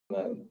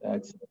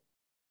Excellent.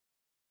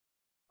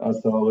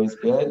 That's always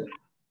good.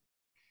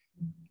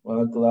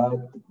 Well,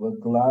 we're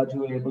glad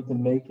you were able to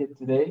make it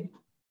today.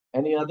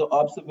 Any other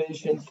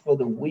observations for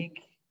the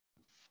week,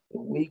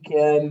 the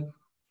weekend?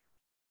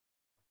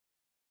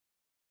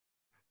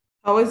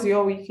 How was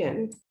your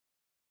weekend?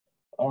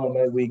 Oh,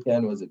 my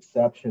weekend was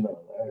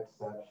exceptional,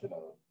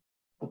 exceptional.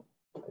 I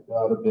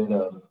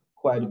got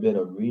quite a bit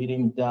of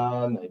reading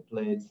done. I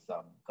played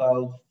some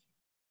golf,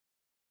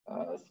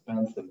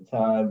 spent some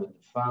time with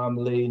the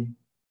family,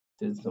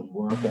 did some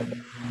work at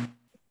the,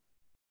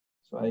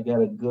 so I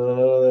got a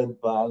good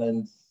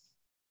balanced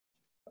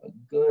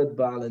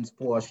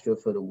posture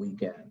for the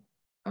weekend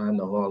and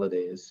the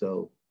holidays.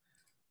 So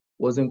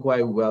wasn't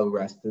quite well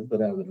rested,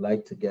 but I would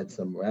like to get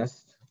some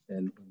rest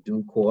in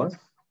due course.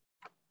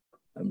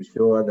 I'm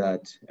sure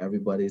that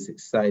everybody's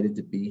excited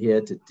to be here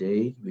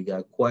today. We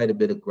got quite a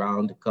bit of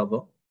ground to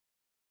cover.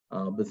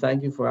 But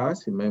thank you for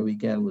asking. My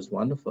weekend was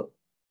wonderful.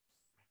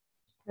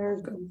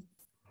 Very good.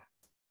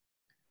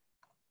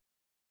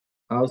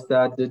 How's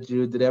that?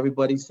 Did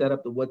everybody set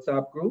up the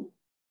WhatsApp group?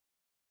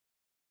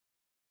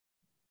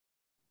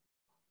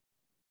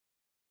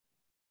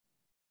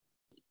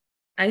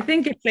 I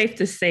think it's safe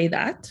to say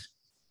that.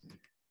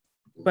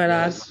 But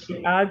Yes.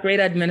 our great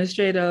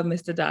administrator,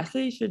 Mr.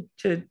 Darcy,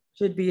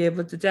 should be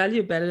able to tell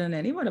you better than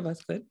any one of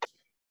us could.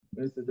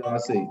 Mr.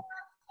 Darcy,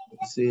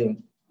 let's see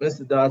him.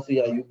 Mr.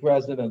 Darcy, are you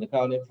present and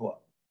accounted for?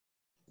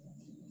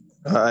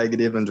 Hi,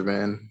 good evening,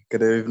 Jermaine.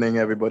 Good evening,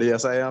 everybody.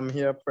 Yes, I am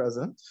here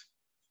present.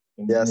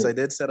 Yes, I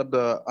did set up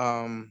the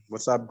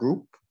WhatsApp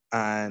group,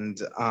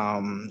 and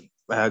I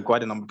had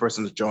quite a number of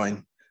persons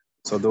join.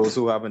 So those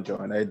who haven't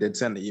joined, I did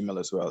send the email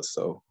as well.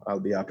 So I'll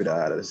be happy to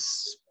add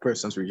as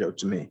persons reach out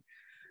to me.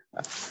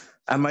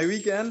 And my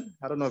weekend,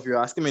 I don't know if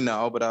you're asking me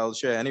now, but I'll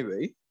share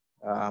anyway.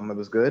 It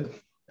was good.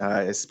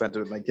 I spent it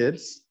with my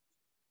kids,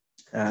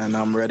 and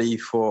I'm ready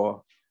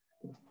for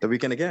the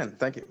weekend again.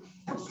 Thank you.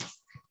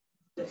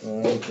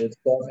 Good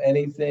stuff.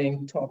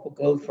 Anything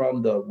topical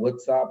from the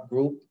WhatsApp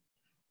group?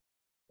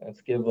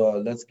 Let's give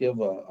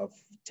a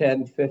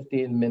 10,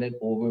 15-minute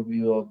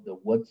overview of the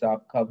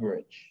WhatsApp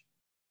coverage.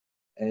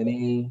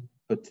 Any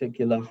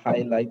particular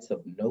highlights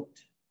of note?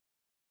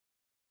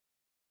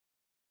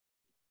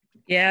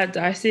 Yeah,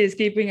 Darcy is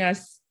keeping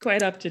us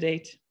quite up to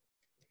date.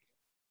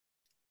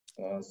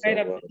 Quite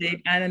up to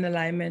date and in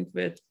alignment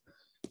with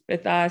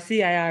our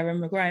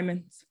CIRM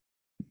requirements.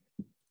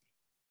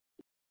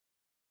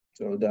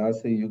 So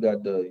Darcy, you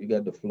got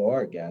the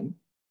floor again.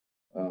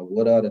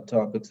 What are the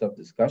topics of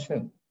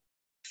discussion?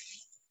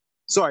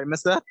 Sorry,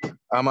 missed that.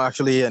 I'm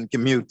actually in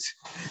commute.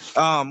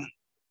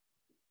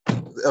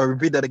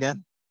 Repeat that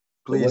again,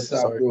 please. The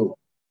WhatsApp group.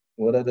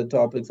 What are the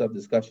topics of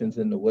discussions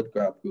in the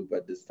WhatsApp group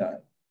at this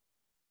time?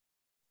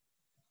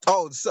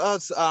 Oh, so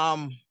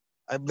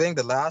I think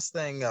the last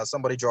thing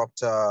somebody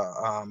dropped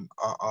an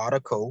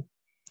article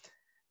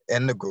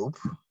in the group.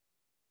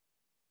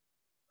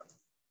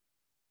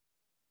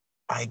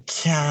 I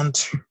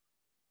can't.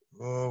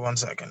 Oh, 1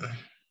 second.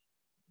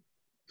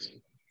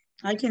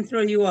 I can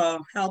throw you a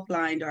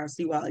helpline,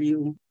 Darcy, while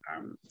you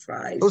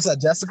try. Who's that,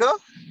 Jessica?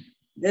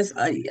 This,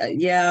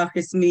 yeah,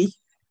 it's me.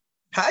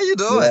 How you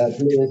doing?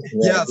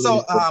 Yeah.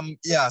 So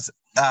yes,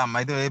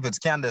 I believe it's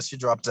Candace. She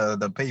dropped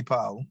the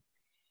PayPal.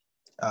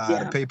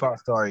 The PayPal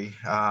story.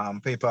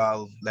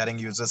 PayPal letting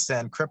users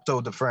send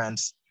crypto to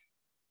friends,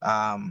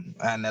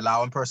 and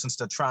allowing persons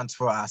to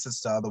transfer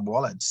assets to other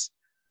wallets.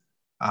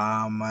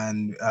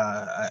 I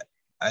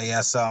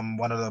guess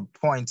one of the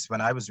points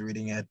when I was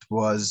reading it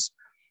was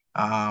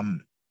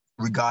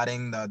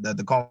regarding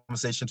the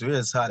conversations we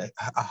was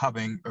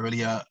having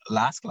earlier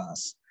last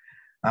class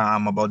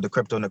about the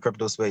crypto and the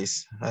crypto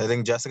space. I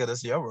think, Jessica, this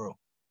is your role.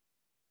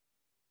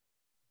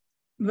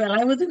 Well,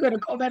 I wasn't going to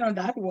comment on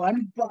that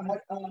one,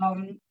 but I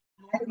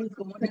was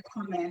going to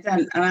comment,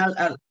 and I'll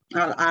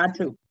add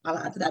to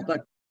that.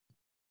 But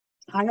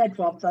I had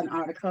dropped an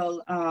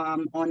article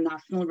on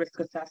national risk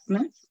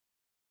assessments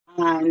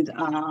and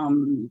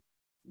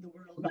the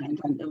World Bank,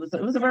 and it was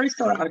a very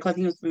short article. I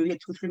think it was maybe a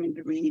 2-3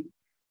 minute read.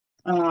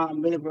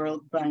 With the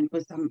World Bank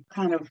was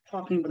kind of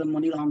talking about the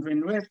money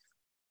laundering risk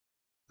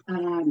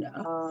and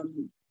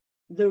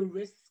the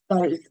risks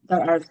that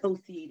are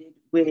associated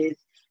with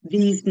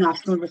these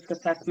national risk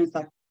assessments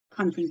that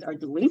countries are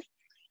doing.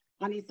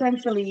 And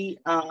essentially,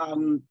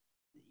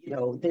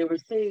 they were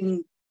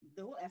saying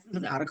the whole essence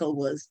of the article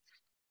was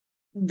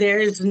there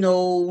is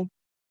no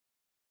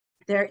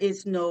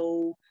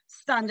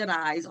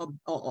standardized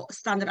or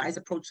standardized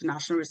approach to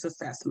national risk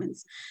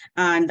assessments,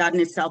 and that in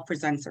itself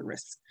presents a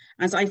risk.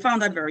 And so I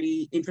found that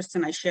very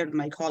interesting. I shared with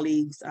my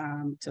colleagues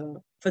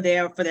for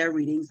their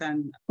readings,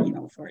 and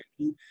for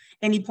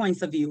any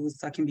points of views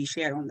that can be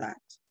shared on that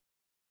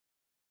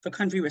for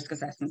country risk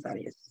assessments, that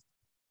is.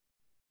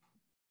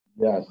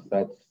 Yes,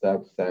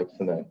 that's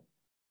excellent.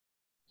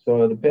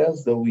 So it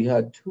appears that we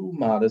had 2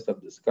 matters of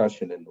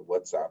discussion in the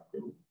WhatsApp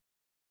group.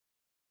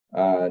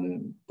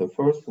 And the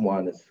first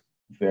one is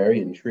very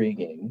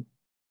intriguing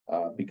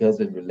because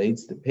it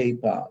relates to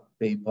PayPal.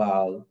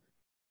 PayPal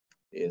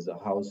is a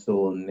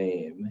household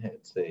name.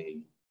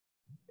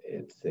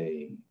 would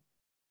say,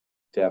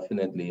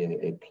 definitely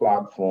a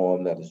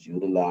platform that is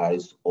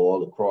utilized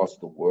all across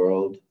the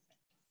world.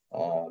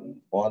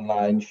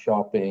 Online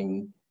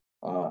shopping,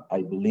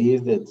 I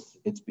believe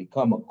it's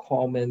become a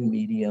common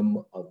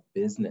medium of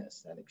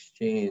business and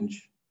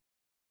exchange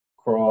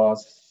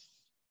cross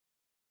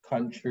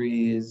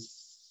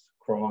countries,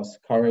 cross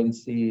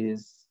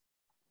currencies.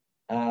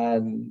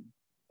 And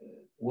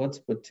what's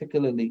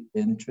particularly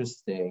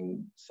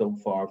interesting so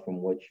far from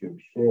what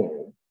you've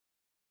shared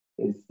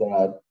is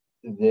that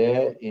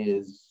there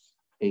is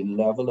a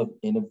level of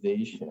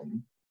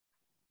innovation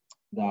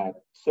that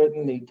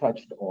certainly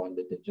touched on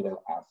the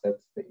digital asset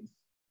space.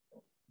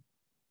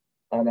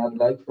 And I'd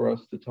like for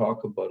us to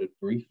talk about it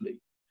briefly.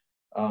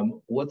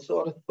 What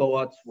sort of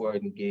thoughts were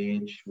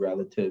engaged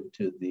relative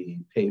to the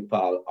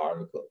PayPal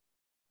article?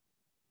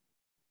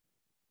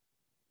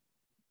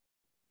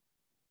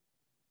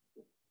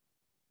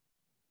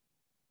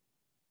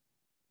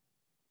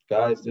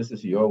 Guys, this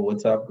is your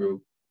WhatsApp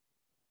group.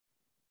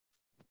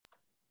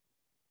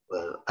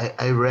 Well,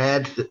 I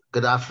read,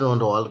 good afternoon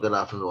to all, good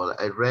afternoon to all.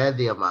 I read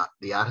the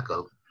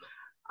article,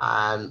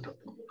 and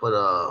for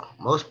the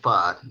most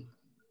part,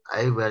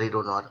 I really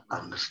do not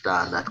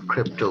understand that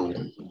crypto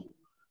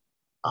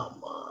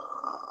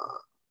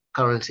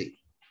currency,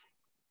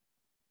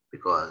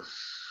 because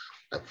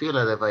I feel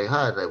that if I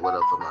had, I would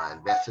have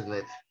invested in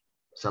it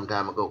some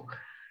time ago.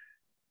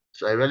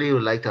 So I really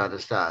would like to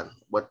understand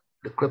what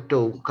the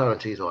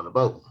cryptocurrency is all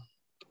about.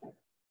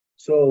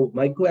 So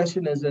my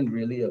question isn't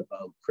really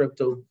about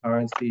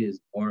cryptocurrency, it's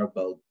more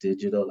about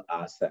digital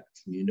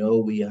assets. You know,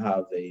 we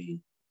have a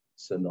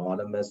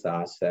synonymous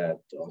asset,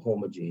 a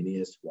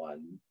homogeneous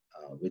one,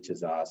 which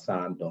is our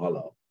sand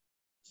dollar.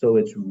 So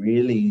it's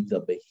really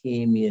the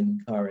Bahamian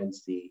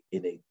currency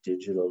in a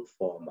digital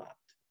format,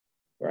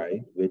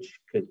 right?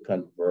 Which could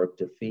convert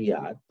to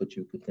fiat, but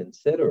you could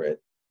consider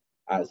it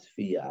as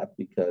fiat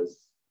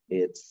because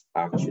it's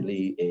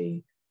actually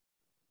a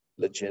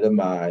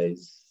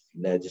legitimized,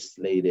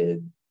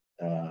 legislated,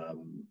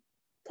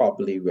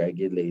 properly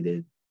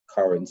regulated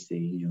currency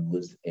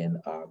used in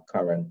our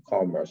current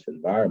commerce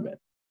environment.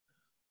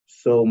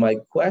 So my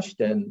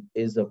question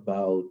is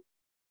about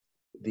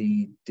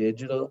the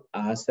digital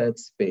asset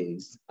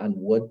space and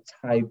what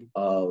type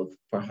of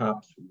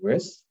perhaps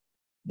risk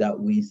that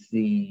we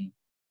see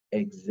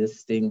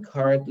existing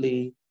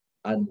currently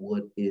and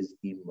what is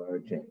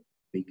emerging.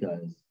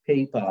 Because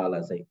PayPal,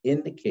 as I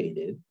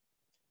indicated,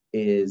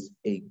 is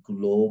a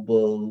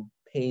global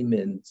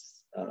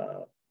payments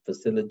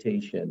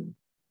facilitation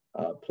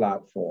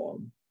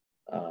platform,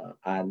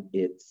 and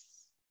it's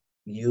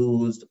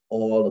used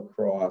all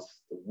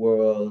across the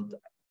world,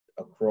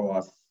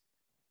 across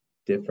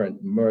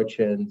different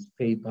merchants.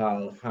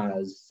 PayPal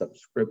has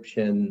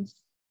subscriptions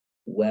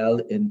well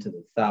into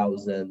the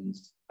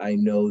thousands. I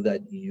know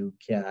that you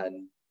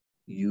can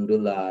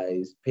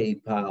utilize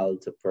PayPal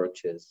to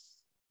purchase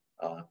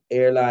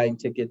airline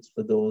tickets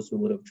for those who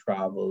would have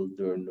traveled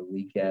during the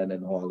weekend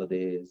and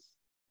holidays,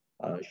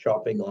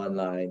 shopping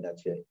online,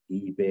 that's your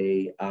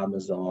eBay,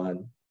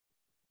 Amazon.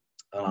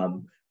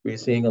 We're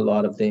seeing a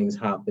lot of things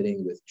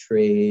happening with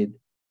trade,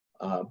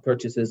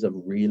 purchases of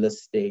real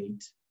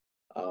estate,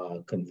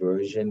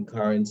 conversion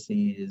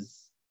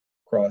currencies,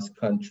 cross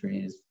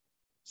countries.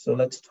 So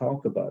let's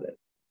talk about it.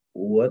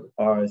 What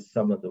are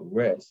some of the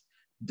risks?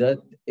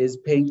 Is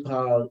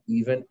PayPal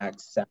even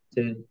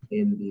accepted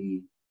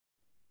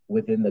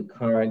within the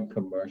current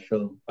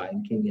commercial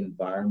banking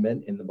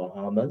environment in the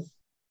Bahamas?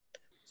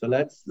 So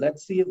let's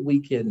see if we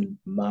can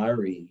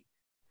marry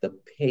the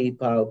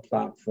PayPal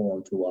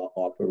platform to our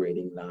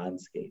operating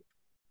landscape.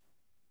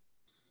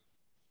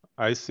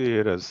 I see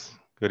it as,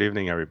 good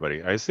evening,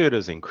 everybody. I see it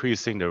as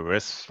increasing the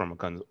risks from a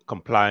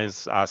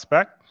compliance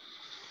aspect,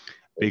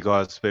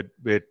 because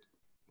with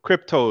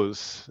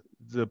cryptos,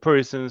 the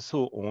persons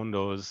who own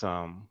those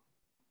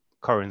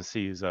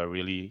currencies are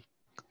really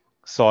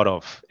sort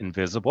of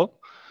invisible,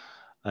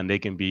 and they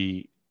can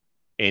be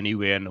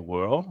anywhere in the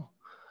world.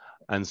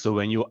 And so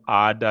when you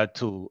add that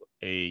to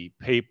a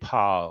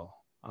PayPal,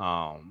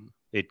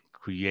 it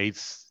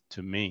creates,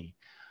 to me,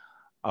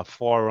 a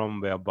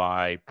forum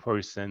whereby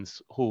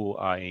persons who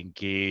are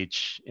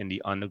engaged in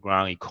the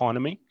underground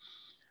economy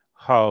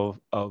have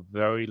a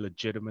very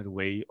legitimate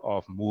way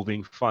of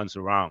moving funds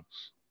around.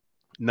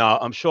 Now,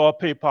 I'm sure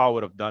PayPal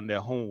would have done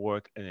their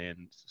homework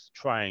in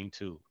trying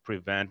to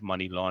prevent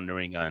money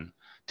laundering and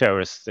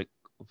terroristic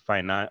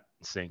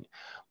financing,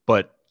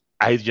 but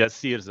I just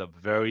see it as a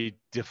very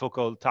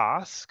difficult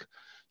task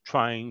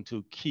trying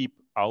to keep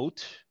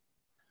out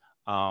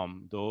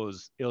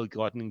those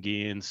ill-gotten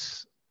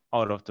gains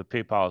out of the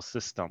PayPal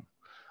system.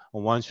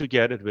 And once you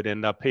get it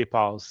within the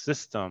PayPal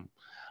system,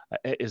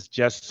 it's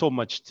just so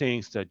much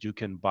things that you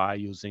can buy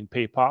using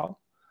PayPal.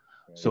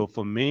 Right. So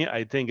for me,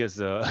 I think it's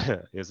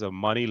a it's a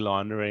money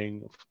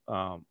laundering.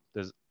 From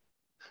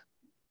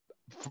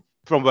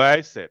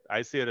where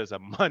I see it as a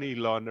money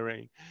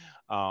laundering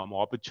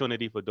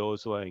opportunity for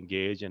those who are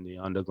engaged in the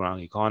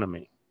underground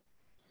economy.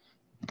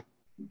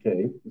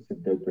 Okay, that's a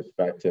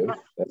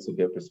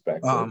good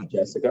perspective.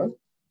 Jessica,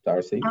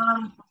 Darcy?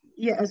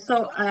 Yeah,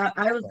 so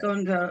I was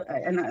going to,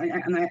 and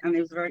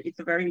it's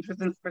a very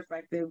interesting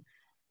perspective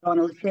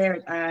Donald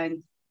shared,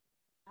 and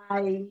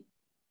I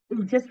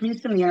just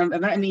recently, I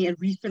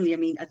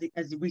mean,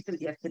 as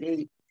recently as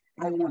today,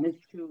 I wanted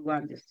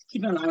to just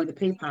keep in line with the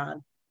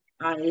PayPal.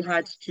 I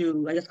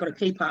just got a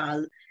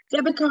PayPal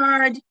debit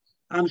card,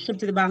 shipped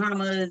to the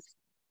Bahamas,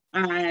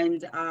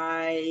 and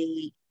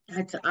I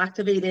had to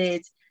activate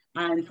it.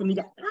 And for me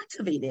to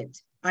activate it,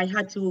 I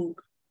had to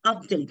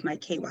update my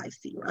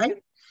KYC,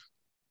 right?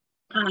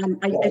 And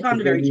I Yeah, found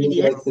it so they very use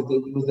tedious. so they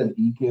use an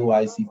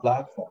eKYC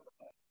platform.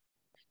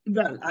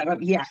 Well,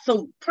 yeah.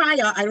 So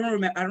prior, I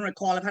don't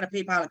recall. I've had a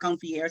PayPal account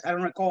for years. I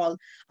don't recall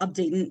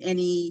updating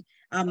any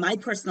my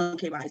personal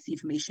KYC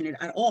information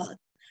at all.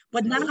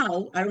 But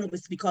now, I don't know if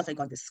it's because I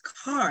got this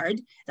card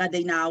that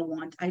they now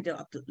want I to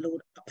upload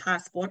a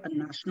passport, a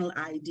national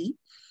ID,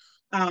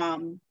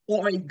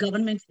 or a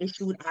government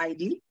issued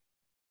ID,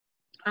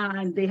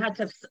 and they had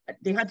to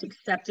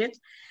accept it.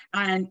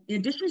 And in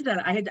addition to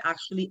that, I had to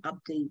actually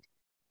update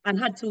and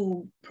had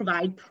to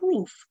provide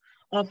proof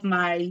of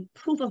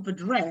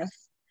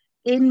address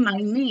in my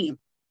name.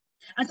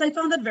 And so I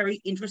found that very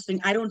interesting.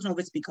 I don't know if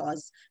it's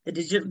because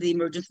the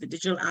emergence of the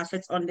digital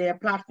assets on their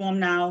platform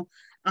now,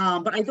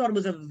 but I thought it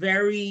was a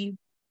very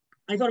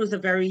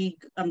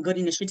good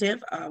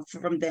initiative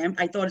from them.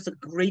 I thought it's a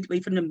great way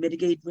for them to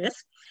mitigate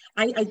risk.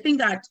 I think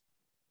that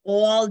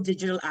all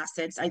digital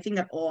assets, I think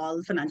that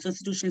all financial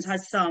institutions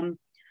has some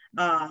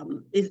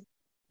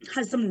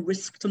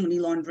risk to money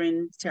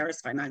laundering,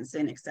 terrorist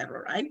financing,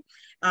 etc. Right?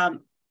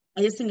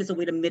 I just think it's a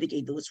way to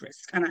mitigate those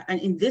risks. And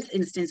in this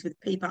instance, with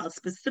PayPal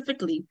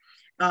specifically,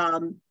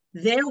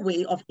 their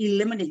way of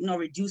eliminating or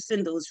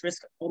reducing those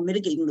risks or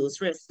mitigating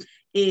those risks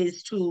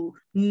is to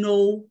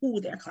know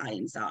who their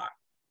clients are.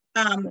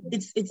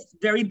 It's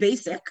very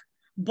basic,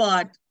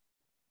 but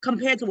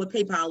compared to what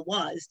PayPal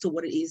was to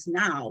what it is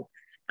now,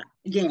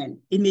 again,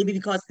 it may be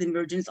because of the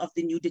emergence of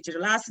the new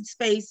digital asset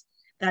space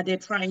that they're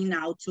trying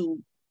now to,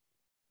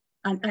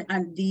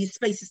 and these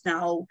spaces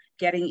now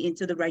getting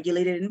into the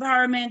regulated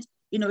environment.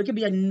 You know, it could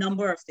be a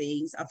number of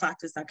things,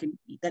 factors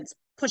that's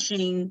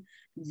pushing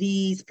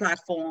these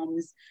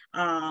platforms,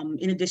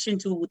 in addition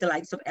to the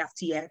likes of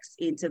FTX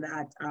into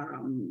that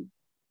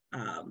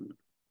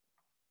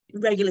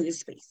regulated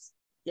space.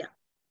 Yeah.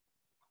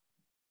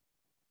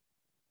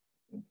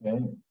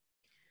 Okay.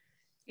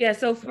 Yeah,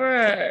 so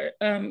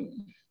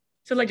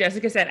so like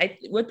Jessica said,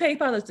 what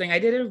PayPal is doing, I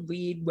didn't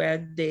read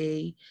where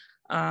they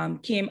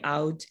came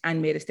out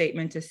and made a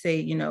statement to say,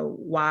 you know,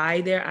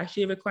 why they're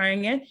actually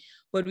requiring it.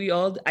 But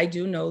I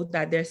do know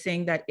that they're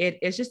saying that it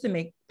is just to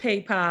make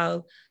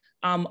PayPal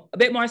a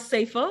bit more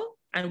safer.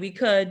 And we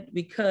could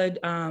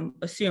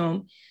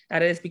assume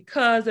that it is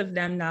because of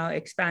them now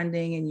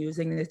expanding and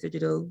using this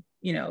digital,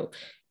 you know,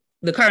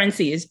 the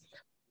currencies.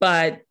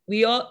 But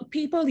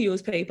people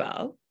use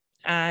PayPal,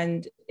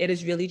 and it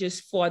is really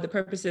just for the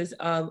purposes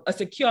of a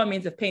secure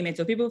means of payment.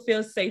 So people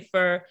feel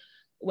safer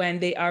when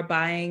they are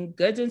buying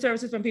goods and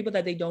services from people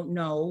that they don't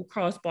know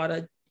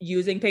cross-border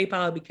using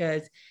PayPal,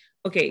 because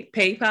okay,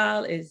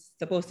 PayPal is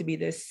supposed to be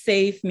this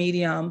safe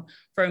medium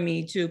for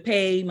me to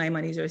pay. My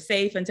monies are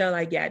safe until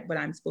I get what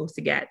I'm supposed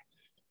to get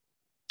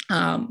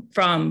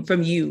from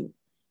you.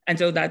 And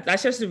so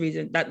that's just the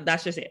reason,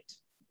 that's just it.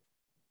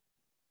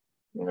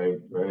 Right.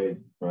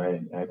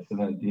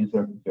 Excellent. These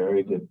are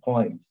very good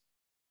points.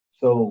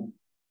 So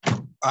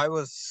I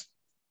was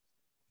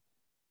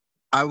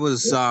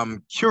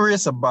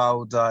curious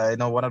about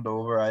one of the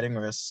overriding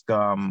risk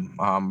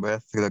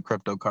with the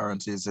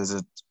cryptocurrencies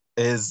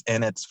is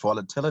in its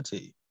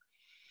volatility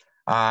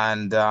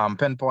and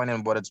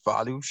pinpointing what its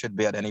value should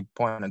be at any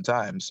point in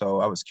time. So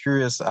I was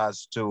curious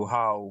as to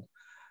how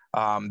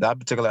that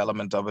particular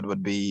element of it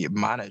would be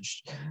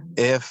managed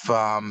if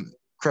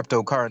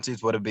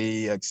cryptocurrencies were to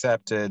be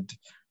accepted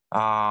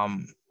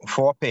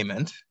for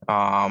payment.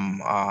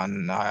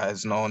 And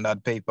it's known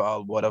that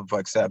PayPal would have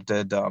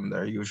accepted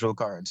their usual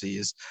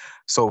currencies,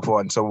 so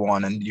forth and so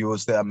on, and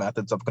use their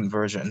methods of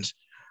conversions.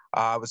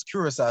 I was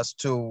curious as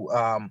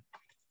to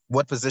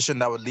what position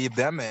that would leave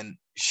them in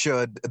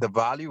should the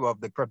value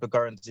of the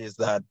cryptocurrencies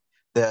that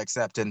they're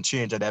accepting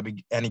change at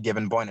any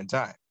given point in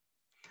time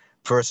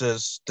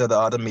versus to the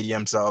other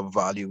mediums of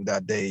value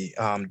that they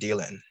deal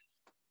in.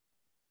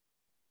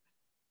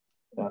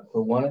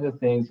 So one of the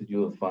things that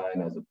you'll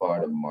find as a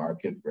part of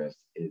market risk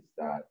is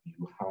that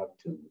you have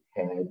to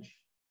hedge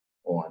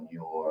on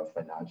your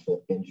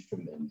financial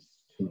instruments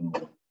to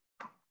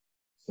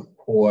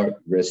support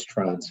risk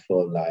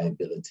transfer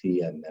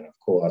liability and then of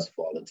course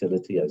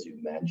volatility, as you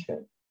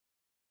mentioned.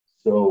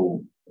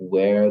 So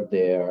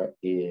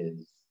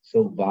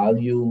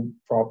value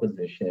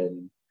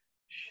proposition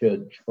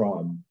should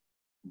trump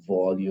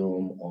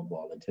volume or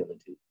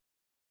volatility.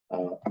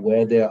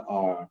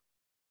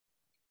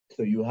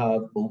 So you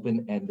have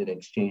open-ended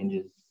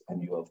exchanges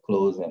and you have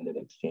closed-ended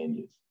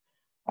exchanges.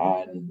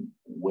 And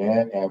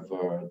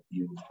wherever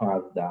you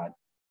have that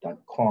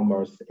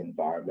commerce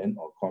environment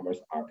or commerce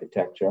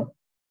architecture,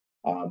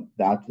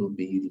 that will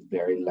be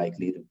very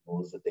likely the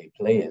roles that they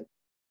play in.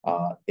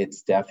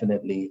 it's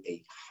definitely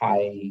a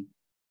high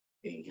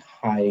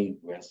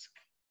risk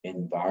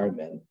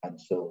environment. And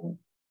so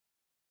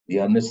the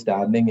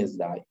understanding is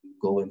that you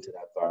go into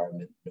that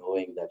environment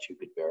knowing that you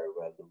could very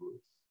well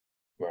lose,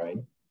 right?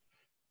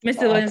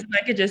 Mr. Williams,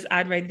 if I could just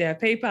add right there,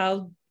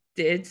 PayPal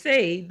did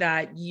say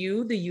that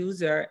you, the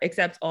user,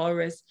 accepts all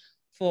risk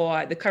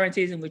for the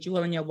currencies in which you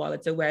hold in your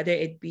wallet. So whether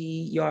it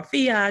be your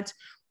fiat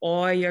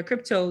or your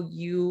crypto,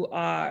 you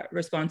are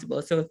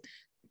responsible. So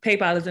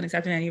PayPal isn't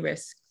accepting any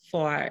risk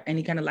for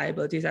any kind of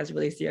liabilities as it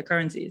relates to your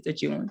currencies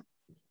that you own.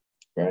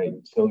 Right.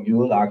 So you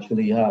will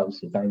actually have,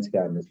 so thanks,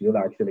 Candace, you'll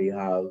actually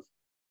have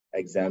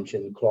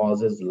exemption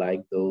clauses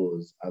like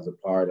those as a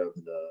part of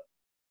the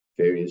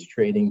various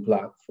trading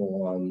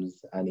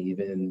platforms and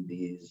even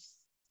these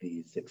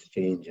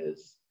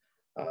exchanges,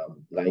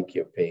 like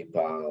your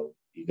PayPal,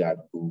 you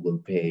got Google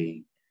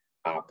Pay,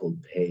 Apple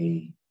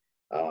Pay.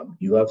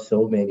 You have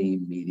so many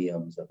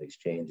mediums of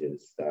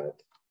exchanges that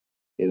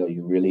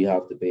you really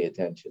have to pay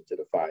attention to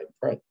the fine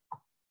print.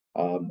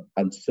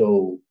 And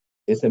so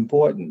it's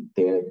important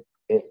there.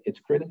 It's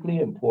critically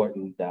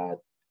important that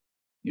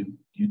you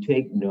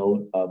take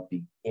note of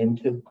the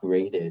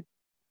integrated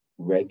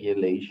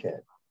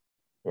regulation,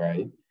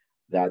 right,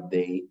 that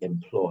they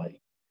employ.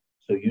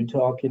 So you're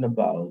talking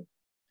about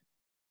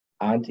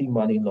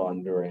anti-money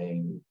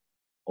laundering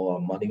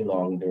or money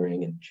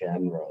laundering in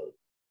general,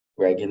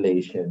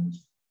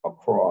 regulations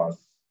across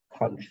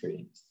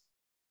countries,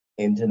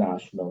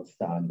 international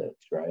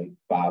standards, right,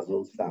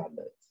 Basel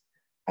standards.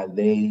 And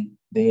they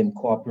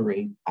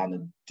incorporate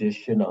an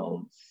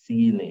additional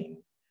ceiling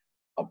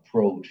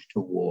approach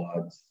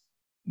towards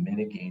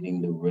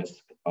mitigating the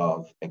risk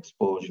of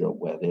exposure,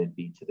 whether it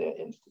be to their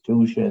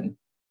institution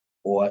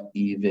or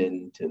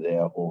even to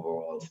their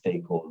overall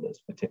stakeholders,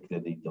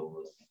 particularly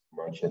those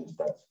merchants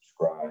that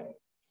subscribe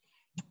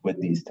with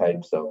these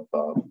types of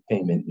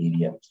payment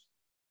mediums.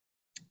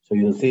 So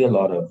you'll see a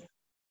lot of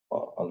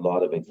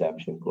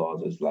exemption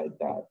clauses like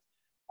that.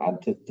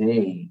 And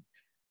today,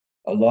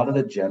 a lot of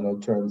the general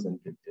terms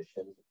and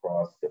conditions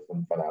across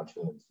different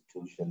financial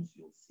institutions,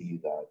 you'll see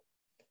that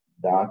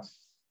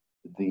that's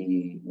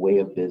the way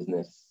of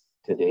business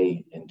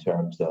today in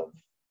terms of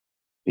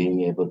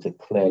being able to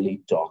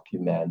clearly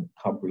document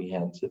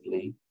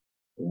comprehensively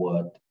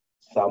what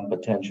some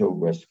potential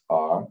risks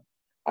are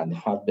and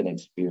have been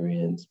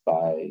experienced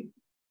by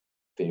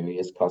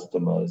various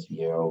customers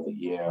year over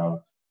year,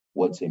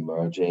 what's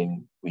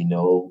emerging. We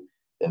know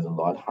there's a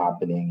lot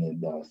happening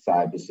in the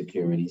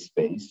cybersecurity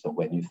space. So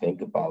when you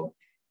think about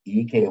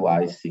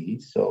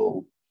eKYC,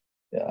 so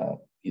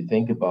you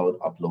think about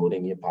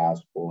uploading your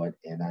passport,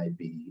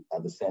 NIB,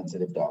 other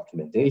sensitive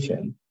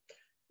documentation,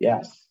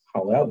 yes.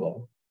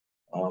 However,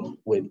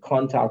 with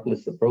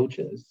contactless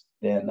approaches,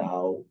 there are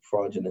now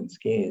fraudulent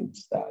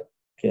schemes that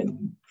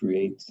can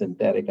create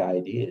synthetic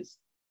IDs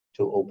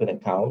to open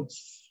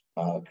accounts,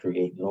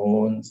 create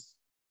loans,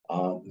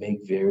 make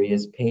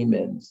various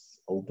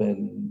payments,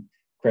 open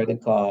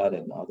credit card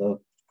and other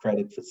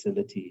credit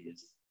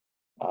facilities,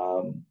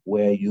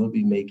 where you'll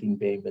be making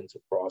payments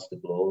across the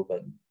globe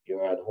and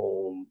you're at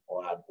home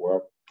or at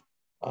work,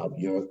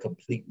 you're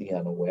completely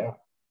unaware,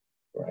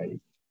 right?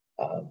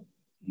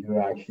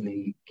 You're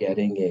actually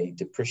getting a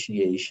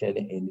depreciation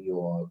in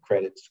your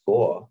credit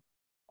score,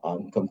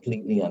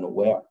 completely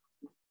unaware.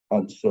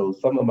 And so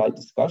some of my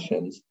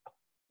discussions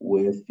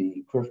with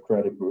the CRIF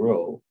Credit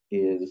Bureau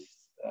is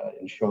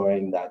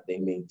ensuring that they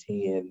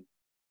maintain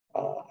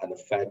an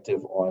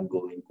effective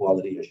ongoing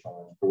quality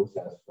assurance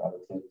process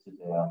relative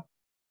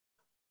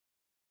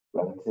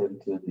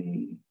to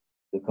the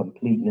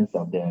completeness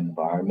of their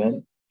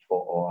environment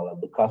for all of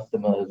the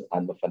customers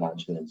and the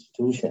financial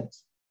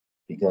institutions,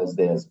 because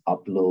there's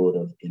upload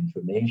of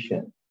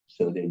information.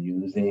 So they're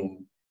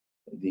using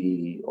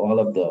all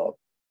of the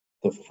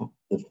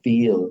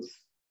fields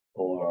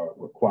or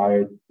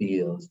required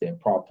fields, they're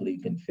properly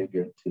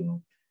configured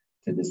to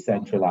the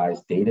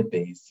centralized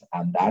database,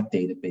 and that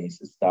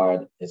database is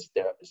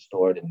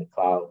stored in the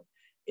cloud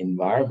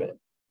environment.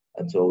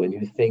 And so when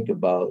you think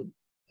about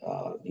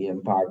the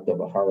impact of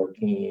a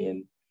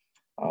hurricane,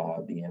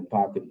 the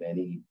impact of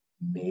any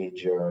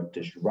major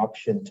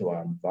disruption to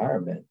our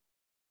environment,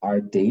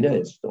 our data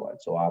is stored.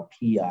 So our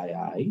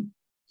PII,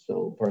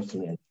 so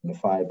personally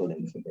identifiable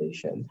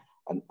information,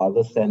 and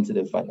other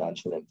sensitive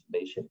financial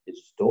information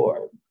is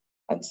stored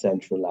and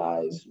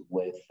centralized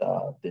with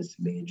this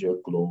major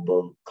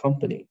global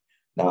company.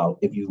 Now,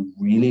 if you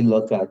really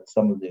look at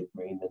some of the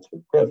agreements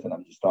with CRIF, and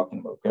I'm just talking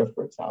about CRIF,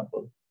 for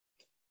example,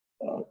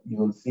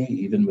 you'll see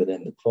even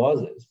within the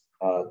clauses,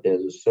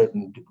 there's a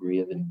certain degree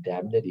of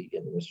indemnity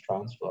and risk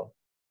transfer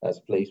that's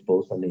placed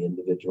both on the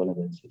individual and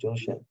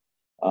institution.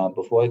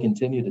 Before I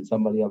continue, did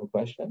somebody have a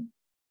question?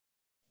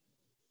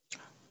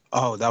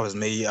 Oh, that was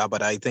me.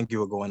 But I think you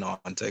were going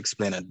on to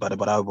explain it. But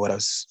what I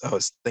was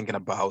thinking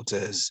about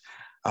is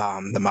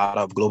the matter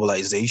of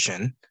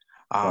globalization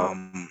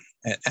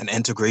and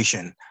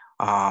integration.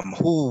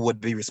 Who would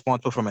be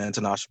responsible from an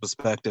international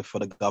perspective for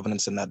the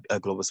governance in that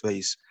global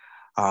space?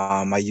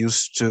 I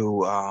used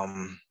to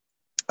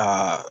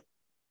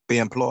be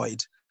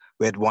employed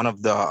with one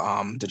of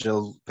the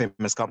digital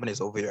payments companies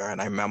over here. And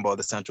I remember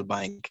the central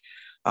bank,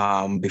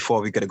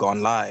 before we could have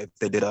gone live,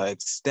 they did an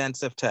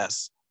extensive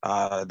test,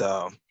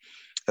 the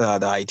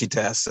IT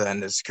tests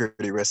and the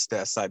security risk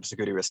test,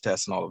 cybersecurity risk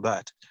tests, and all of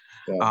that.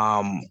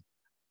 Yeah.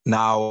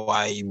 Now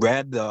I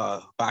read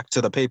back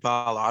to the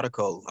PayPal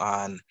article,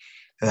 and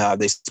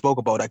they spoke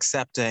about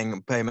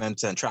accepting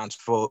payments and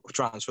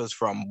transfers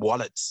from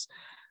wallets.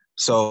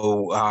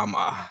 So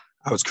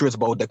I was curious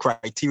about the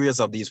criteria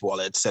of these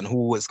wallets and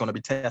who is going to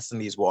be testing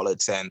these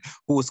wallets and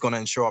who is going to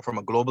ensure from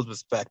a global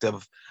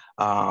perspective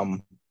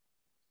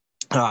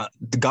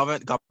the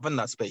govern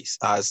that space,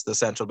 as the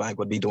central bank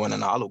would be doing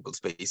in our local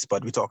space.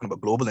 But we're talking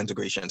about global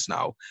integrations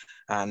now,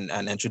 and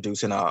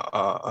introducing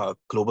a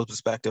global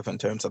perspective in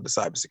terms of the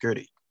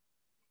cybersecurity.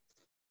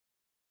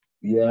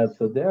 Yeah,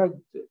 so there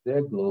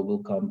are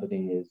global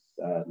companies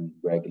and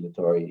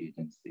regulatory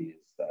agencies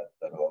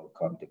that all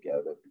come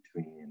together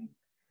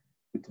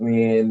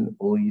between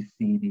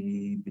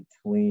OECD,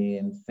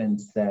 between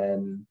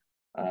FinCEN,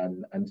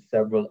 and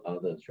several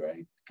others,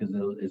 right?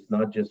 Because it's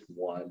not just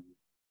one.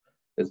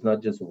 It's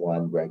not just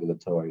one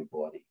regulatory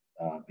body,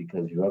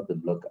 because you have to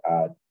look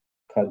at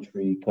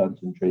country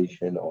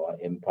concentration or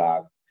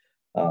impact,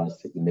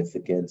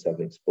 significance of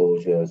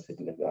exposure,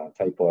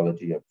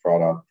 typology of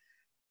product.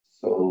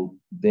 So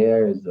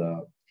there is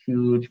a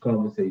huge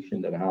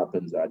conversation that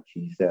happens at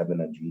G7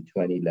 and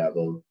G20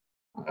 level,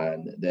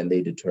 and then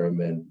they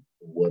determine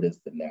what is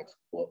the next,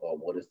 or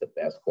what is the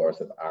best course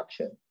of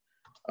action.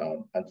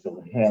 And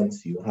so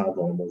hence you have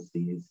almost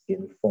these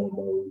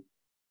informal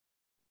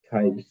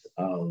types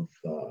of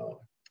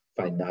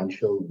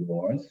financial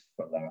wars,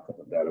 for lack of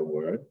a better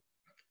word,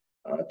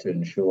 to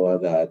ensure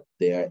that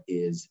there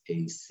is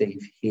a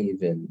safe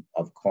haven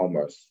of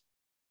commerce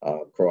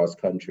across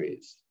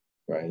countries,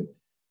 right?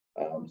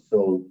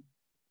 So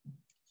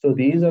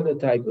these are the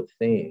type of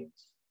things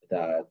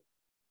that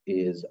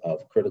is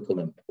of critical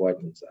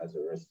importance as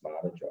a risk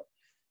manager.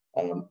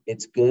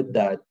 It's good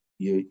that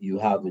you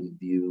have in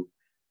view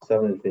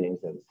some of the things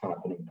that is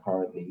happening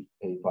currently.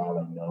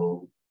 PayPal, I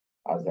know,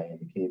 as I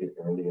indicated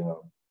earlier,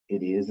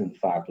 it is in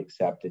fact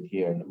accepted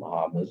here in the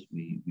Bahamas.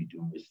 We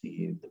do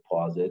receive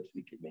deposits,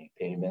 we can make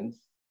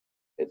payments.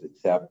 It's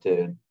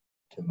accepted,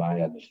 to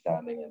my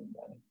understanding and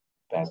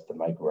best of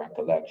my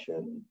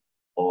recollection,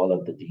 all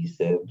of the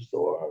DSIBs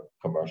or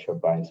commercial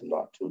banks. I'm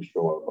not too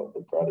sure about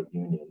the credit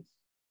unions.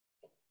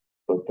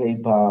 But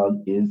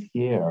PayPal is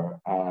here,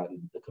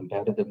 and the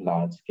competitive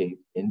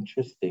landscape,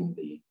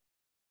 interestingly,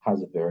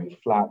 has a very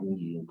flattened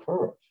yield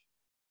curve.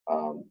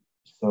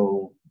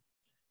 So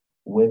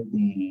with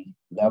the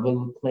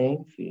level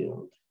playing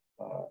field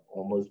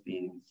almost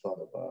being sort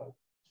of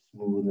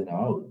smoothed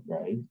out,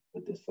 right?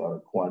 With this sort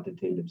of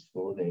quantitative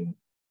smoothing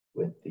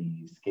with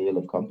the scale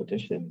of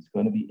competition, it's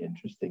going to be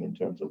interesting in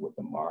terms of what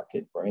the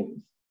market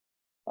brings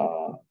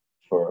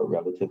for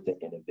relative to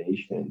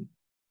innovation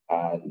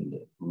and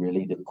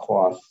really the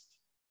cost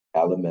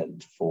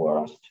element for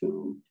us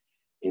to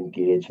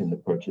engage in the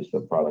purchase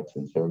of products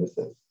and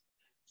services.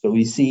 So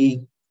we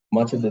see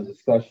much of the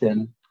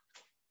discussion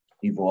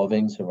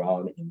evolving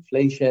surrounding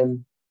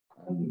inflation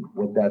and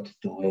what that's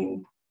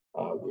doing.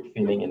 We're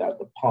feeling it at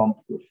the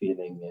pump. We're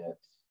feeling it.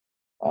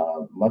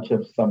 Much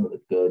of some of the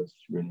goods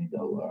really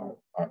though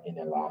are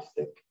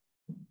inelastic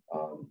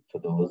for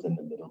those in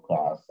the middle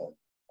class and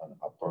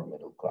upper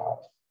middle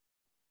class.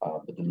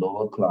 But the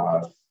lower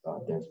class,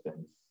 there's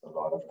been a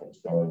lot of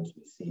concerns.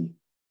 We see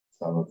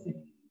some of the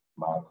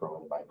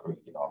macro and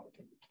microeconomic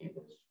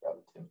indicators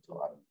relative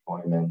to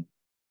unemployment.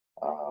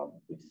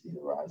 We see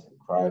the rise in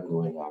crime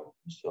going up.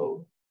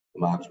 So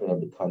the management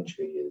of the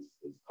country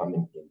is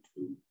coming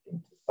into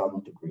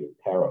some degree of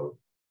peril,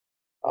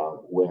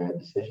 where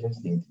decisions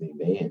need to be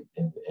made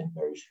in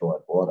very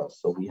short order.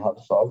 So we have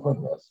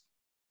sovereign risk,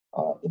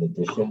 in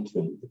addition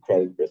to the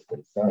credit risk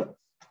concerns.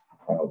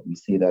 We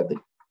see that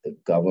the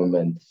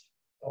government,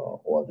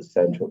 or the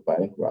central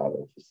bank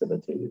rather,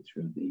 facilitated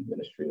through the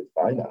Ministry of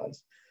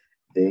Finance,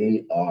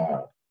 they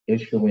are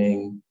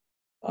issuing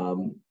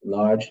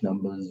large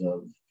numbers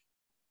of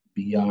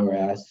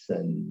BRS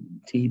and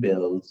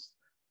T-bills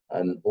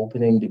and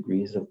opening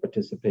degrees of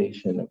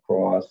participation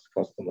across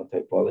customer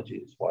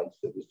typologies. Once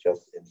it was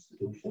just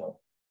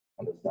institutional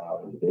and it's now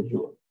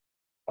individual.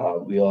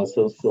 We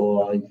also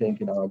saw, I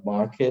think, in our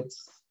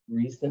markets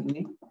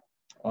recently,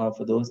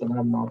 for those that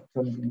have an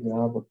opportunity to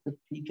have a quick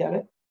peek at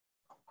it,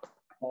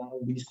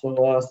 we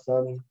saw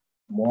some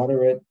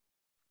moderate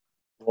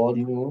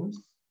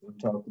volumes. We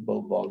talked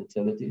about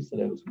volatility, so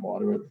there was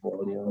moderate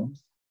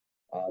volumes.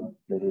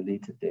 Literally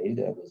today,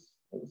 there was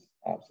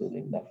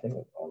absolutely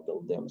nothing,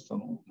 although there was some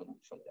movement in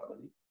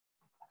fidelity.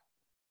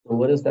 So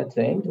what is that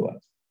saying to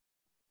us?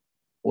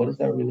 What is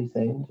that really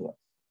saying to us?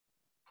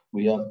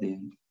 We have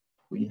the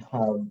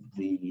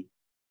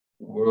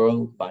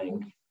World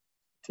Bank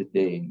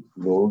today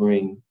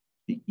lowering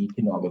the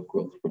economic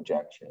growth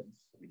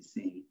projections. We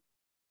see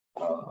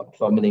a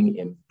plummeting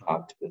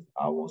impact with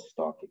our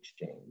stock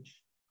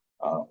exchange.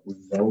 We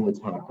know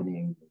what's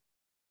happening with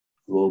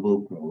global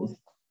growth.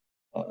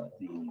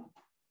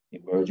 The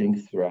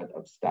emerging threat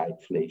of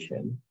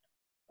stagflation,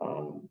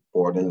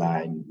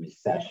 borderline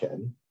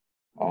recession.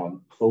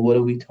 So what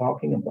are we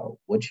talking about?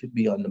 What should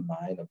be on the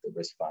mind of the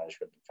risk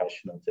management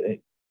professional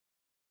today?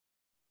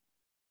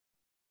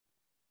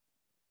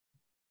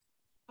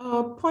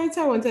 Point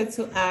I wanted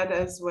to add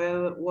as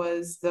well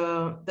was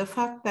the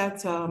fact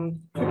that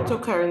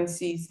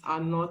cryptocurrencies are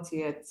not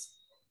yet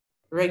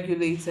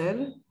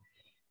regulated.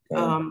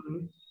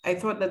 I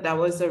thought that that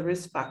was a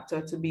risk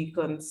factor to be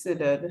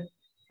considered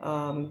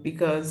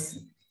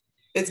because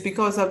it's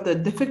because of the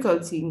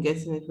difficulty in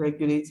getting it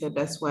regulated.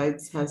 That's why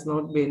it has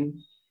not been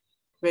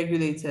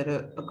regulated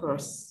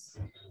across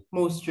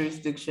most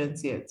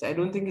jurisdictions yet. I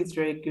don't think it's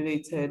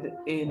regulated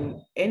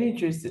in any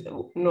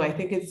jurisdiction. No, I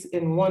think it's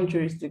in one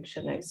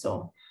jurisdiction I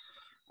saw.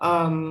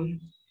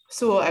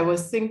 So I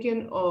was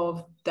thinking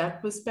of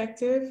that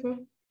perspective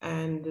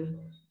and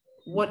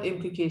what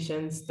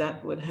implications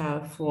that would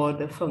have for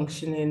the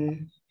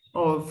functioning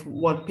of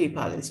what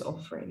PayPal is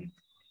offering.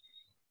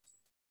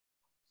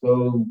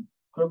 So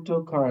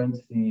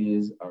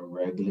cryptocurrencies are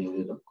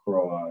regulated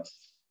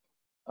across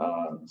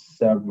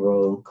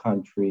several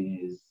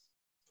countries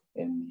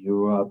in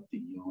Europe,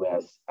 the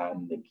US,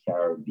 and the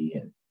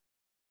Caribbean.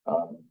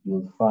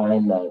 You'll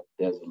find that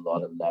there's a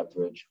lot of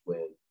leverage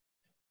with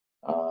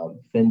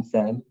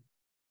FinCEN,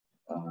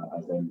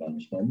 as I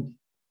mentioned.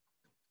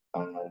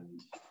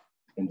 And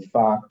in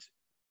fact,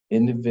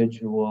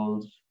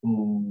 individuals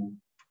who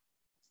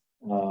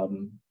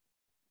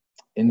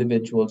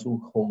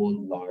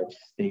hold large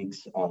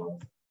stakes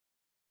of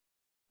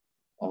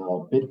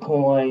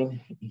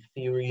Bitcoin,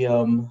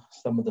 Ethereum,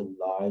 some of the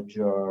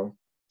larger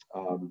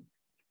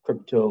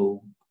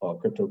crypto or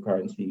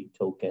cryptocurrency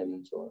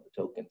tokens or the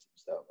tokens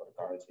themselves or the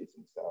currencies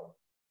themselves,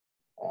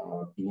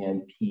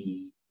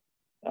 BNP.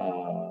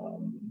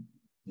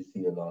 You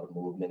see a lot of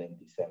movement in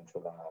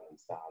Decentraland and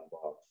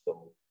Sandbox.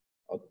 So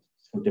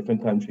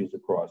different countries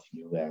across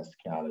US,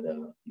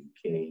 Canada,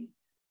 UK,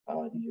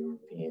 the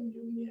European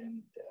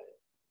Union.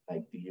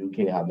 Like the UK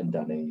haven't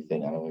done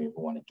anything. I don't even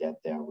want to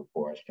get there with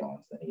Boris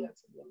Johnson. He had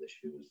some real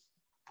issues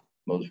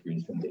most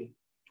recently.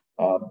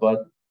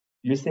 But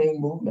you're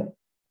seeing movement,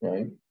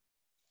 right?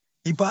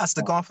 He passed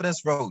the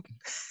confidence vote.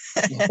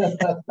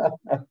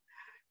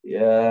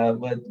 Yeah,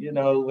 but you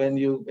know, when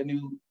you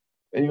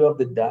have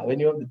to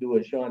do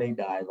a Shawnee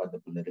dive at the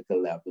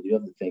political level, you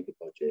have to think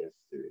about your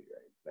history,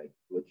 right? Like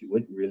what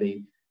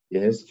really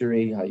your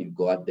history, how you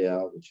got there,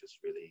 which is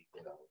really,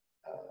 you know,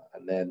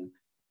 and then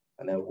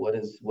what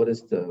is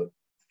the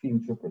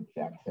future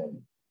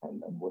projection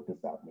and what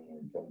does that mean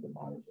in terms of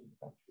managing the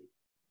country?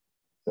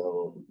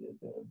 So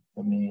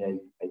for me, I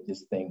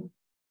just think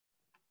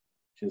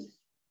just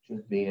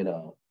being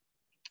a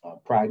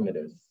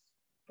pragmatist,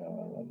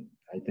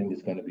 I think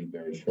it's going to be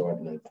very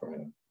short-lived for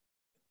him.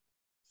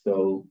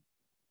 So,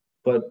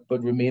 but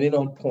remaining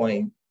on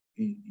point,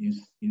 you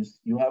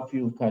have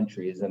few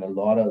countries and a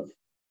lot of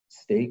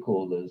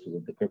stakeholders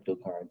with the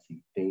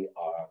cryptocurrency. They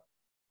are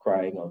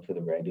crying out for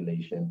the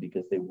regulation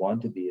because they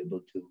want to be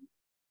able to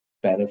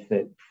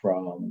benefit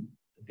from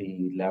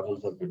the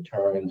levels of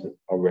returns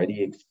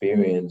already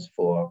experienced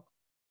for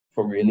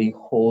really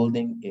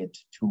holding it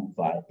to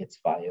its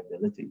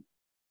viability.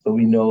 So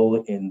we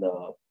know in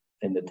the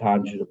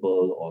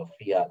tangible or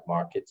fiat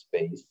market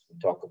space, we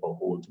talk about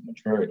hold to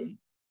maturity.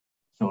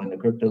 So in the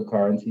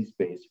cryptocurrency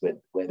space,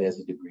 where there's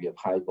a degree of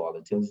high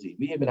volatility,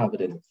 we even have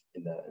it in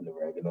the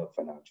regular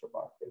financial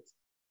markets.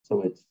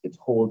 So it's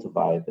hold to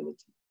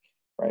viability,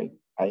 right?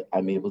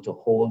 I'm able to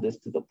hold this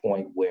to the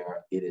point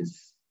where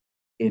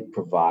it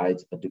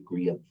provides a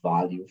degree of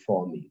value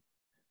for me,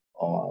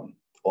 or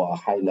a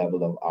high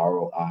level of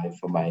ROI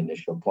for my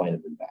initial point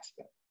of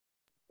investment,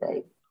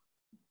 right?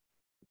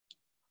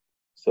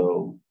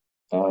 So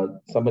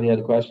somebody had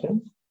a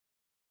question?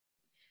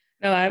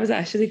 No, I was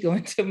actually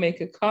going to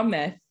make a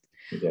comment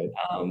Okay.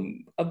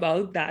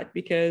 About that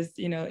because,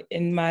 you know,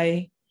 in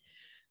my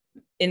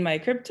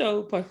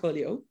crypto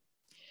portfolio,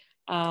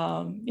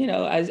 you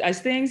know,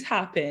 as things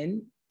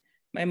happen,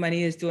 my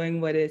money is doing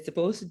what it's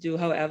supposed to do.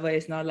 However,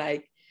 it's not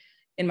like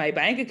in my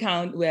bank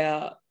account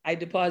where I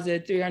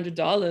deposit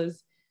 $300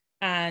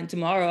 and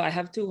tomorrow I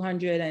have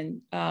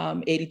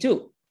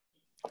 282.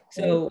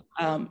 So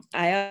I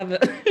have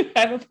I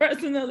have a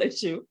personal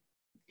issue.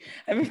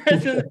 I have a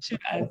personal issue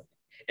as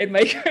in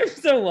my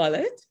crypto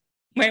wallet,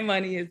 my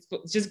money is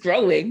just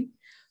growing,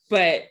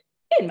 but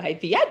in my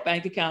fiat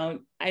bank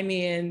account, I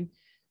mean,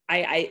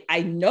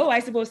 I know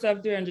I'm supposed to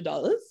have $300,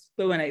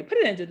 but when I put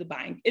it into the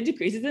bank, it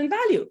decreases in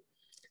value.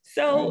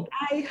 So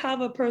I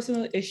have a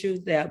personal issue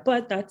there,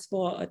 but that's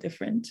for a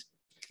different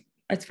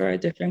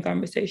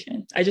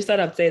conversation. I just thought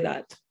I'd say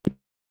that.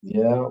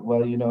 Yeah,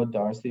 well, you know,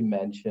 Darcy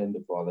mentioned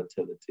the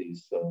volatility,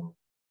 so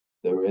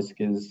the risk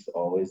is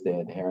always there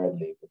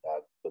inherently with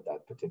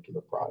that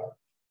particular product.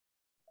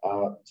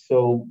 But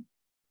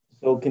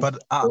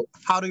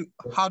how do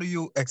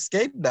you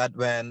escape that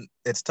when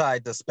it's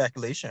tied to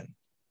speculation?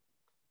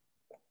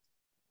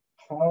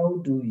 How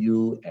do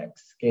you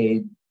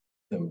escape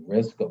the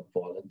risk of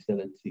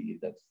volatility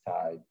that's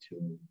tied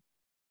to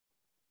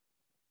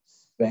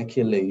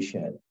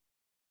speculation?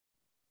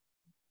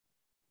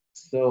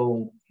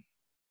 So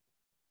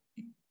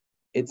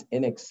it's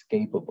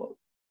inescapable.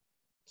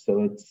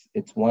 So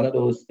it's one of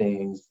those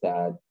things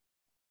that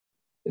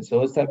it's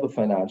those type of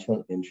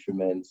financial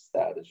instruments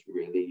that is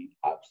really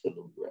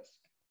absolute risk.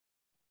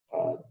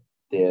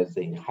 There's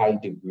a high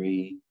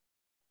degree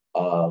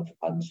of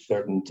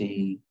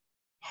uncertainty,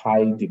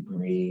 high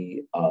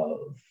degree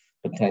of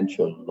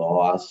potential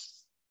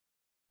loss,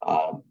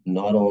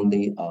 not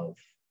only of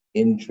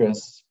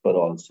interest, but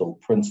also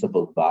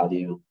principal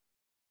value.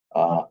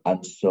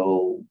 And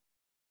so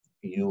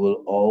you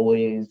will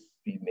always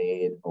be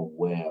made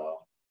aware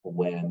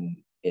when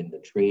in the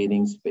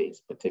trading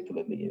space,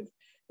 particularly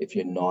if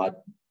you're not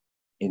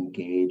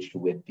engaged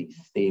with these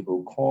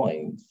stable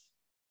coins,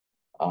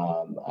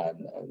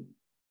 and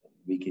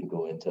we can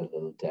go into a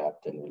little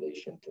depth in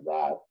relation to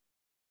that.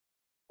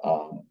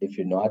 If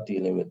you're not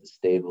dealing with the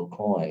stable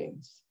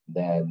coins,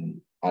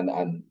 then,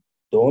 and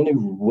the only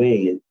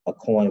way a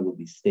coin will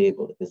be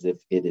stable is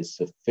if it is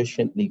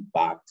sufficiently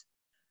backed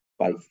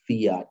by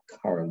fiat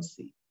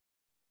currency,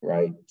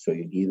 right? So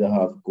you either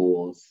have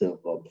gold,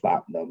 silver,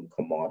 platinum,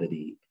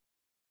 commodity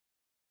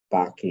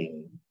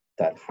backing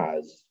that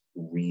has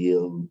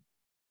real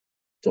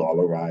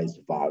dollarized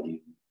value,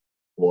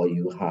 or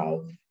you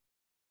have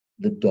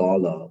the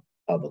dollar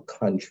of a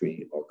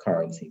country or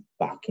currency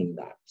backing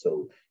that.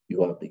 So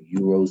you have the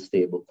Euro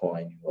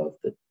stablecoin, you have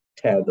the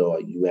Tether or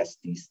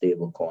USD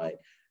stablecoin,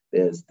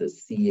 there's the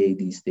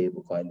CAD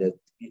stablecoin,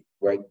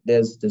 right?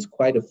 There's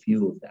quite a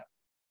few of them,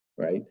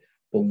 right?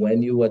 But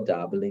when you are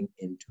dabbling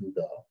into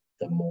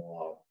the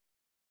more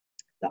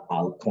the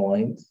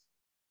altcoins,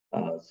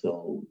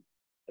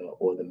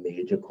 or the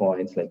major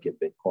coins like your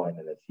Bitcoin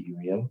and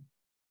Ethereum,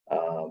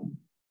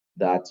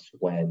 that's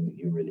when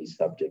you're really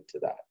subject to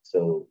that.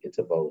 So it's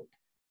about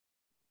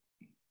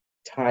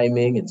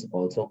timing. It's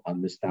also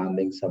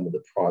understanding some of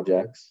the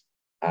projects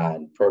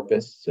and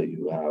purpose. So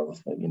you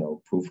have,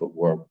 proof of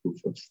work,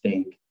 proof of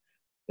stake.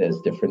 There's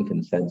different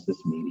consensus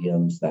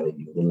mediums that are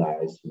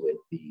utilized with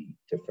the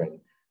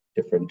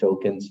different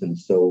tokens. And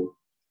so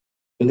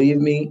believe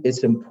me,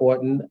 it's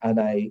important. And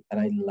I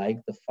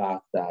like the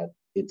fact that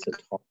it's a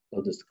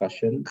topical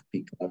discussion,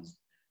 because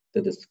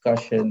the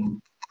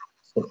discussion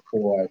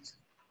supports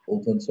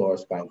open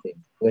source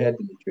banking. Go ahead,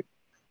 Dimitri.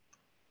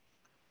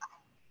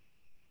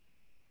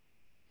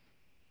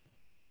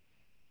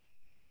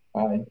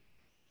 Hi.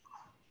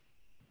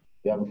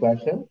 You have a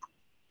question?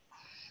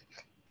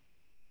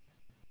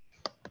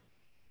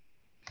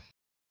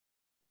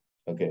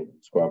 Okay,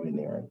 it's probably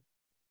near.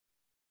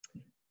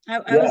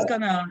 I was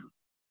gonna.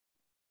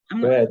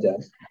 Go ahead,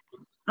 Jess.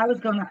 I was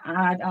gonna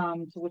add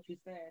to what you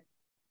said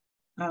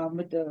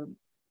with the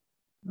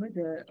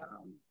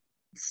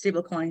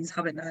stable coins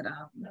having that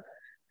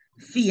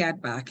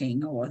fiat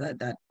backing, or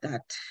that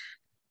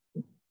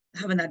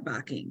having that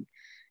backing.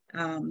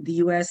 The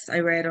U.S. I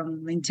read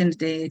on LinkedIn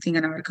today, I think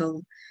an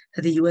article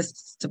that the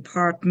U.S.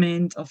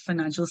 Department of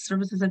Financial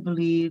Services, I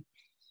believe,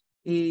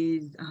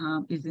 is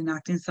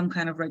enacting some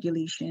kind of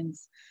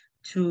regulations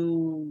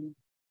to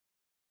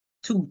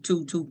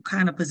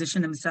kind of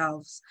position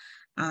themselves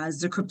as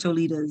the crypto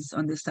leaders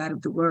on this side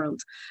of the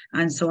world.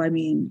 And so, I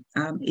mean,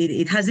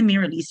 it hasn't been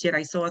released yet.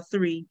 I saw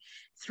three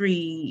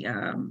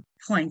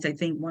points. I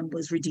think one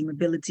was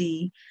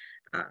redeemability.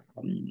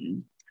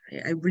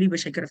 I really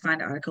wish I could have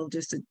found an article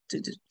just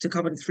to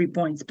cover the 3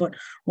 points, but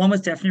one was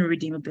definitely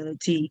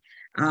redeemability.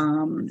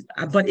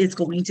 But it's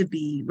going to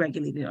be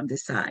regulated on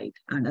this side,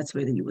 and that's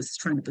where the U.S. is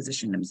trying to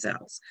position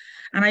themselves.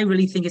 And I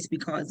really think it's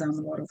because a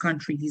lot of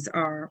countries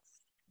are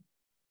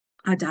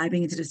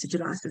diving into the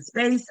digital asset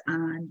space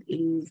and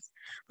is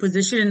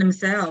positioning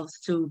themselves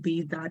to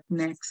be that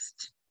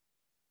next,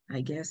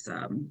 I guess,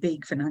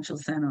 big financial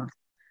center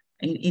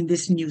in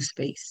this new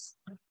space.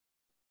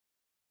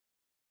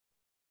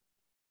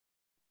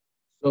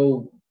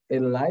 So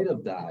in light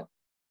of that,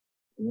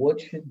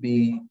 what should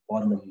be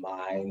on the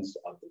minds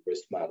of the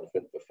risk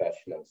management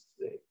professionals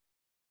today?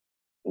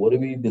 What do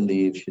we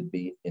believe should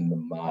be in the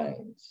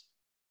minds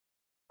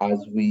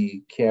as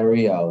we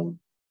carry out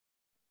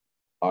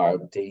our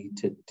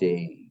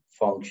day-to-day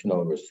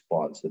functional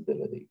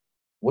responsibility?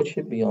 What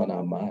should be on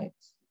our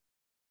minds?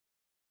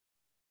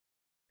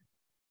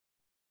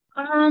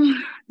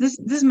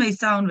 This may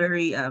sound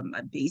very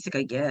basic,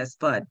 I guess,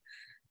 but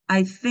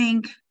I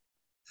think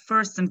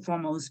first and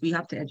foremost, we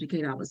have to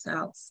educate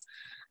ourselves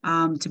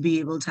to be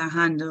able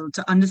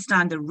to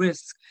understand the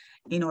risk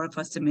in order for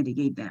us to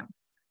mitigate them.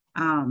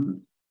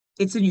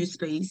 It's a new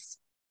space.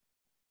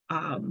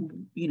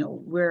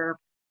 We're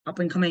up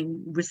and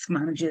coming risk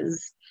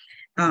managers.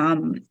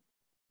 And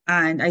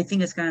I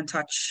think it's going to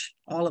touch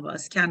all of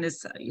us.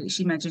 Candice,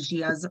 she mentioned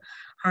she has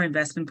her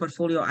investment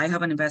portfolio. I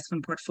have an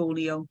investment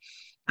portfolio,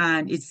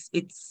 and it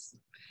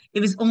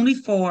was only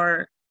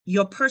for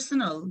your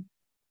personal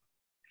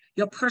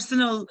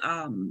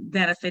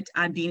benefit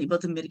and being able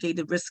to mitigate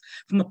the risk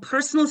from a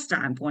personal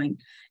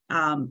standpoint.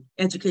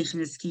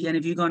 Education is key, and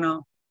if you're gonna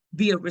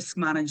be a risk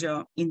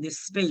manager in this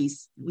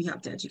space, we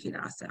have to educate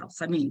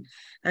ourselves. I mean,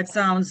 that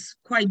sounds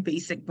quite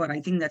basic, but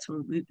I think that's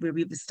where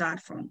we have to start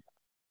from.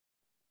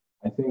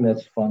 I think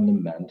that's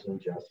fundamental,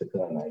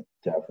 Jessica, and I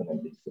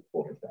definitely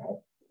support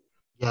that.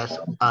 Yes,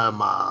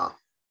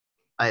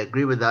 I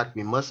agree with that.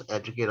 We must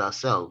educate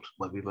ourselves,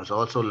 but we must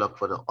also look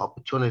for the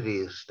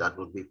opportunities that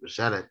will be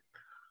presented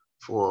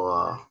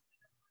for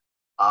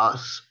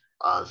us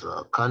as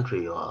a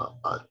country or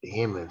as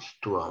Bahamians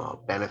to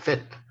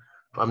benefit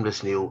from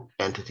this new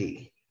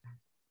entity.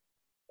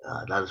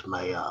 That is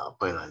my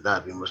point on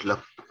that. We must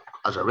look,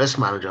 as a risk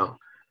manager,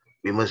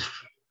 we must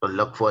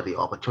look for the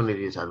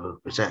opportunities that will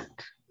present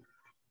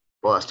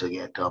for us to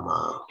get to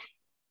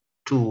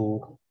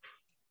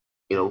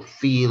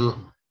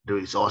feel the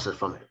resources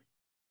from it.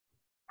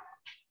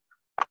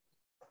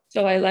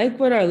 So I like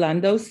what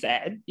Orlando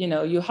said.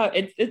 You have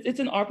it's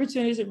an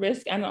opportunity, it's a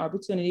risk and an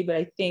opportunity. But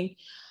I think,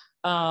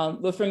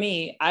 but for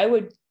me, I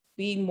would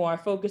be more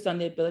focused on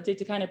the ability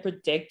to kind of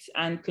predict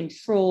and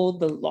control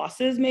the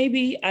losses,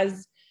 maybe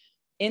as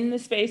in the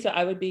space. So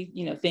I would be,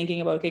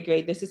 thinking about, okay,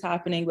 great, this is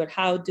happening, but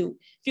how do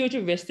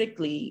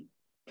futuristically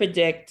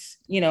predict,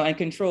 and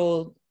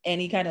control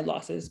any kind of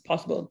losses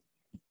possible?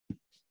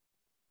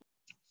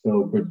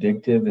 So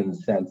predictive and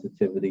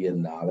sensitivity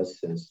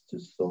analysis to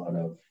sort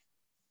of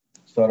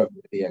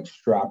really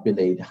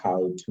extrapolate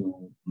how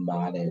to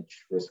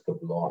manage risk of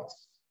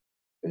loss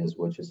is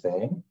what you're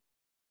saying?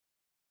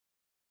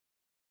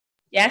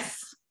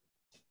 Yes.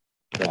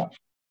 Yeah.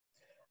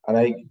 And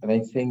I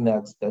think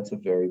that's a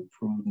very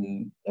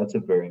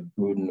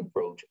prudent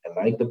approach.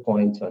 I like the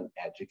points on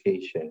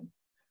education.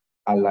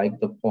 I like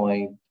the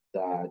point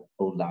that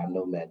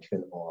Orlando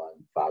mentioned on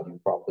value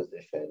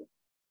proposition.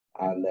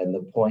 And then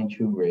the point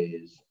you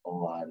raised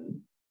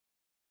on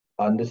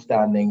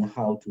understanding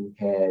how to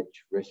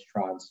hedge, risk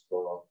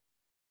transfer,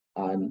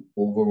 and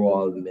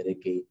overall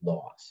mitigate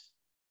loss.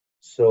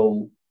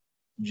 So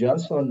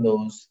just on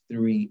those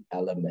three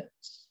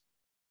elements,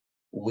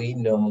 we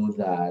know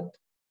that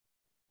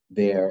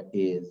there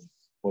is,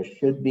 or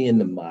should be in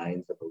the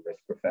minds of a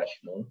risk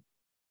professional,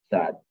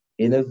 that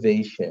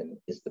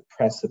innovation is the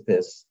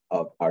precipice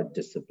of our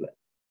discipline.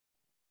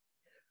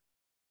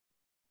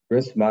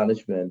 Risk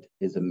management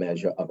is a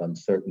measure of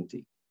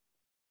uncertainty.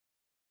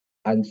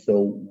 And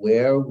so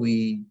where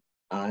we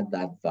add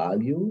that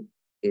value,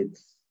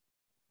 it's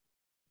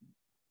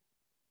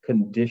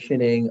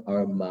conditioning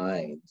our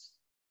minds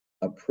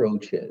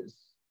approaches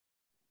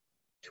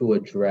to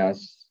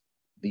address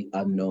the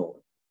unknown.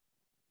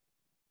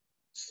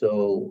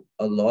 So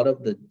a lot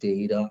of the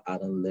data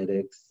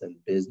analytics and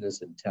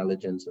business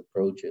intelligence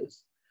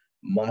approaches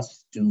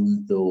must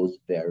do those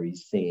very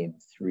same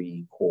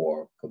three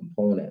core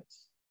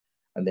components.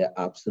 And they're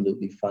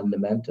absolutely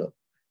fundamental.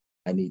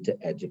 I need to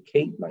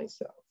educate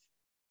myself.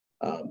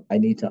 I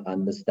need to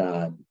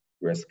understand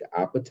risk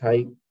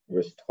appetite,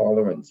 risk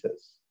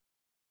tolerances.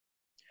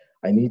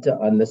 I need to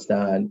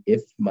understand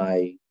if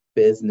my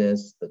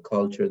business, the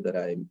culture that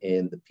I'm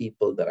in, the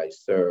people that I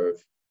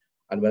serve,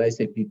 and when I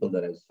say people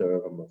that I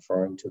serve, I'm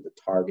referring to the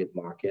target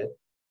market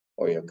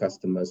or your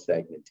customer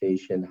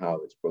segmentation, how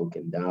it's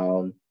broken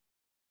down.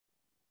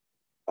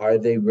 Are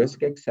they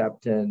risk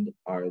acceptant?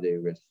 Are they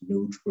risk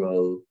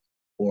neutral?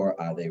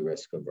 Or are they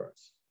risk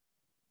averse?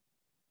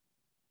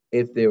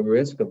 If they're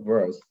risk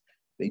averse,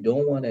 they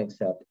don't want to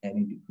accept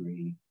any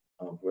degree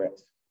of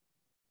risk.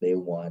 They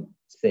want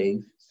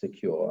safe,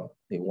 secure.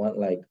 They want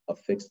like a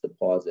fixed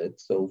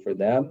deposit. So for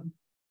them,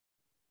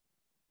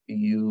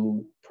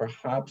 you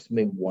perhaps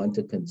may want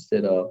to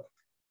consider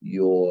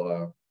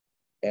your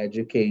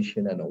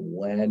education and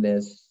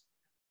awareness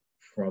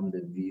from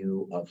the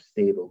view of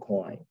stable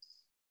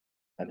coins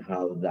and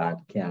how that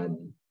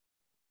can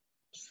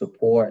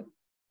support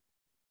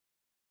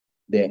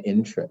their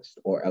interest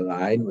or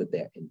align with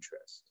their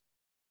interest.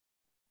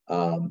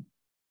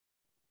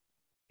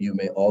 You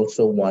may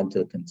also want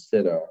to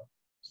consider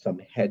some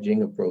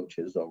hedging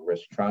approaches or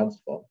risk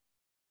transfer,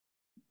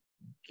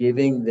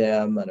 giving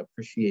them an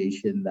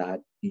appreciation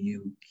that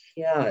you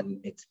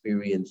can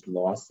experience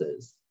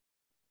losses,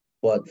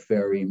 but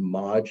very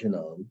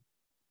marginal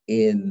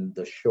in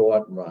the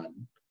short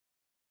run.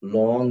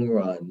 Long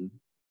run,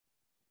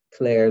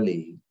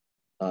 clearly,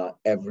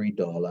 every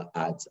dollar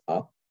adds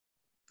up.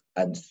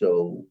 And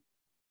so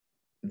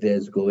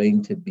there's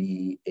going to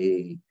be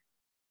a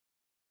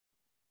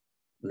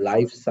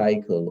life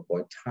cycle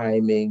or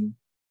timing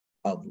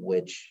of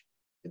which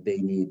they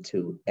need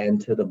to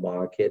enter the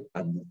market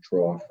and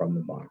withdraw from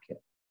the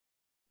market.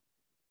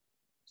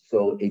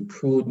 So a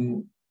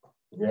prudent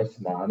risk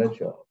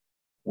manager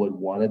would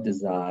want to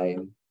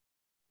design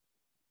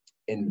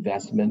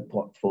investment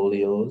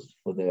portfolios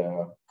for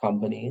their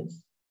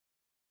companies,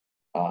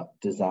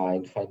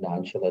 design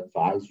financial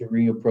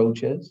advisory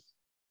approaches.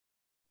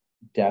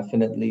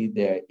 Definitely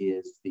there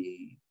is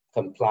the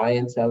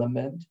compliance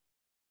element,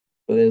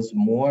 but there's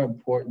more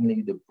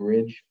importantly the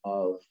bridge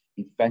of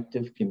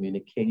effective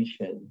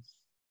communications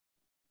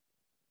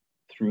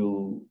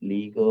through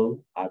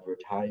legal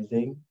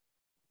advertising,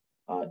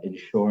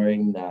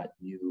 ensuring that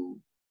you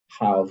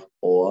have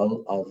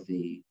all of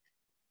the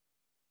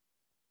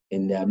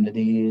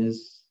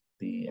indemnities,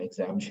 the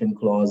exemption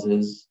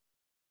clauses.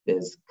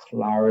 There's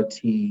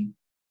clarity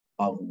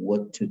of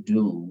what to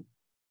do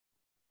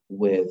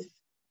with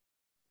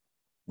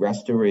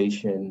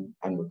restoration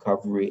and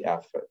recovery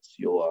efforts,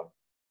 your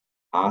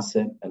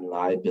asset and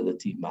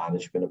liability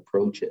management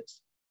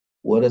approaches?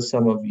 What are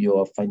some of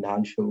your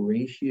financial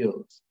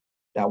ratios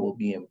that will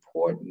be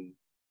important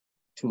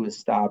to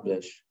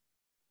establish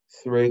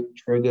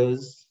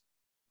triggers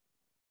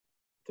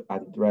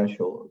and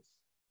thresholds?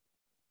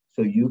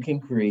 So you can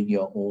create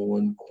your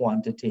own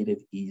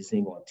quantitative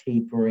easing or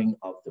tapering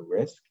of the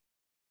risk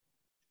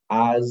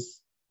as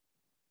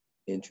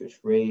interest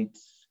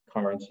rates,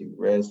 currency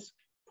risk,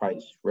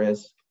 price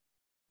risk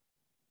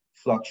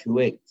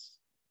fluctuates.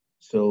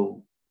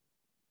 So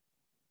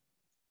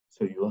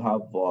you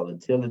have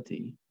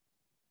volatility,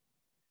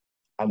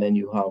 and then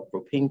you have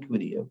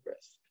propinquity of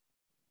risk.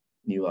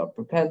 You have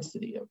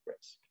propensity of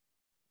risk.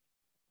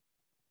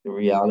 The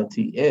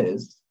reality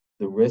is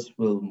the risk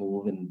will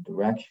move in the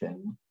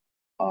direction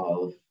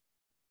of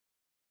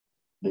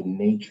the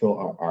nature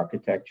or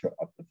architecture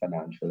of the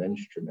financial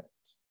instrument.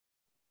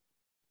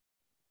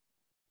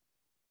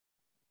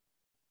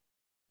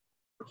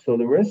 So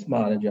the risk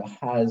manager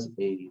has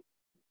a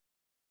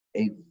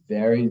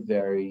very,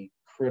 very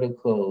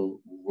critical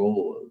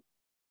role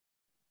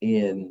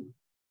in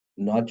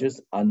not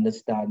just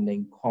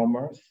understanding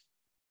commerce,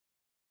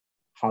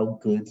 how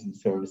goods and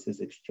services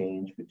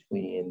exchange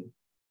between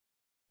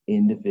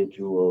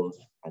individuals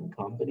and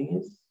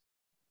companies,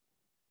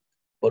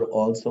 but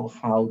also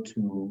how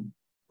to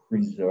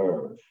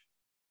preserve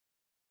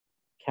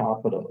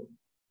capital,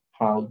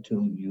 how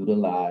to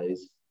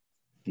utilize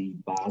the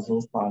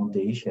Basel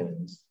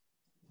foundations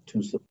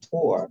to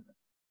support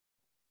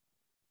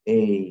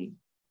a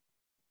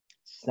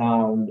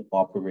sound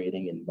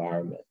operating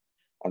environment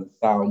and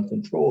sound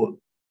control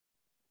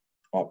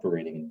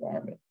operating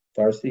environment.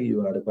 Darcy,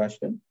 you had a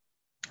question?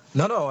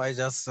 No, I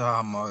just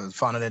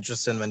found it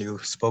interesting when you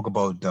spoke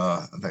about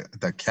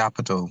the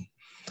capital.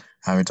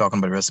 And we're talking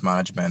about risk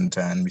management,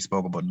 and we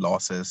spoke about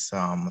losses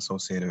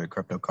associated with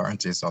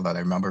cryptocurrencies. All that I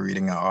remember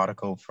reading an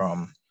article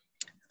from,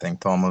 I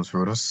think, Thomas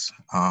Reuters,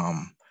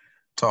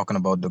 talking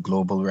about the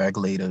global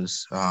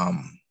regulators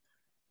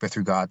with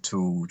regard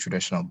to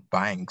traditional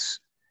banks,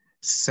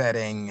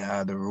 setting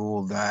the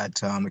rule that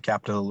the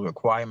capital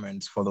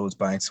requirements for those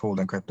banks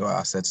holding crypto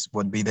assets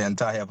would be the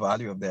entire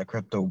value of their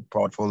crypto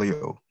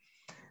portfolio.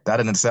 That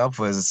in itself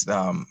was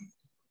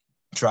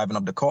driving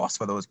up the cost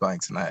for those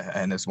banks,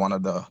 and it's one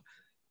of the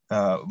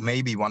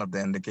maybe one of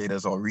the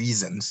indicators or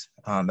reasons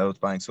those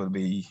banks would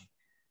be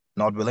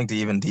not willing to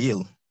even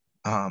deal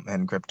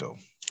in crypto.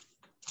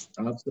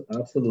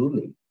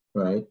 Absolutely,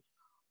 right?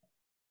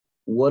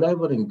 What I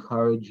would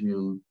encourage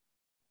you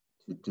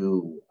to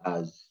do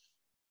as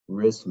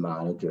risk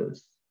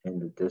managers in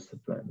the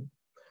discipline,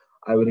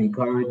 I would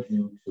encourage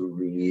you to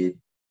read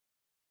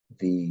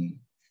the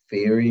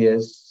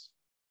various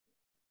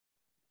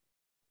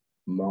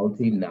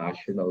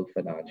multinational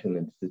financial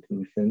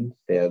institutions,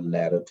 their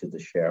letter to the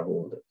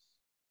shareholders.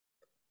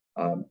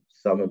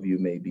 Some of you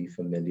may be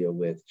familiar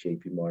with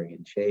JP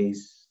Morgan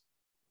Chase,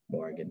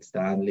 Morgan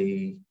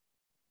Stanley,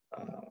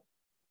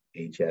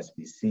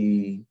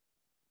 HSBC,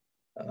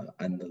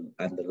 and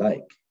the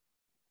like.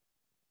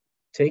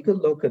 Take a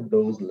look at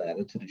those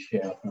letters to the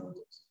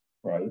shareholders,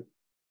 right?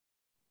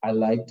 I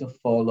like to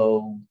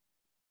follow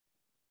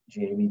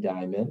Jamie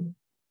Dimon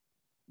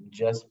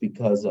just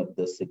because of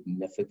the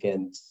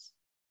significance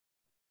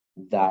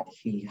that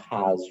he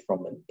has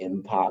from an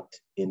impact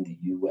in the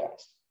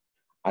US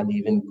and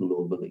even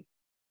globally.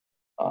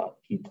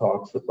 He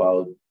talks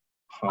about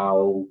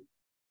how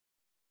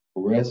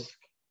risk,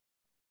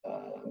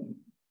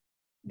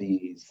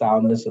 the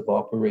soundness of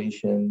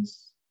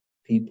operations,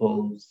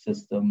 people,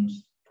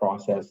 systems,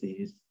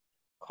 processes,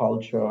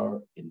 culture,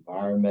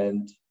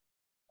 environment,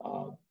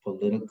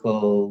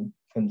 political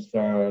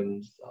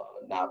concerns,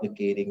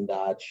 navigating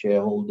that,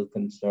 shareholder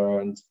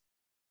concerns.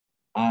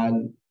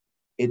 And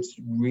it's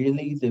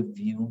really the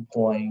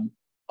viewpoint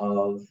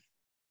of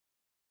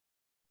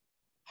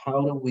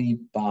how do we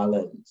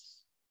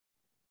balance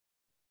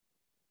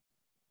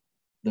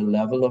the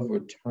level of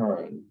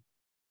return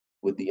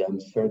with the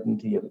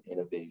uncertainty of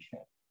innovation.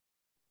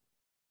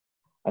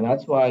 And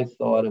that's why I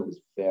thought it was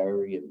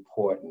very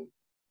important.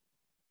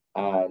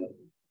 And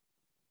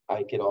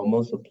I can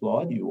almost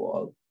applaud you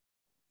all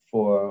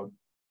for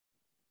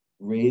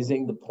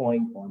raising the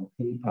point on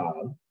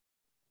PayPal.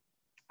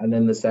 And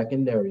then the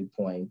secondary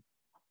point,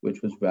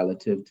 which was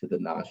relative to the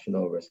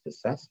national risk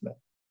assessment.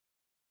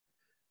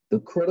 The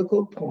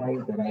critical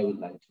point that I would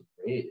like to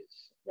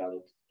raise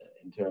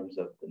in terms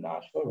of the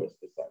national risk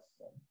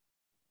assessment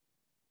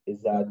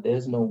is that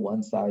there's no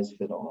one size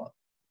fit all.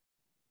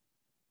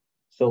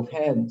 So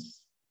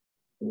hence,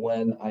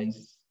 when I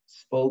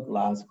spoke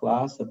last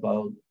class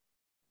about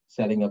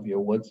setting up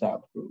your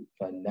WhatsApp group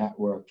and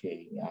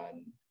networking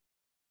and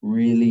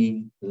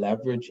really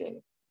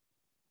leveraging,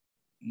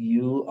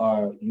 you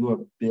are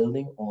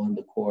building on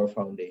the core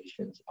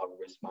foundations of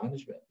risk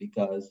management,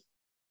 because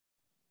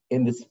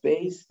in the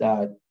space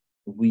that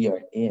we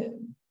are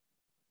in,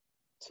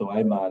 so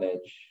I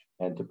manage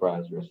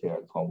enterprise risk here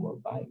at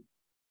Commonwealth Bank,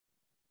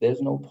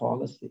 there's no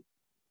policy,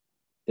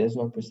 there's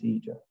no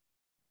procedure,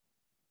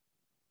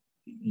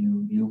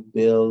 you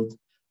build,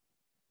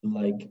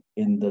 like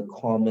in the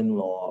common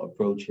law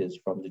approaches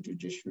from the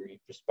judiciary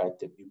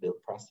perspective, you build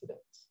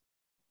precedents.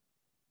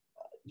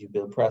 You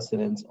build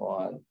precedents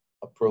on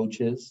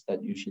approaches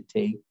that you should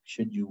take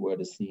should you were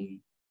to see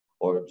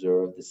or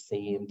observe the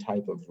same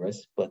type of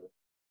risk, but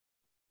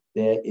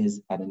there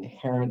is an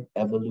inherent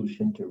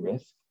evolution to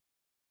risk.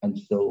 And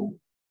so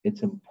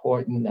it's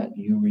important that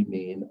you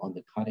remain on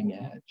the cutting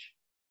edge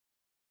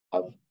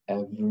of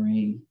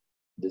every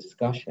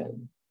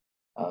discussion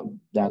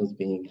that is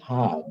being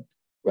had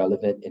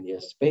relevant in your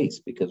space,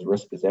 because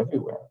risk is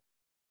everywhere.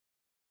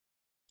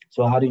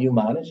 So how do you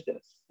manage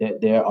this?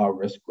 There are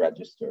risk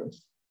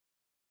registers,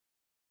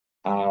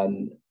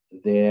 and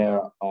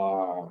there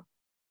are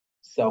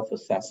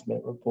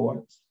self-assessment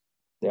reports,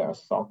 there are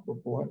SOC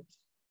reports,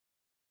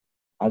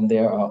 and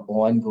there are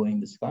ongoing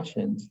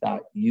discussions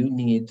that you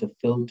need to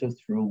filter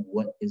through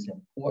what is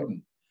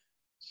important.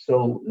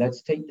 So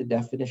let's take the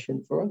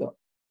definition further.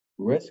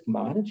 Risk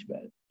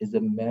management is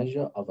a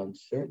measure of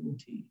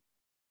uncertainty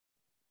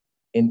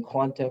in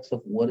context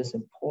of what is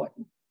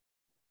important.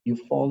 You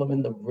follow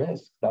in the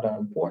risks that are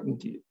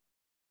important to you.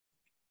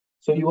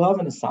 So you have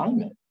an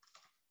assignment.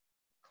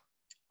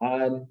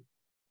 And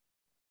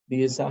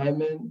the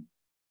assignment,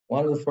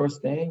 one of the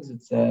first things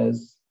it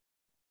says,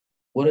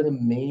 what are the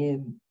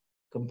main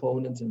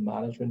components of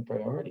management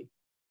priority?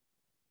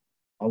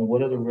 And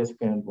what are the risks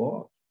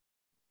involved?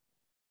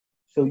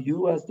 So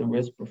you as the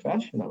risk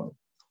professional,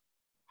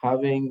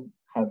 having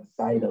had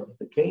sight of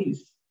the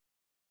case,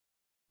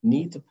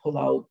 need to pull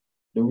out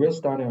the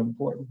risks that are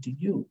important to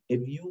you.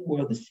 If you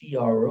were the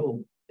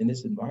CRO in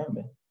this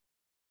environment,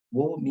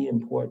 what would be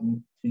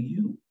important to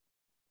you?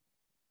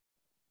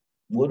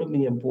 What would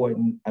be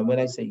important? And when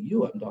I say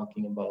you, I'm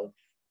talking about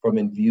from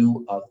in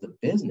view of the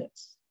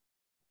business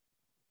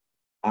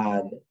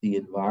and the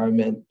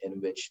environment in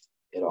which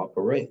it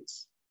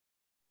operates.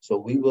 So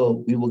we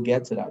will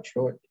get to that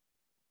shortly.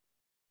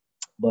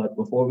 But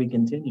before we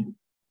continue,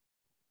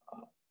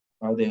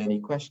 are there any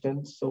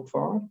questions so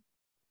far?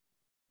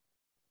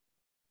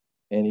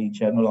 Any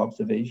general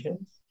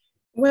observations?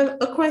 Well,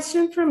 a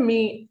question from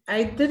me.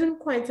 I didn't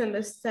quite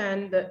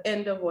understand the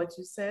end of what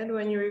you said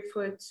when you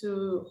referred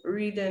to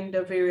reading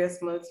the various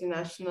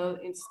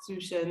multinational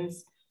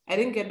institutions. I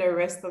didn't get the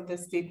rest of the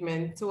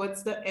statement.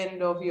 Towards the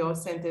end of your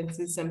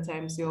sentences,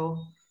 sometimes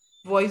your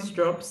voice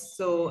drops,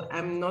 so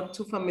I'm not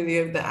too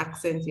familiar with the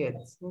accent yet.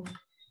 So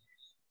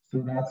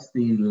that's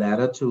the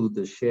letter to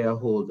the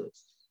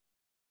shareholders.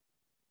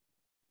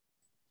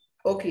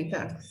 Okay,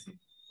 thanks.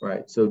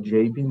 Right, so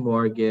JP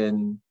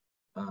Morgan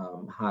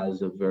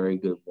has a very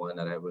good one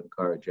that I would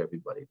encourage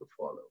everybody to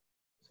follow.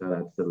 So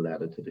that's the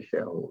letter to the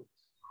shareholders.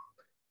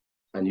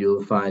 And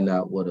you'll find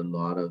out what a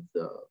lot of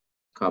the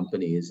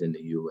companies in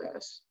the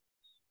US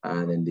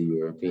and in the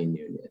European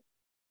Union,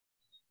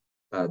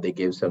 they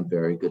give some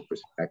very good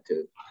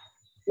perspective,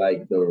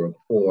 like the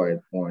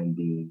report on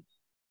the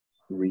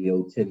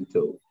Rio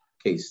Tinto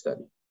case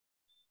study.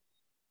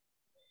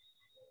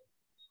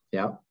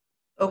 Yeah.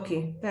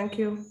 Okay, thank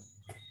you.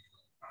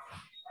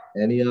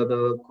 Any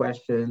other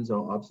questions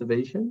or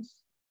observations?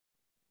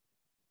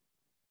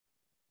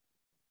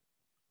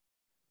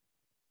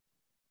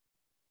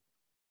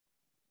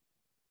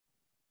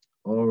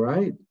 All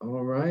right,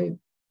 all right.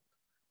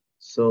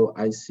 So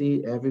I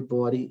see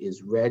everybody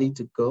is ready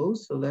to go.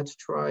 So let's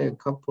try a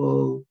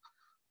couple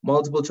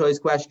multiple choice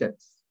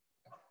questions.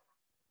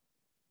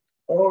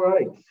 All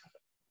right.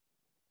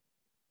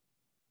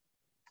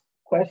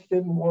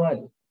 Question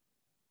one.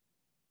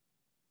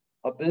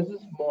 A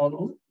business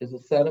model is a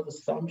set of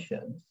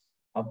assumptions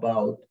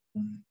about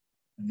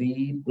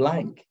the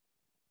blank.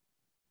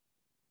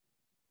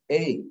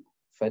 A,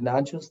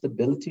 financial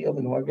stability of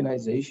an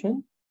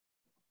organization.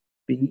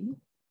 B,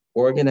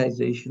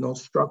 organizational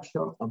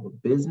structure of a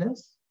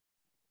business.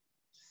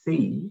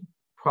 C,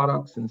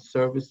 products and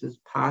services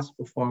past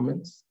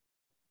performance.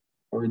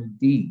 Or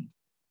D,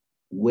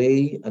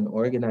 way an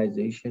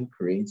organization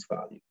creates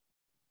value.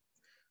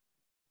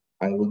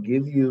 I will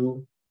give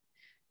you.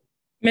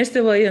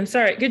 Mr. Williams,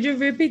 sorry, could you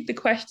repeat the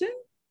question?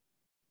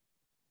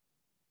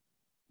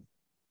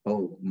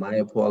 Oh, my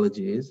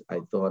apologies. I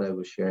thought I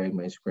was sharing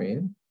my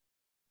screen.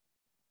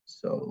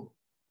 So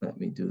let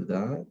me do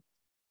that.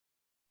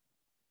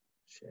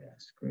 Share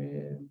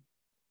screen.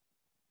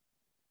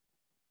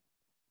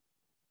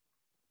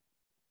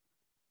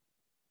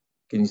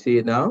 Can you see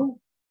it now?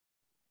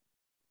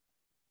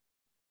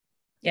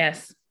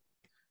 Yes.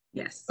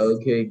 Yes.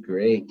 Okay,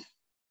 great.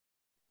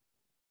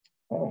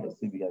 Oh, let's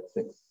see, we got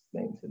 6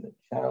 names in the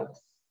chat.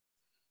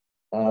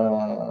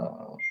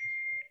 Okay,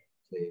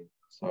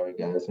 sorry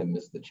guys, I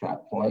missed the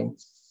chat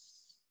points.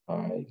 All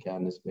right,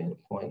 Candace made a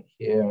point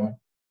here.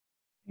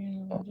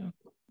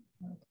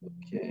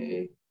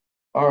 Okay,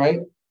 all right,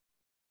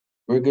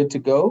 we're good to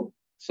go.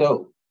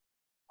 So,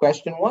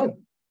 question 1.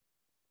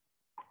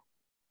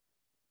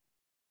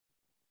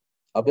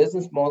 A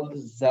business model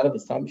is a set of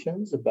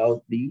assumptions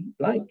about the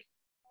blank.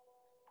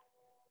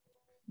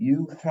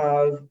 You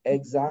have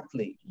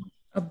exactly.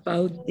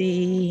 About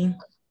the.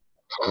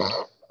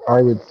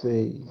 I would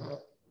say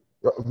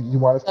You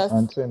want us to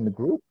answer in the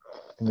group,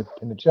 in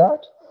the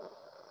chat?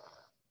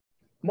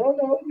 No,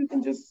 you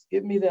can just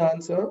give me the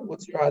answer.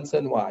 What's your answer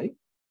and why?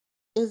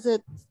 Is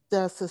it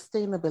the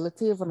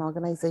sustainability of an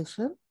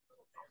organization?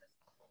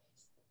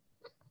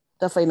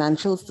 The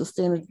financial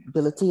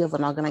sustainability of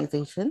an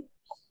organization?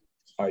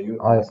 Are you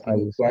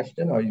asking a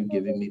question or are you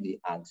giving me the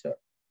answer?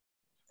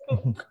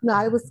 No,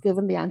 I was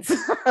given the answer.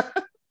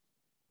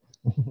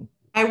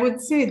 I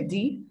would say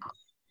D.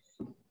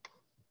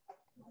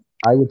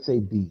 I would say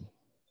B.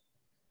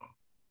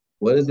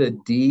 What is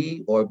it,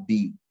 D or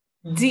B?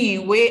 D,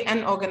 way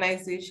an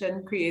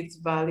organization creates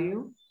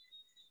value.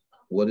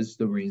 What is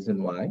the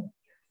reason why?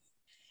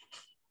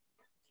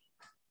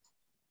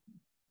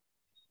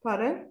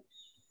 Pardon?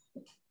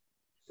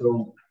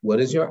 So what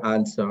is your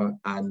answer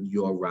and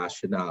your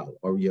rationale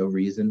or your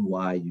reason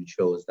why you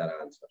chose that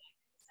answer?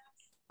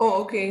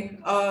 Oh, okay.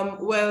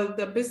 Well,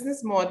 the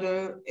business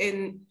model,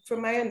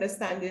 from my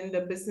understanding,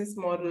 the business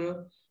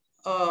model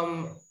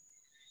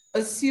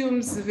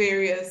assumes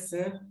various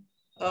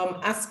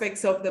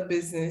aspects of the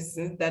business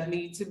that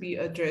need to be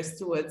addressed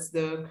towards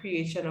the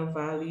creation of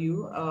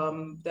value.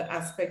 The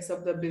aspects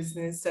of the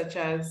business, such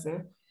as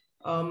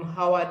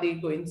how are they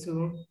going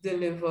to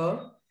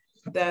deliver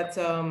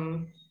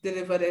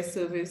deliver their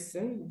service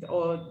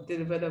or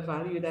deliver the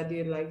value that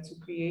they like to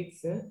create.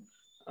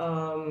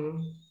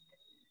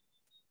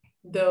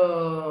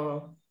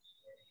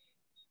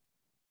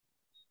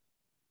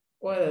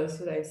 What else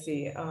should I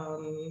say?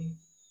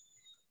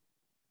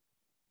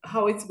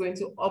 How it's going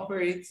to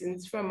operate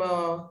from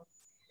a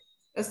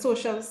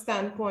social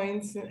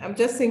standpoint. I'm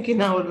just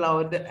thinking out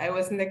loud. I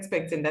wasn't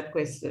expecting that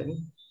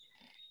question.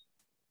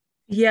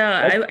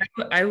 Yeah,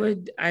 I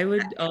would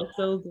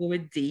also go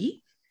with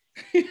D.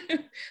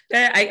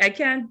 I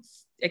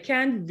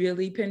can't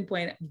really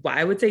pinpoint why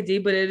I would say D,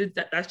 but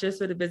that's just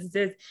what the business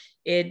is.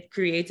 It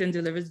creates and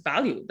delivers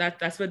value.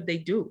 That's what they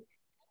do.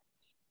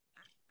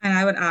 And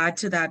I would add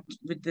to that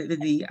with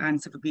the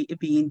answer for B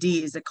and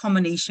D is a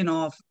combination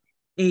of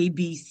A,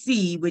 B,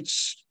 C,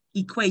 which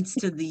equates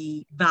to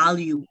the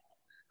value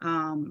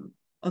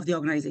of the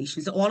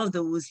organization. So all of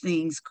those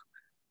things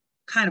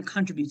kind of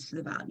contributes to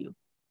the value.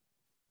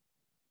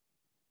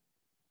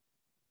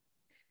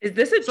 Is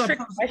this a trick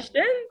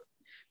question?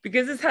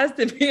 Because this has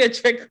to be a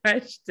trick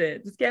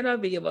question. This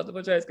cannot be a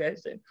multiple choice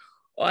question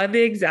on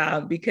the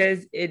exam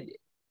because a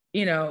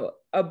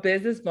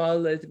business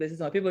model is a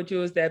business model. People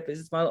choose that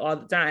business model all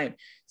the time.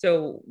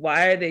 So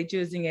why are they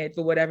choosing it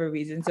for whatever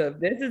reason? So if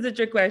this is a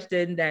trick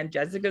question, then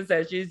Jessica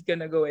says she's going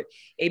to go with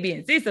A, B,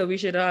 and C. So we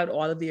should have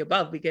all of the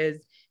above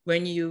because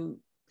when you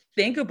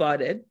think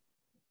about it,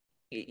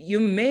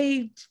 you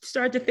may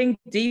start to think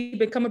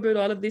deep and come up with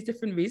all of these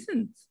different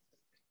reasons.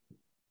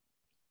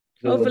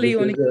 So hopefully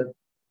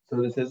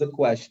this is a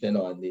question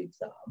on the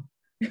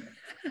exam.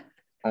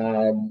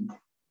 And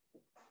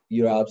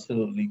you're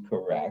absolutely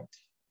correct.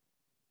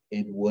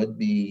 It would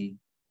be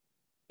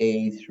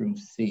A through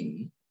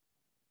C.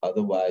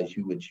 Otherwise,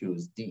 you would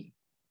choose D.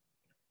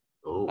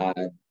 Oh.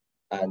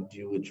 And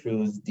you would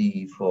choose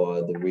D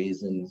for the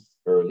reasons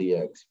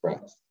earlier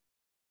expressed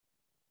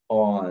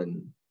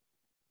on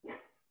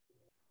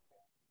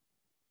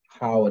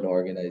how an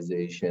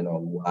organization or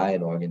why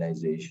an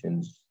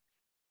organization's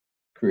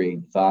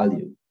create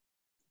value.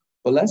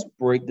 But let's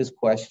break this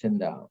question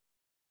down.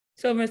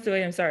 So, Mr.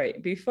 Williams, sorry,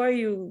 before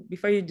you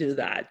do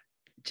that,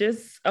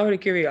 just out of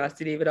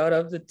curiosity, but out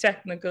of the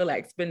technical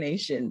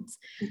explanations,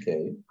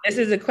 okay, this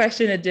is a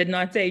question that did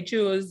not say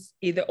choose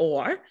either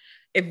or.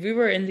 If we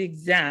were in the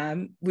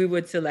exam, we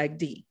would select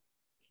D.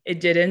 It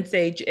didn't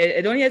say,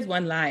 it only has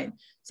one line.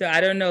 So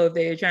I don't know if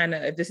they're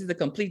if this is a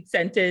complete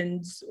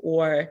sentence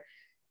or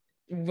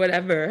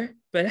whatever,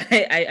 but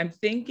I'm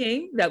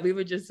thinking that we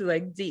would just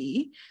select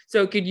D.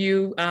 So could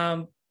you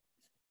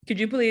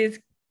please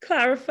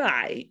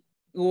clarify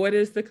what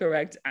is the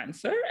correct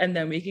answer? And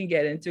then we can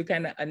get into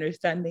kind of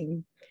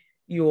understanding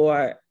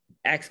your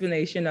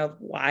explanation of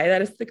why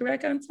that is the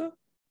correct answer.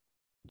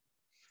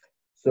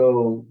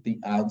 So the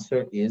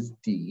answer is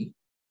D,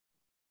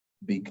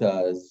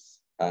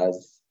 because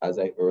as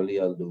I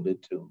earlier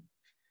alluded to,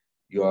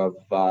 your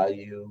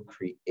value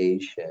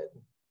creation,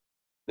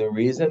 the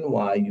reason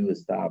why you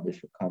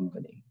establish a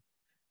company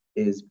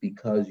is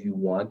because you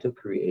want to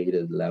create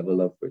a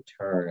level of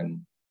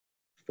return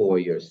for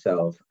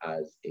yourself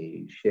as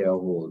a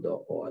shareholder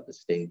or the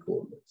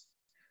stakeholders.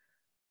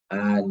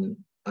 And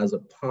as a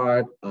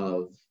part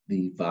of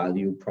the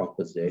value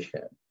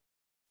proposition,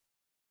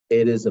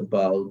 it is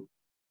about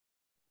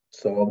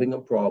solving a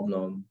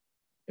problem,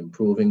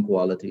 improving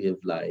quality of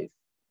life,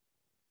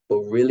 but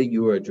really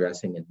you are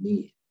addressing a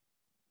need.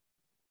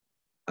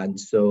 And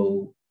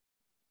so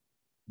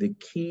the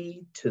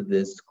key to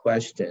this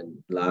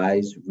question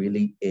lies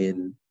really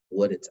in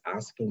what it's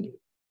asking you.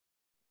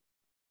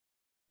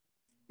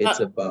 It's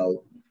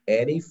about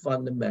any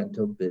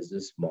fundamental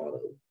business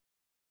model.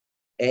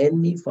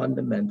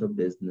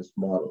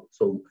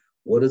 So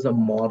what is a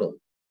model?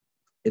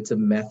 It's a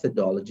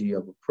methodology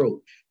of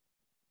approach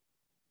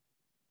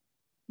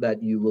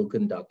that you will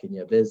conduct in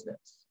your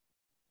business.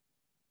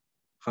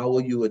 How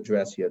will you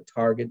address your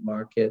target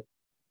market?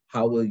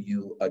 How will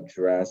you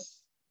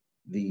address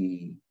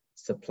the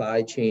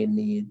supply chain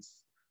needs?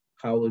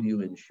 How will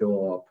you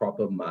ensure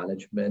proper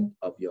management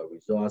of your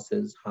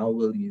resources? How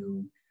will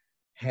you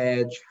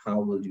hedge? How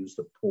will you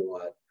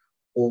support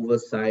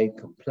oversight,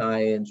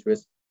 compliance,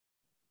 risk?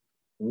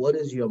 What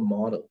is your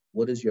model?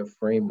 What is your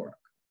framework,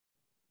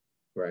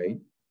 right?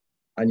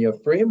 And your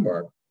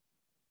framework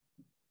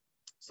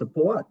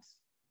supports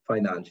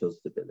financial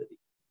stability.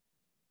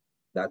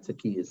 That's a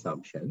key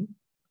assumption.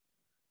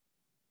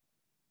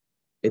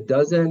 It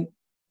doesn't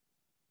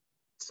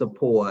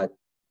support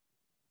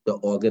the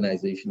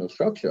organizational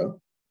structure.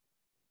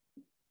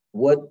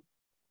 What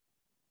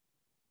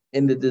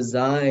in the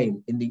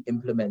design, in the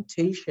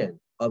implementation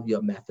of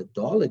your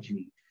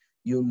methodology,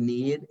 you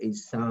need a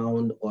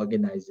sound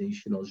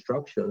organizational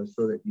structure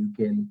so that you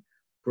can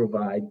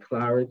provide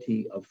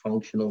clarity of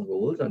functional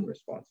roles and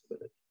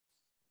responsibilities.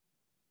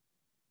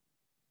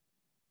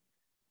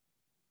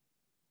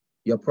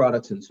 Your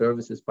products and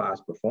services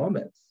past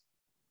performance.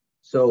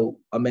 So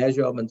a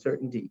measure of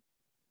uncertainty.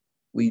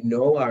 We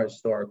know our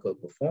historical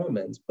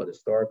performance, but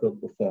historical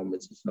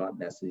performance is not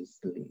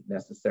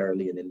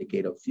necessarily an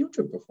indicator of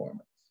future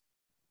performance.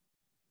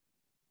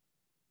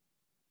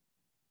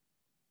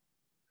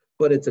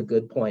 But it's a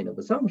good point of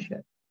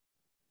assumption.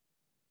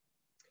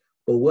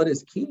 But what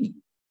is key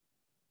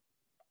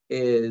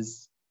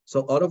is,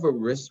 so out of a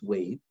risk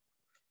weight,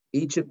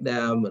 each of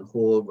them would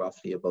hold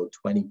roughly about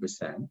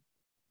 20%,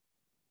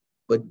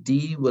 but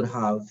D would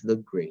have the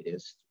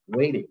greatest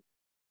weighting,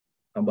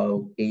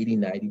 about 80,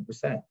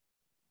 90%.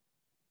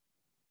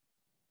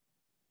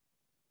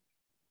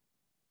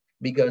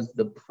 Because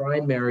the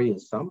primary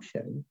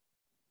assumption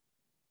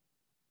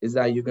is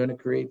that you're going to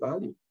create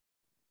value.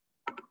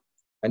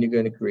 And you're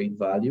going to create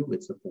value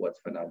which supports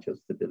financial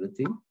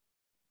stability,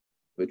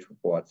 which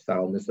supports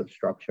soundness of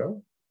structure,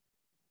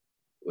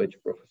 which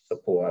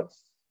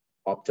supports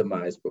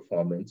optimized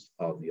performance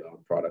of your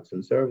products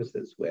and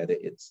services, whether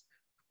it's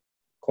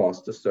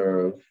cost to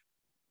serve,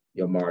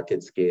 your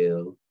market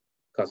scale,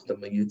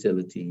 customer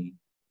utility,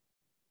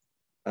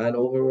 and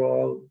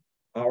overall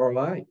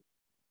ROI.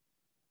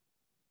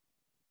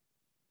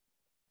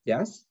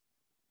 Yes?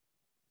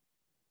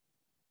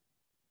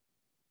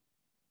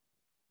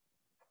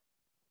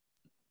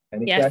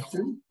 Any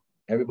questions?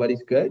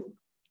 Everybody's good?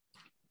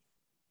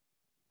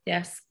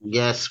 Yes.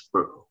 Yes,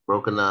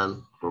 broken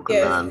down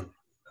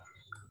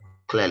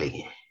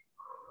clearly.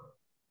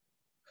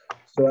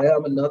 So I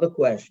have another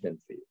question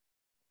for you.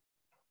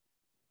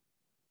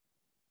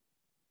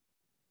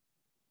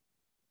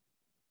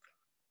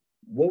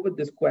 What would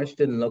this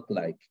question look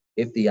like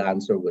if the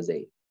answer was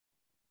A?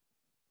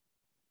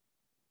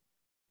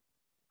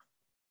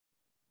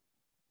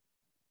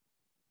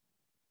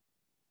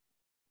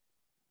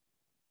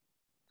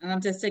 I'm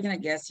just taking a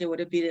guess here. Would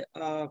it be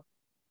the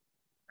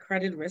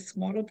credit risk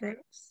model,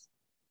 perhaps?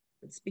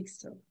 It speaks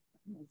to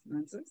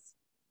finances.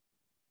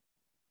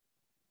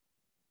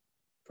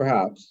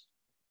 Perhaps.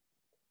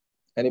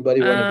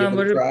 Anybody want to give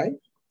it a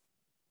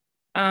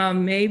try?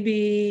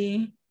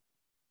 Maybe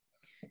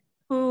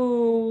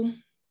who,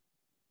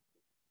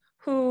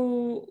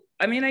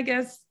 I mean, I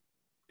guess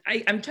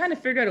I'm trying to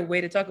figure out a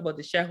way to talk about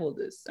the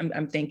shareholders.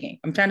 I'm thinking,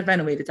 I'm trying to find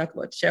a way to talk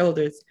about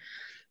shareholders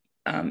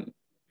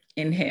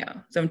in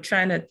here. So I'm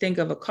trying to think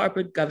of a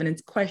corporate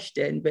governance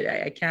question, but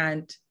I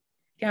can't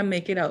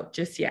make it out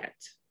just yet.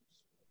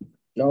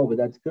 No, but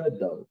that's good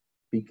though,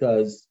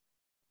 because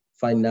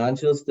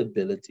financial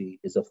stability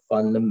is a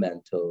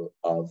fundamental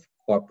of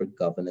corporate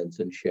governance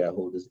and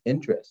shareholders'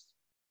 interests.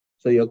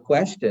 So your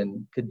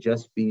question could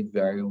just be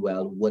very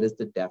well, what is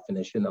the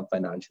definition of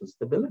financial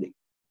stability?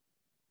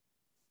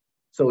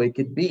 So it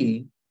could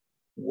be,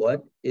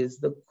 what is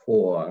the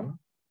core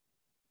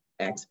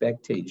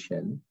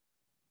expectation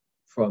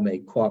from a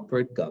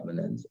corporate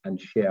governance and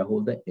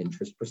shareholder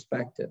interest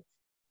perspective?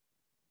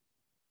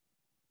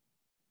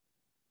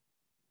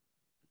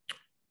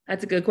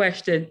 That's a good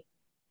question.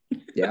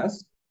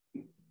 Yes?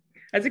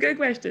 That's a good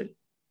question.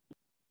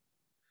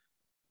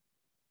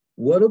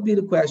 What would be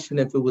the question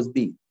if it was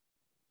B?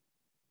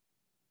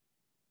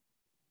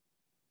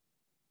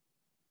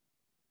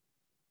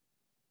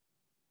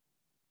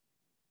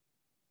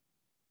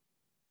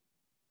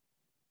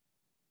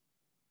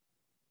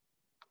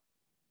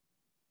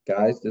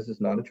 Guys, this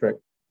is not a trick.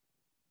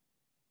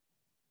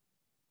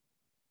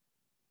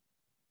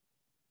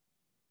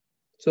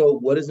 So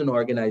what is an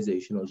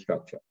organizational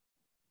structure?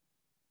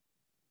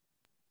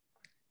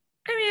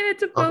 I mean,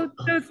 it's about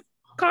those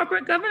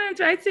corporate governance,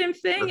 right? Same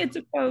thing. It's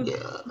about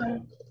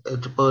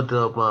it's about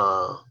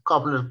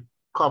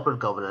corporate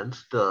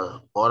governance,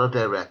 the board of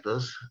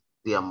directors,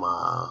 the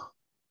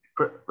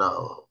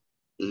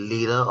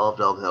leader of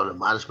the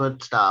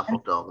management staff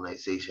of the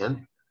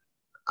organization,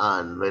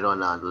 and right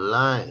on down the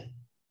line.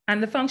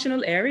 And the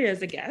functional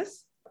areas, I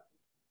guess.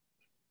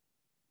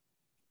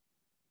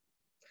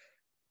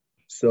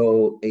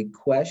 So a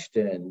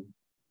question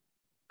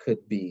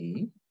could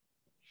be,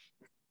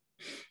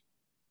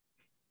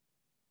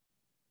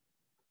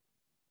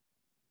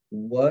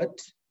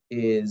 what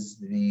is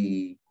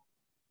the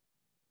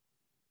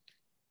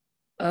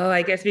Oh,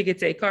 I guess we could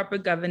say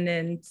corporate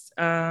governance,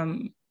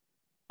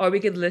 or we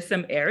could list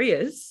some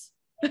areas.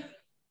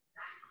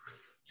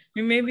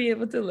 We may be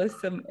able to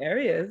list some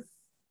areas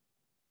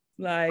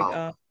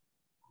like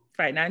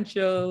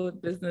financial,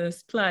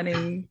 business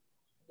planning,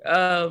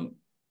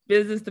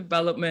 business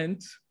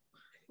development.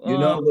 You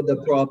know what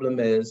the problem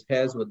is?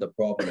 Here's what the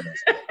problem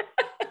is.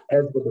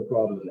 Here's what the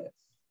problem is.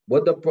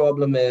 What the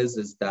problem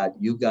is that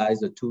you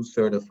guys are too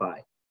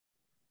certified,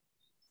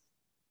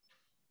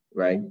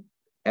 right?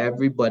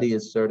 Everybody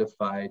is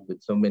certified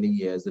with so many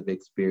years of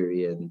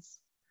experience,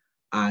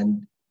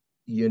 and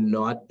you're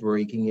not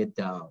breaking it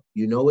down.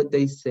 You know what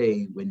they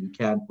say when you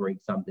can't break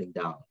something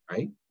down,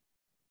 right?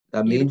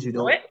 That means you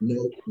don't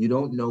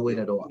know it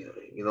at all.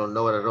 You don't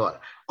know it at all.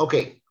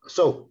 Okay,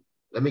 so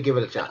let me give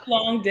it a chance.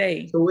 Long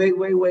day. So wait,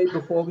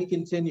 before we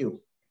continue,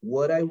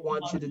 what I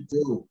want you to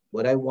do,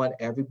 what I want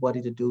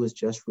everybody to do is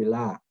just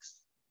relax,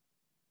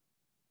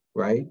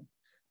 right?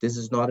 This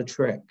is not a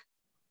trick.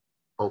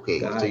 Okay,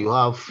 guys. So you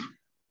have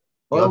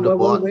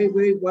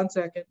wait, one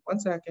second.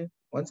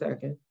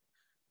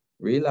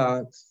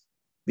 Relax,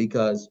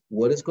 because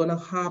what is gonna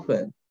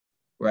happen,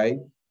 right?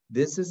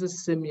 This is a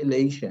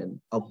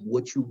simulation of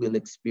what you will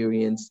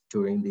experience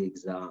during the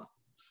exam.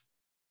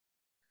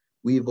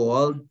 We've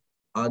all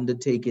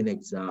undertaken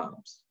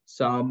exams.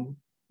 Some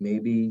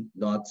maybe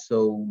not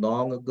so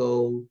long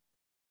ago.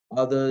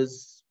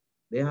 Others,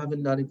 they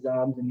haven't done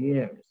exams in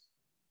years.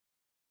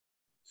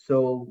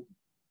 So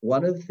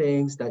one of the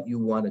things that you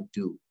want to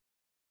do,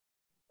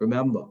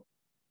 remember,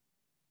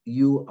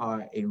 you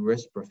are a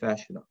risk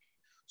professional.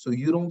 So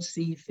you don't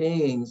see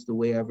things the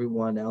way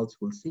everyone else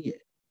will see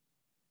it.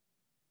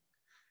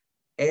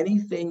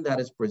 Anything that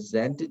is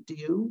presented to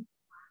you,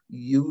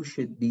 you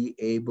should be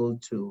able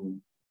to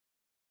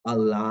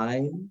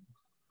align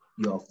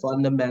your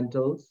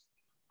fundamentals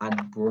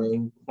and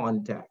bring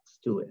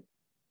context to it.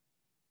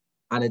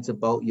 And it's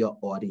about your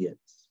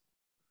audience,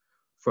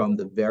 from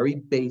the very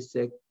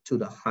basic to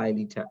the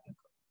highly technical.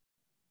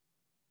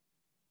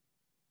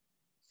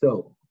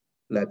 So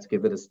let's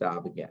give it a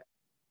stab again.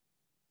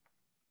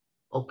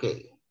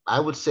 Okay, I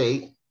would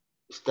say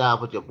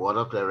start with your board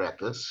of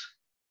directors.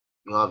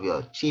 You have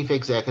your chief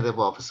executive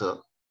officer,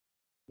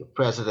 your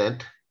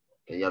president,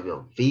 and you have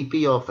your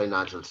VP of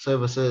financial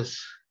services,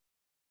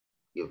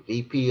 your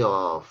VP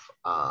of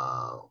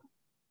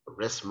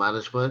risk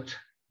management,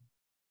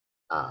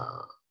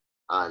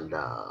 and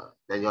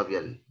then you have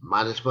your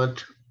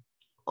management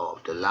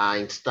of the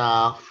line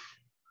staff,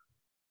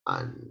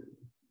 and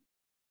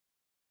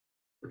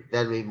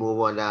then we move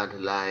on down the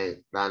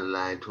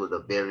line to the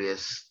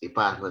various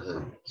departments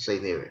and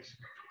same areas.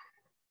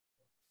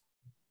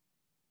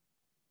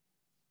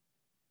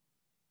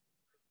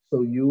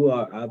 So you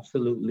are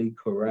absolutely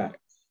correct.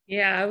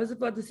 Yeah, I was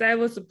about to say I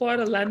will support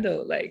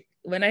Orlando. Like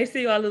when I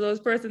see all of those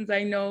persons,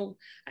 I know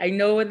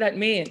what that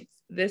means.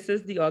 This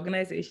is the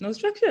organizational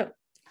structure.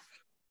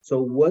 So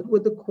what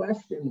would the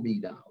question be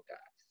now,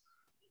 guys?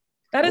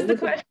 That is the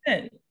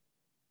question.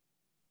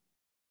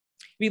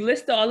 We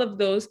list all of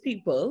those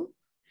people,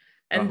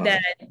 and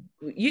then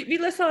we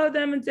list all of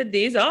them and said,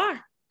 these are.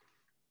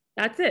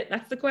 That's it.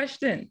 That's the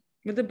question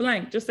with the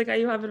blank, just like how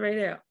you have it right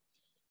here.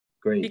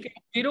 Great. Because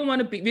we don't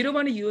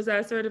want to use our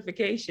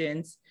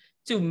certifications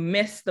to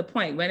miss the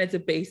point when it's a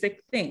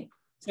basic thing.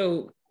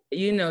 So,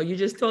 you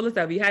just told us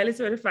that we highly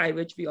certified,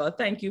 which we all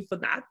thank you for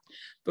that.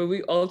 But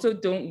we also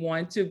don't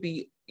want to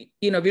be,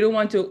 we don't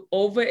want to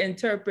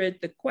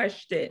overinterpret the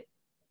question.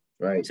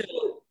 Right. So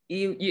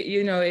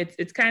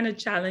it's kind of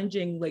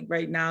challenging, like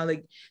right now,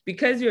 like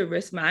because you're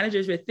risk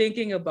managers, we're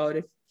thinking about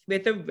it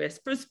with a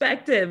risk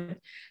perspective.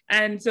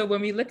 And so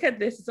when we look at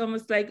this, it's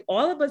almost like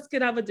all of us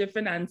could have a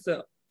different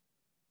answer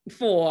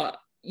for,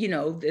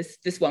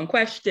 this one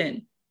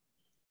question.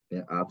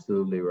 Yeah,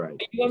 absolutely right.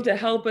 You have to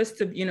help us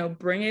to,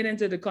 bring it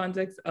into the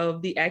context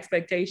of the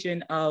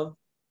expectation of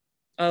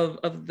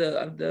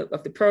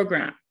the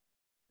program.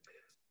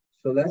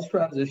 So let's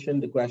transition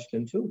to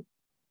question 2.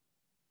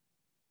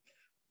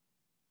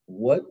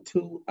 What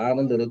 2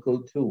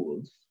 analytical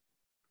tools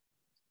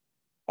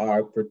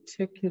are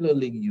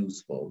particularly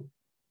useful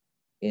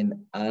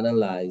in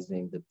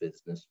analyzing the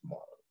business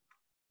model?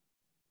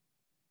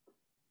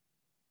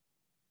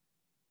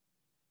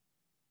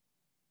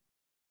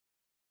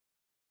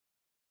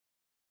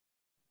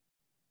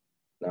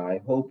 Now,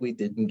 I hope we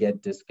didn't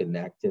get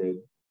disconnected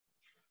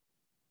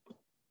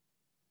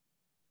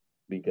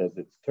because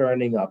it's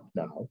turning up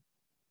now.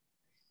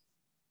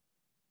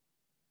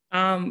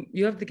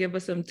 You have to give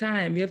us some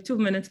time. You have 2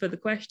 minutes for the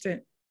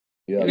question.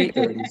 You have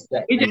 30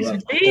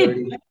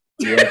 seconds.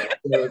 You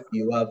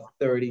have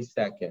 30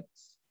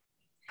 seconds.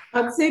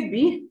 I'd say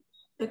B,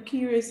 the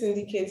curious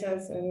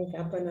indicators and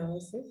gap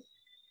analysis.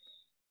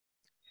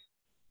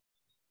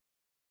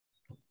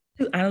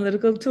 2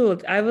 analytical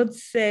tools. I would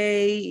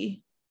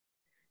say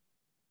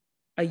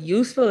are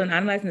useful in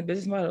analyzing the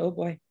business model. Oh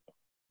boy,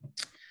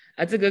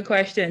 that's a good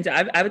question. So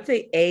I would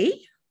say A,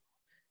 because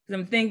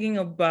I'm thinking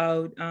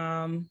about,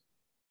 I'm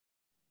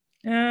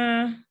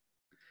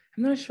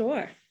not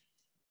sure.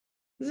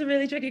 This is a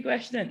really tricky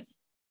question.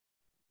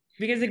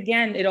 Because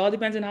again, it all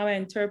depends on how I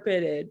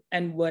interpret it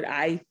and what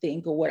I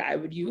think or what I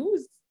would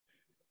use.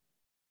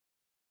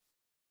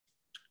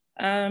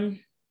 I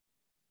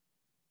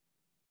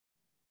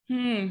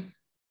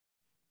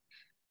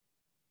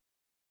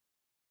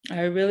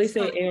really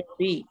say A or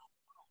B.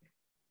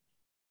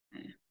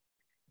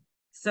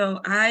 So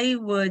I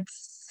would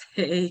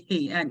say,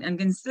 and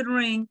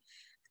considering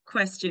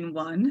question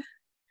one,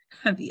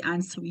 the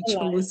answer we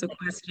chose for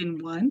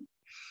question one,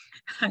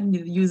 and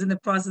using the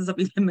process of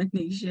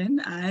elimination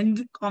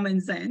and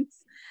common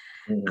sense,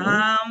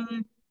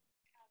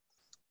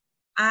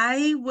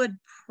 I would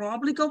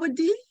probably go with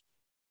D,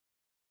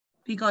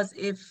 because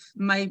if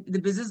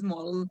the business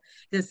model,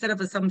 there's a set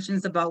of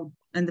assumptions about,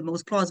 and the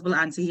most plausible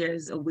answer here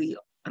is a way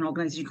an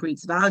organization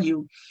creates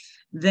value,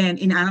 then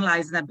in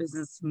analyzing that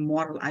business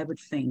model, I would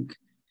think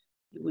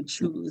you would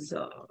choose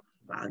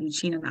value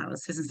chain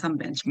analysis and some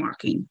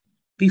benchmarking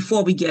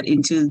before we get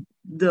into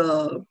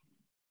the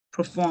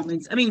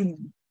performance. I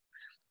mean,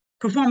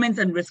 performance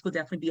and risk will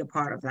definitely be a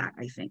part of that,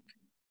 I think.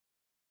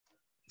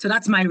 So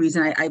that's my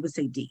reason. I would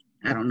say D.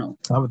 I don't know.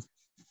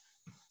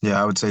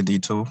 I would say D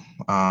too.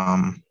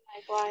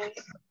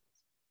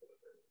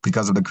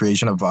 Because of the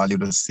creation of value,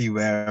 to see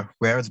where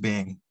it's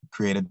being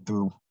created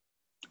through,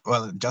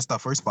 well, just the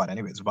first part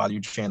anyways, value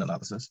chain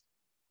analysis.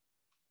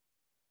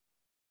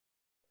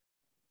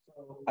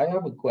 I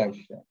have a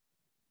question.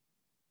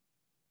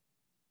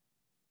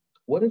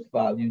 What is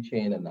value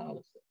chain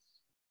analysis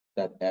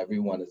that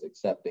everyone is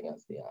accepting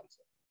as the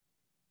answer?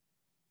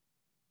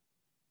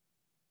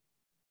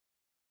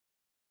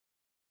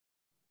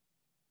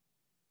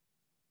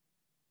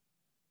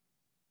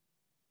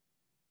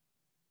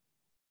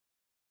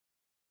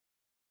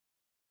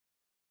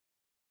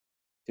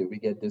 Did we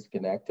get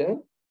disconnected?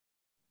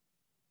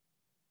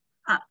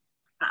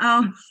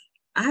 And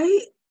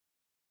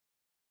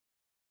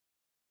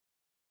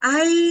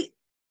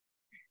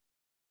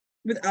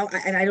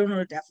I don't know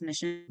the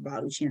definition of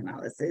value chain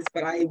analysis,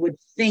 but I would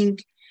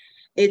think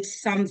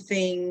it's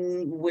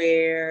something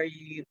where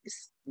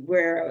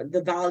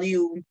the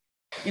value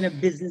in a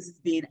business is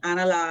being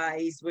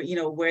analyzed,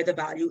 where the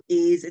value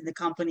is in the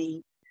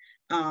company.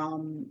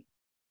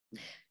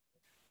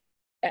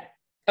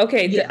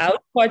 Okay, to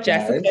output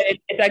Jessica,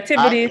 it's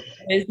activities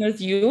business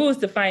use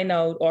to find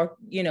out or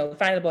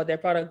find out about their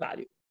product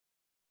value.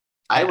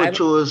 I would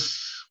choose.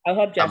 I'll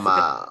help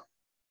Jessica.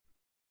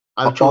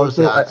 I'll choose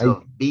the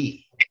answer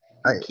B.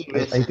 Key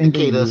risk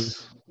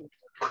indicators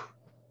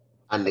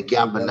and the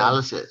gap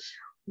analysis.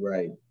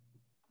 Right.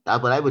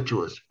 That's what I would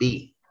choose.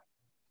 B.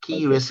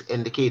 Key risk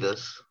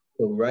indicators.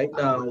 So right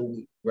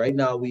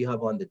now we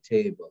have on the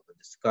table a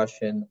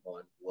discussion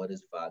on what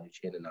is value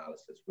chain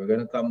analysis. We're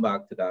going to come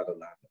back to that a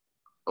lot.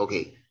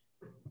 Okay.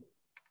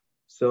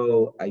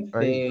 So I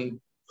think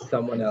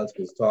someone else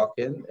was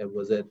talking.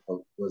 Was it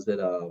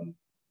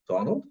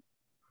Donald?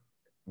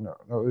 No,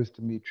 it was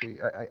Dimitri.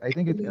 I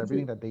think it's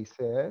everything that they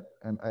said,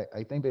 and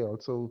I think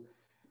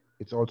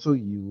it's also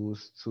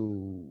used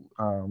to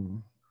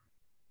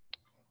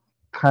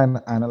kind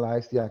of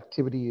analyze the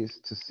activities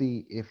to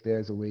see if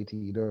there's a way to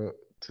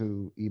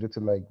either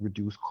like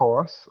reduce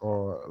costs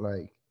or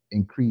like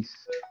increase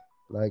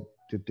like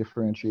the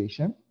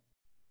differentiation.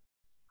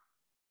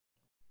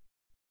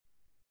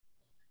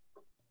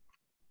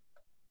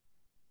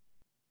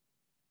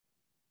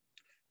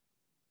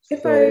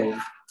 If I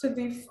to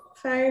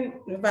define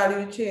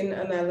value chain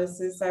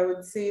analysis, I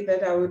would say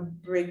that I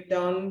would break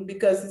down,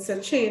 because it's a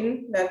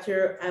chain that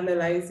you're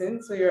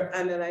analyzing. So you're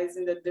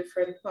analyzing the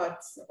different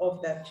parts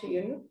of that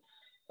chain.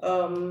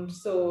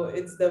 So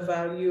it's the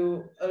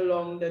value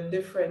along the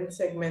different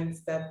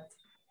segments that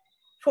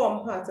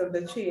form part of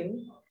the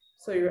chain.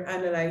 So you're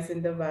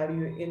analyzing the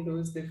value in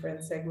those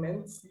different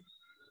segments.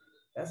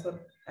 That's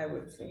what I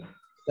would say.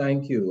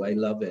 Thank you. I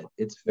love it.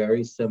 It's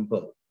very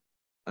simple.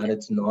 And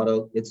it's not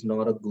a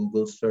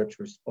Google search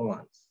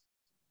response.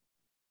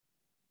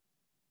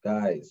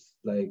 Guys,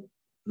 like,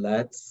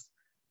 let's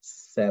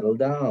settle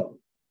down,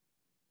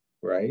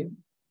 right?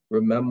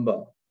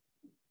 Remember,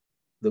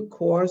 the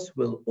course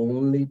will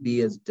only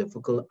be as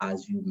difficult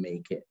as you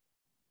make it.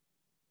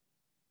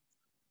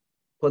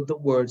 Put the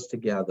words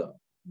together.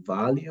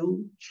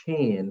 Value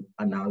chain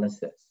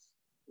analysis.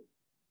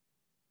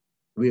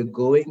 We're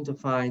going to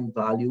find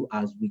value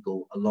as we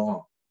go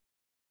along,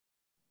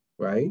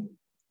 right?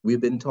 We've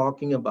been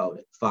talking about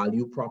it.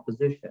 Value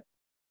proposition.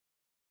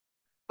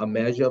 A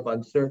measure of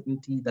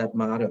uncertainty that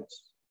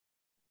matters.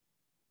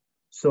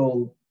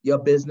 So your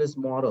business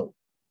model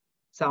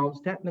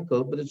sounds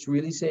technical, but it's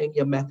really saying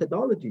your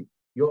methodology,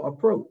 your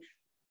approach.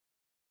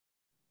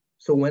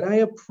 So when I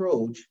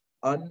approach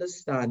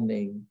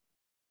understanding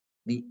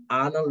the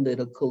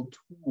analytical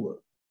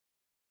tool,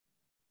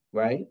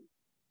 right?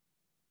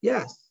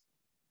 Yes,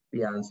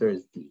 the answer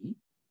is D.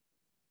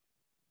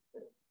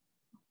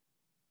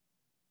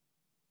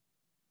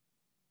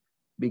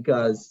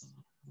 Because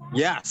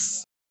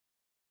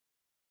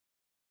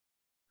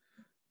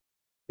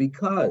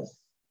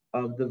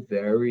of the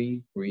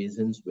very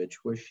reasons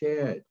which were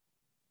shared.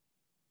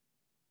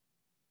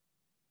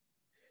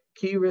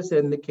 Key risk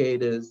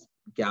indicators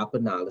gap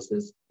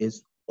analysis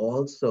is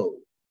also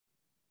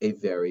a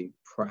very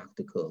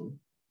practical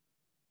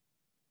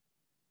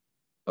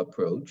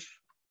approach,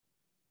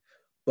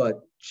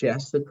 but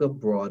Jessica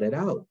brought it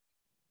out.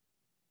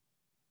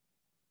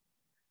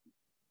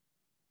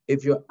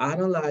 If you're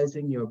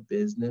analyzing your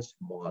business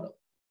model,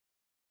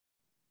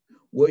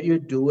 what you're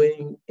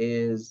doing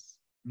is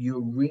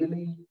you're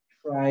really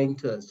trying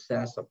to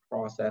assess a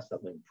process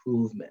of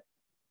improvement.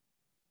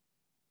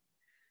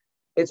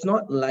 It's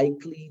not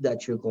likely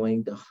that you're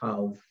going to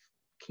have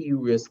key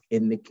risk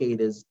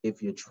indicators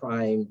if you're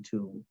trying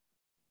to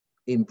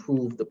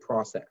improve the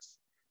process.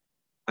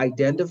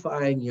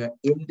 Identifying your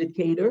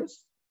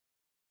indicators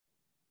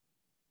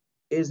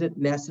isn't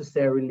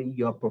necessarily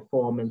your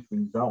performance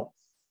results.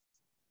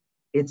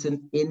 It's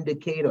an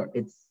indicator.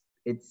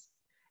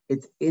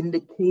 It's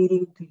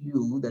indicating to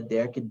you that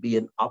there could be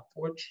an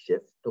upward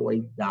shift or a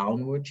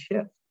downward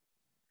shift.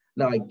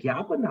 Now, a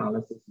gap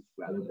analysis is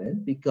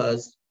relevant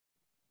because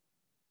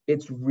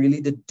it's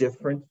really the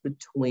difference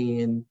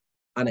between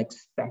an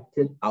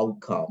expected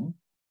outcome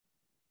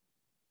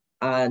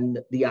and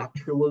the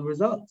actual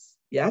results.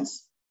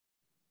 Yes?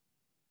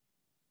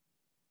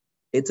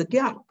 It's a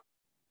gap.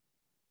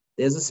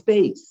 There's a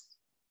space.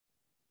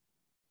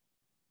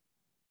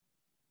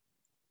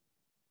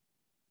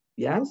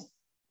 Yes?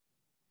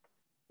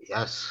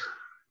 Yes.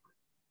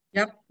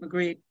 Yep,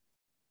 agreed.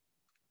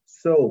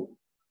 So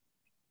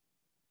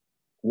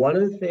one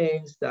of the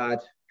things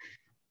that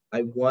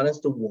I want us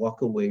to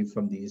walk away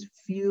from these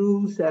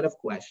few set of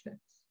questions.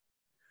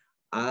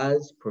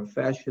 As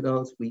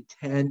professionals, we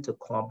tend to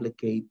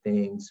complicate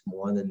things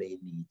more than they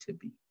need to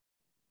be.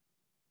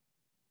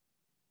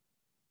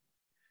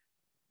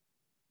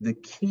 The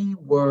key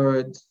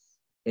words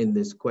in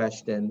this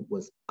question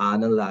was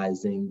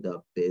analyzing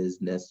the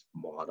business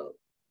model.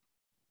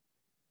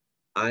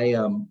 I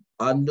am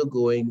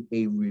undergoing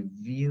a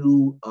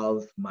review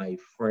of my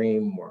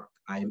framework.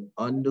 I'm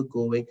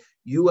undergoing,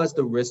 you as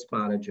the risk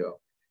manager,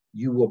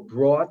 you were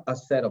brought a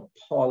set of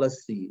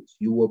policies,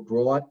 you were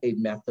brought a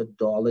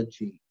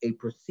methodology, a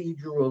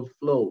procedural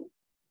flow,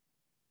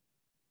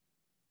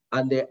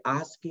 and they're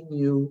asking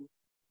you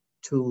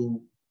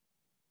to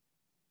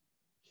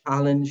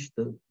challenge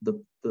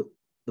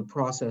the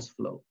process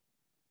flow.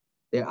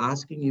 They're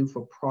asking you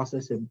for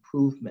process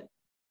improvement.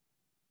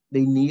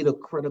 They need a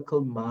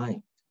critical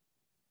mind.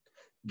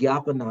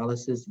 Gap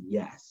analysis,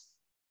 yes.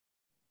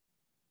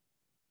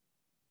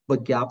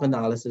 But gap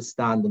analysis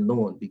stand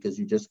alone because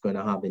you're just going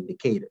to have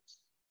indicators.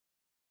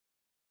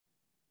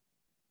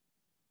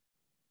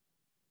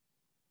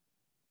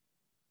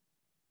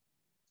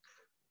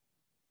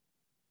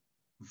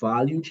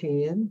 Value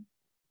chain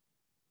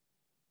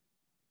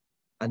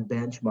and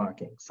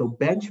benchmarking. So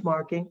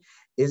benchmarking,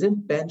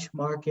 isn't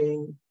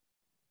benchmarking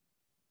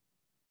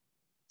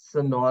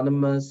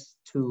synonymous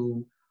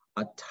to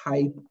a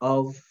type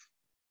of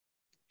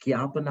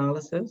gap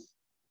analysis?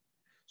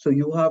 So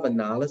you have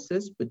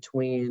analysis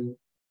between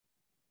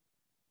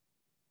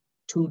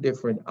two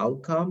different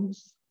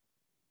outcomes,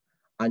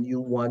 and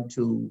you want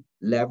to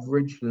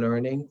leverage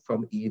learning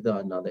from either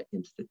another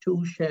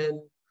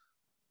institution,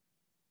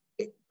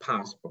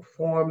 past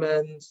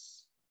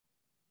performance,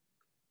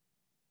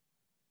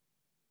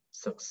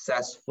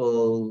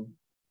 successful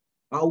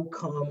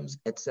outcomes,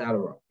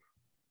 etc.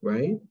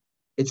 Right?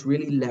 It's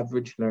really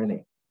leverage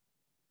learning.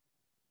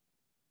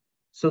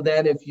 So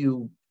then if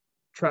you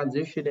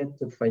transition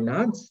into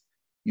finance,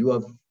 you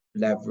have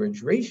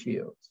leverage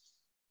ratios,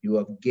 you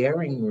have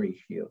gearing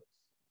ratios.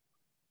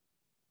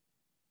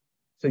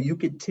 So you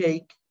could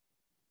take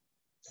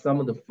some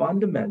of the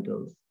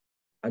fundamentals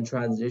and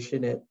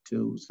transition it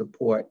to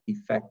support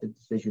effective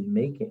decision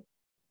making.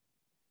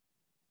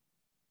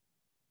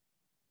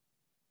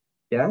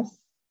 Yes?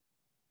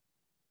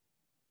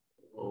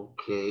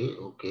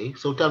 Okay.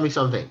 So tell me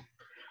something.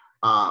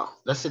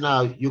 Let's say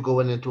now you're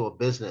going into a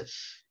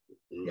business.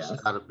 You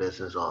start a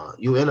business, or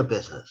you're in a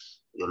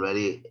business. You're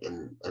already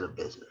in a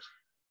business.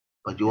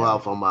 But you are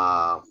from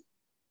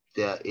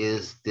there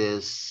is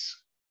this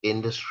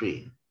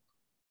industry,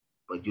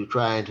 but you're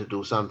trying to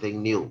do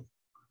something new.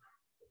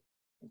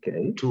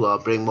 Okay. To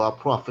bring more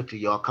profit to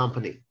your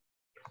company.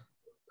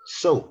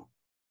 So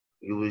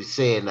you were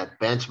saying that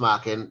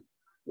benchmarking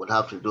would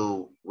have to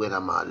do with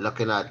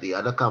looking at the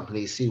other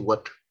companies, see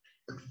what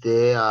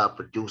they are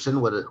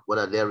producing, what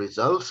are their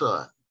results,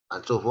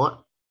 and so forth.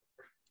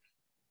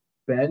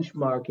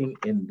 Benchmarking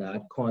in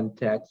that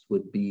context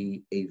would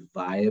be a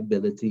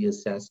viability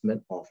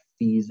assessment or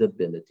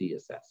feasibility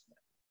assessment,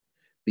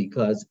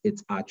 because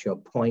it's at your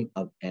point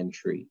of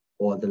entry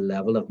or the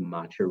level of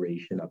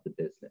maturation of the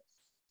business.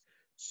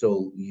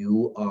 So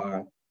you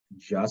are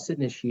just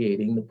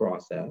initiating the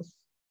process.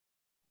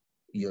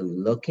 You're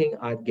looking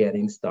at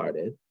getting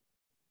started.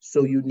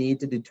 So you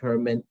need to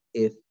determine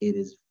if it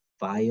is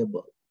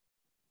viable.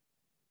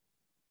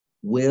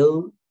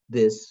 Will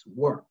this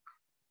work?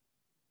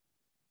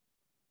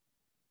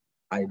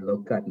 I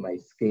look at my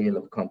scale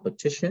of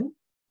competition.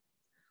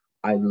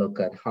 I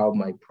look at how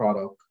my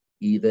product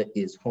either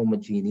is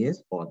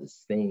homogeneous or the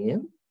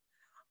same,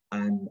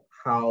 and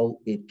how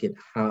it can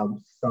have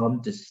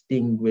some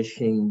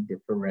distinguishing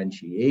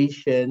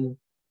differentiation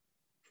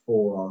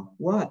for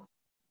what?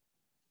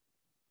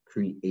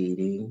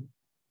 Creating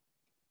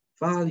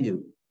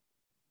value.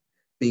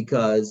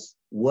 Because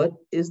what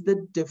is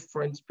the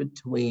difference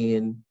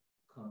between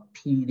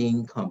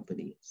competing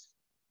companies?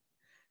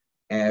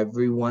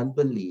 Everyone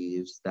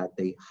believes that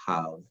they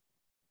have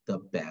the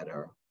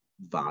better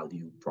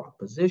value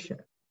proposition.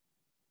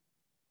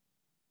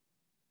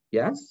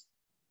 Yes?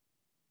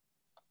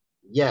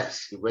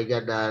 Yes, you break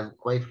that down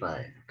quite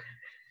fine.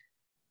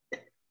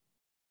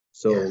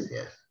 So,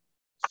 yes.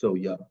 So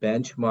your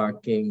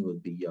benchmarking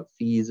would be your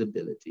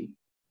feasibility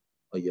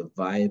or your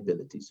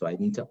viability. So I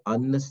need to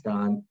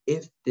understand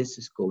if this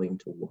is going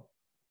to work.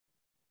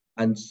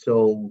 And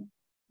so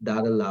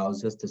that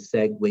allows us to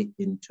segue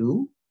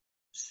into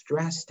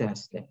stress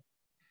testing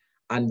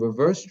and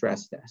reverse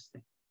stress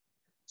testing.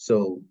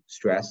 So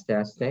stress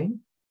testing,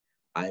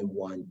 I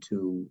want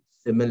to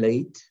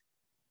simulate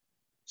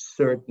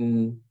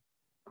certain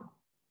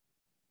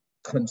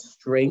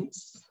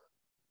constraints,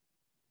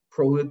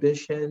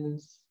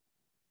 prohibitions.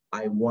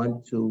 I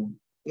want to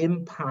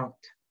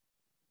impact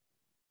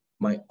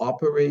my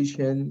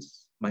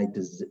operations, my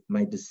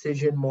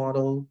decision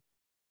model,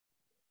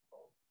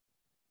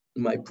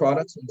 my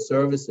products and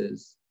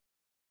services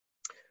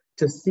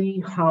to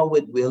see how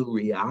it will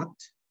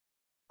react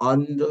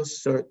under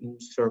certain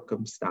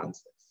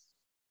circumstances.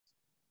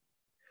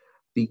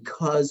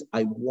 Because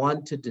I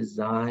want to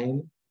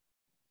design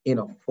in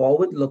a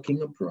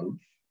forward-looking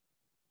approach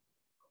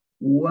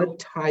what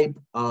type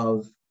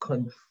of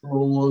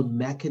control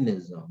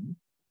mechanism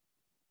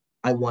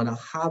I want to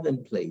have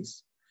in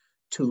place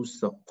to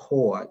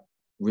support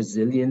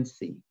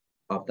resiliency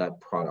of that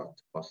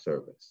product or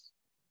service.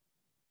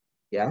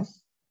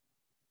 Yes?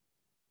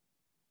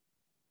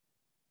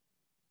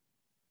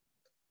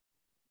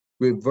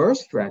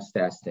 Reverse stress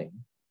testing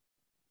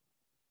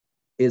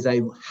is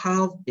I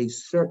have a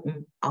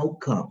certain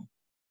outcome.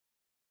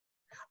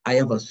 I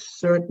have a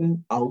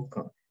certain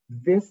outcome.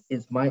 This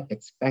is my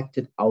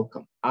expected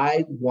outcome.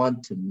 I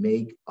want to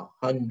make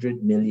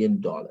 $100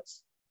 million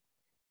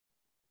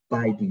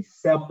by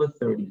December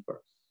 31st.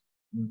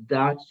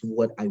 That's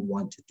what I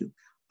want to do.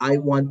 I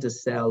want to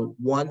sell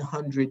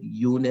 100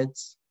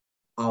 units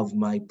of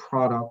my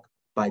product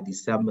by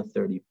December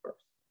 31st.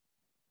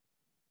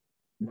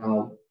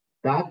 Now,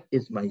 that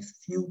is my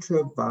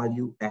future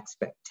value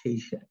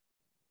expectation.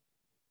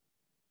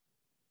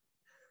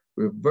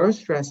 Reverse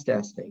stress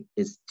testing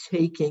is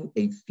taking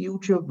a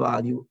future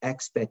value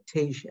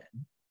expectation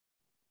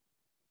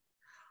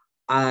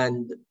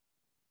and,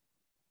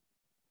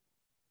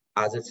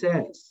 as it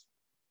says,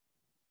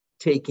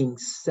 taking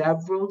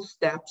several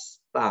steps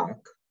back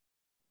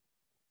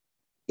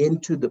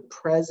into the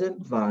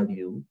present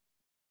value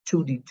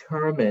to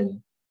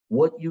determine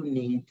what you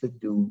need to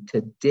do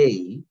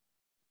today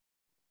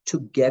to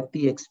get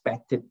the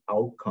expected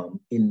outcome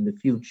in the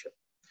future.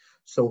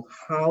 So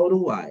how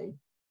do I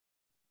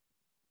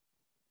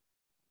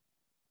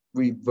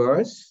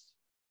reverse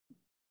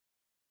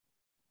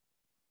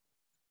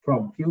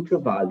from future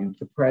value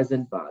to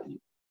present value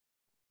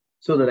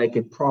so that I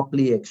can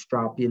properly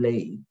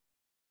extrapolate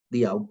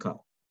the outcome?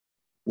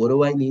 What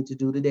do I need to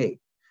do today?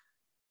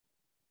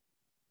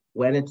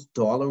 When it's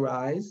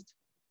dollarized,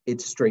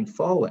 it's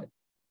straightforward.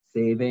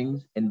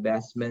 Savings,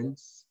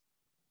 investments,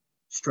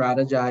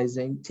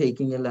 strategizing,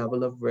 taking a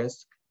level of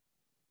risk.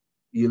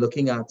 You're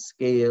looking at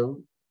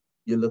scale.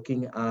 You're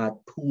looking at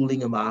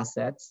pooling of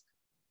assets.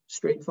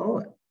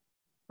 Straightforward,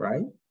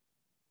 right?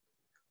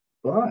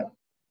 But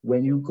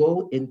when you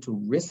go into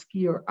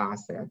riskier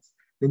assets,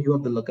 then you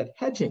have to look at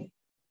hedging.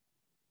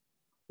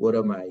 What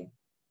are my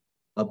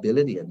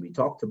ability? And we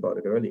talked about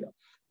it earlier.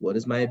 What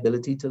is my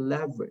ability to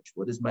leverage?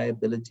 What is my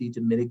ability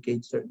to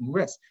mitigate certain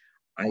risks?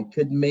 I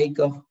could make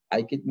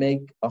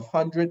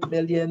 100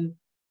 million,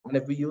 and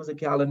if we use a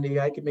calendar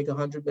year, I could make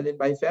 100 million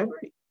by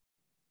February.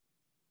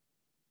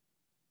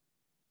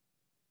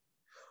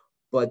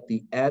 But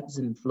the ebbs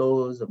and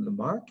flows of the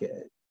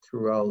market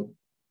throughout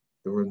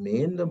the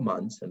remainder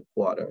months and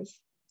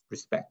quarters,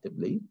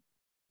 respectively,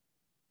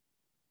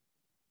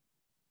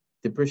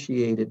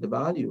 depreciated the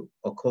value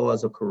or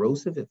caused a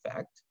corrosive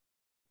effect,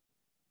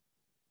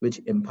 which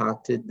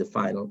impacted the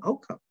final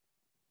outcome.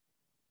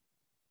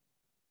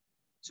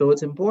 So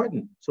it's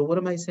important. So what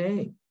am I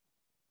saying?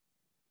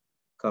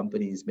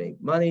 Companies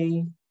make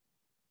money,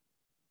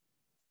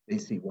 they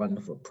see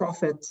wonderful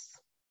profits,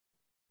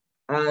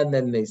 and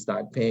then they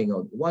start paying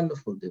out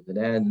wonderful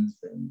dividends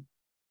and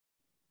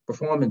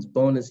performance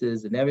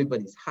bonuses, and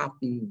everybody's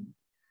happy.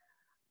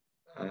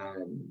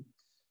 And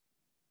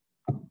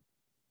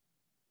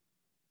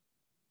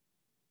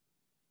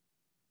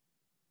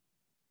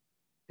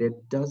there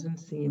doesn't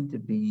seem to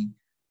be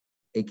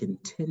a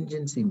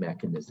contingency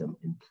mechanism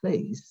in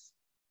place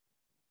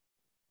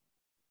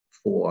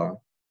for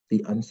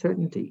the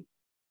uncertainty.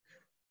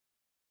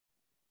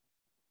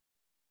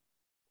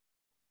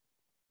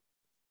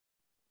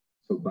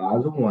 So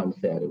Basel I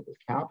said it was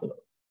capital.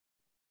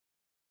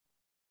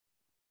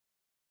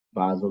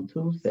 Basel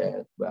II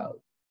said,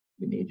 well,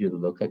 We need you to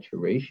look at your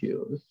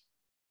ratios,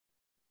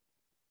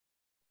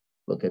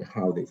 look at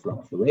how they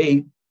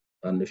fluctuate,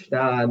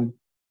 understand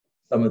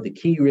some of the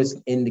key risk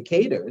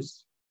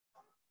indicators.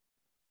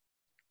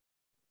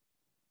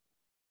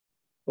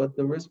 But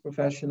the risk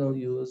professional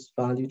use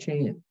value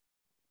chain.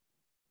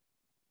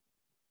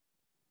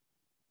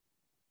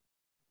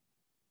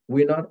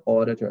 We're not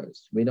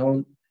auditors. We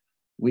don't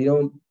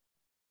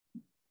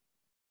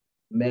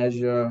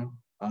measure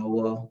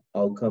our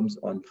outcomes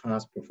on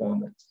past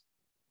performance.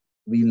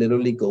 We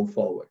literally go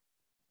forward.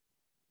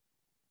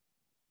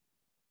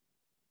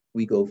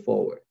 We go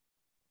forward.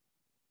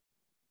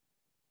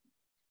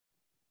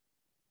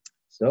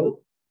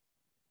 So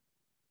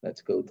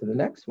let's go to the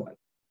next one.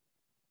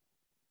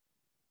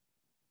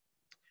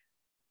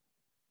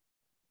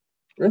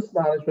 Risk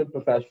management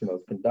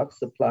professionals conduct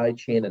supply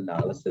chain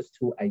analysis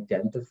to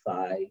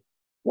identify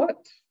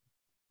what?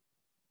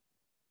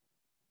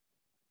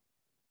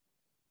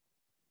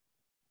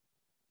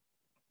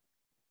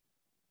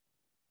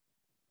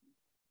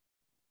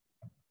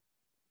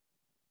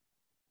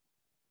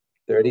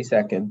 "30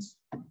 seconds.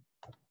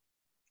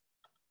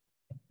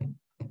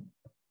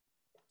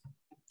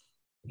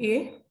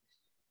 Yeah.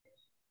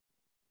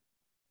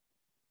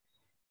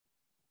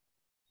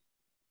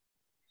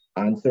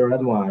 Answer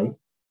and why.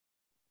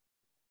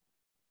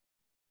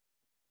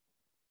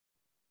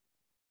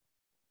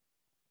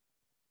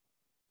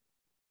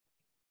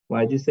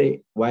 Why did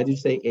you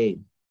say A?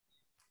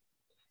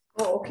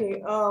 Oh,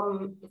 okay.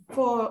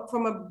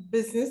 From a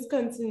business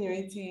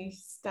continuity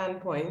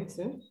standpoint,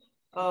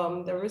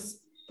 the risk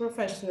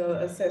professional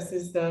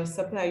assesses the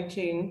supply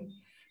chain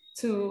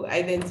to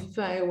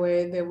identify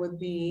where there would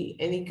be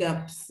any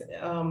gaps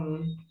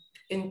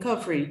in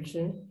coverage,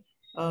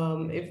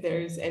 if there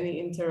is any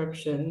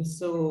interruption.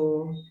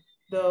 So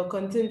the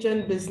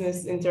contingent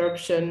business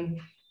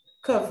interruption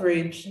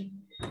coverage,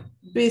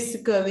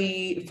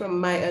 basically,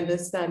 from my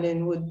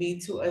understanding, would be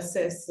to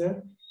assess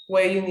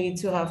where you need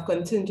to have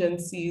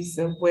contingencies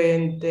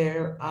when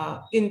there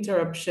are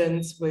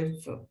interruptions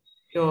with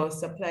your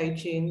supply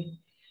chain,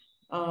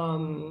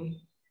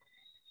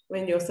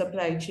 when your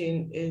supply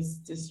chain is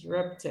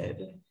disrupted.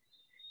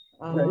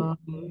 Right.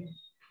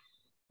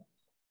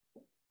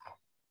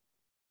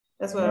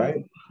 That's what I'm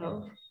thinking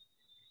of.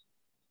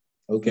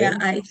 Okay.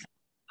 Yeah,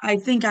 I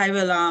think I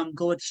will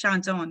go with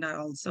Shanta on that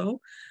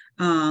also.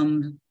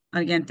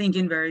 Again,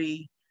 thinking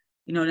very,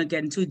 not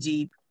getting too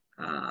deep.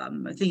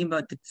 Thinking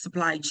about the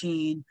supply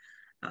chain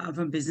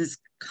from business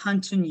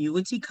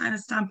continuity kind of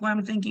standpoint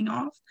I'm thinking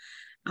of.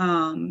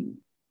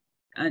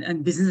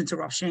 And business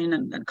interruption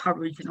and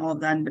coverage and all of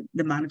that, and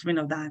the management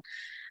of that.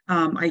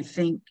 I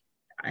think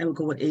I will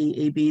go with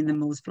A being the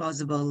most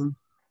plausible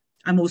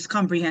and most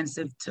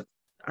comprehensive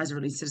as it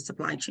relates to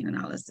supply chain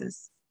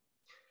analysis.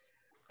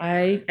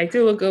 I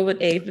too will go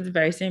with A for the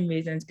very same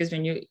reasons, because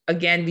when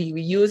we're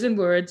using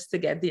words to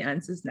get the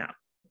answers now.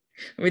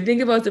 When we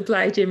think about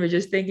supply chain, we're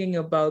just thinking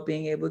about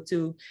being able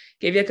to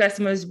give your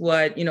customers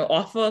what,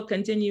 offer,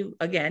 continue,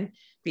 again,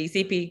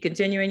 PCP,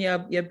 continuing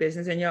your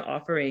business and your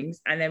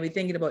offerings. And then we're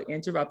thinking about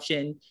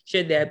interruption,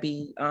 should there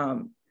be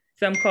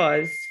some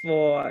cause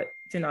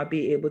to not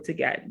be able to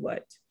get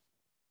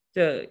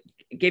to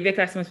give your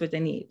customers what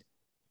they need.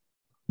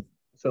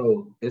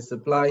 So is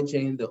supply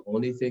chain the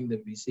only thing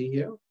that we see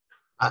here?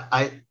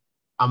 I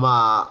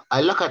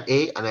look at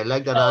A and I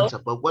like that answer,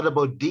 but what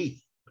about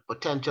D?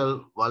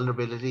 Potential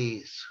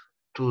vulnerabilities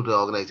to the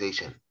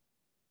organization.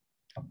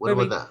 What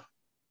about that?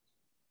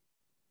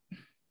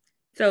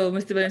 So,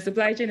 Mr. Williams,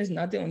 supply chain is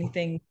not the only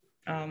thing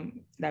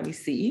that we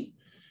see,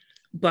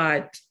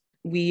 but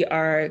we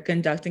are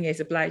conducting a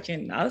supply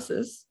chain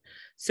analysis.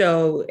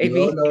 So,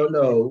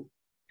 no.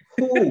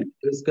 Who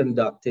is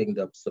conducting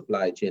the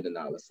supply chain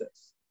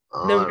analysis?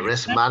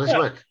 Risk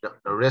management.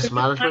 The risk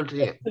management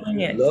team.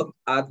 Look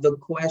at the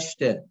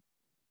question.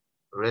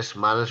 Risk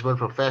management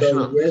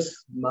professional. The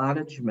risk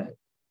management.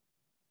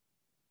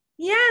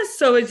 Yes.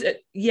 So it's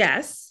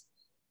yes.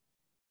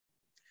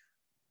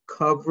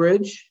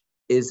 Coverage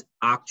is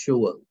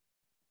actual.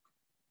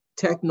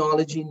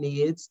 Technology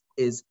needs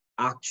is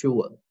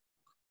actual.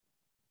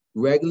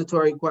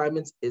 Regulatory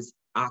requirements is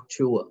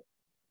actual.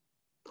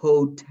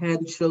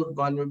 Potential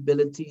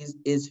vulnerabilities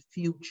is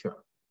future.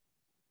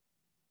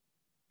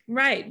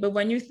 Right, but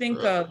when you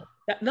think of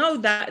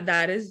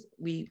that is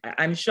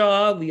I'm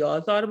sure we all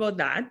thought about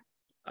that,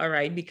 all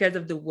right, because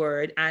of the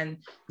word and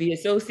the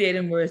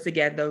associated words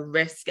together,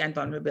 risk and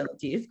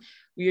vulnerabilities.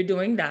 We are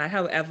doing that.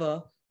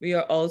 However, we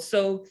are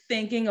also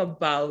thinking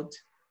about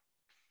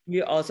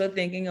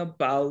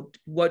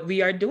what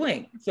we are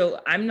doing.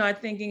 So I'm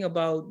not thinking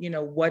about,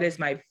 what is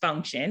my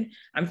function.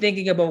 I'm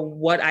thinking about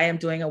what I am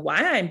doing and why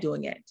I'm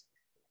doing it.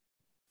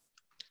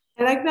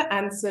 I like the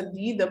answer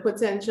D, the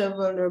potential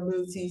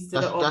vulnerabilities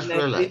to the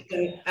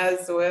organization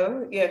as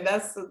well. Yeah,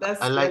 that's.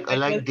 I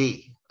like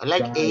D. I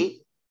like A,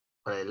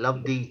 but I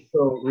love D.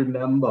 So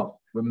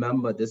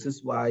remember, this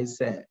is why I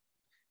said,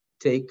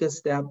 take a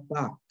step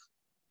back.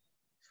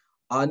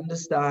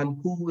 Understand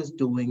who is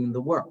doing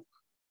the work.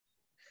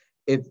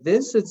 If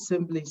this had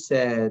simply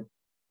said,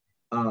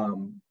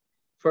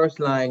 first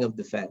line of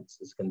defense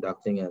is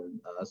conducting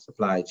a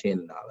supply chain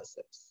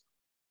analysis.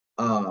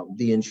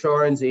 The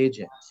insurance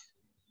agent,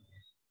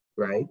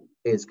 right,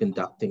 is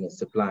conducting a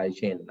supply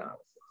chain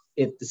analysis.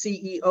 If the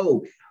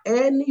CEO,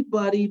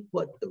 anybody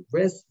but the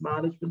risk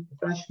management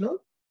professional,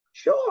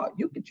 sure,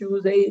 you could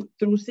choose A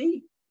through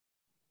C.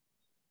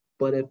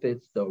 But if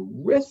it's the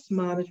risk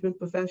management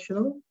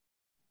professional,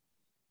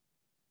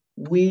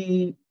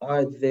 we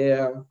are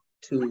there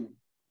to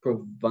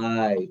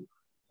provide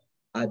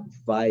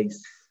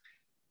advice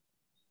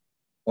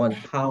on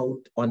how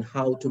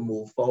to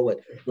move forward.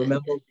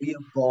 Remember, we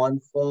have gone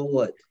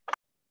forward.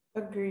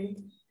 Agreed.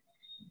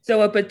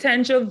 So a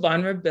potential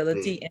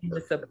vulnerability in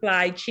the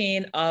supply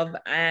chain of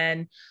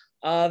a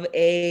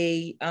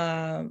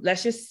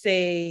let's just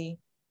say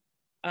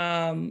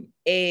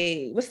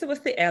what's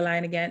the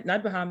airline again?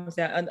 Not Bahamas,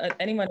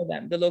 any one of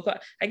them, the local,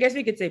 I guess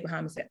we could say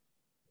Bahamas.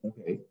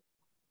 Okay.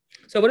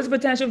 So what is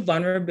potential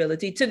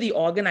vulnerability to the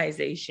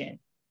organization,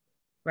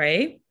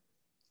 right?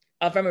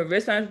 From a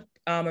risk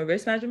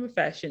management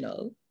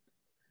professional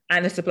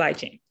and a supply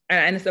chain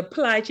and a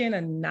supply chain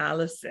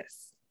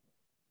analysis.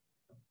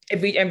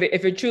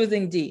 If we're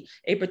choosing D,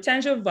 a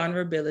potential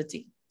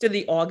vulnerability to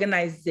the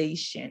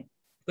organization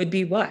would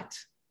be what?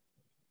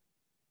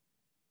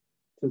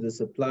 To the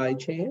supply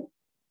chain?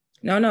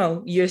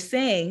 No, you're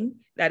saying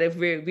that if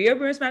we're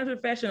risk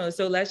management professionals,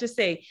 so let's just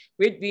say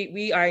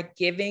we are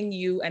giving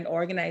you an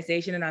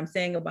organization, and I'm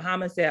saying a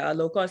Bahamas Air, a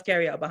low-cost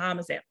carrier, a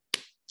Bahamas Air.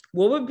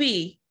 What would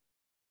be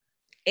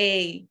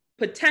a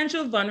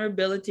potential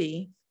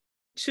vulnerability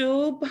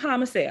to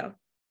Bahamas Air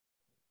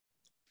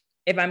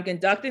if I'm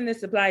conducting the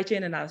supply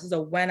chain analysis,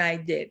 or when I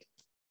did?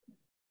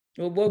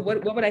 What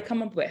would I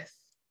come up with?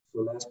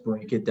 So let's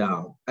break it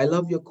down. I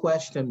love your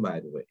question, by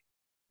the way.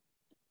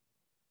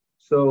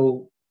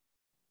 So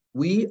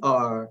we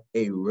are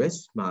a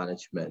risk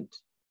management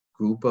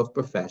group of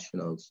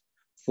professionals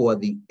for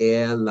the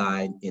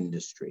airline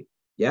industry.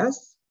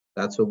 Yes,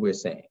 that's what we're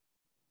saying.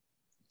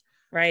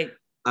 Right.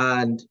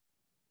 And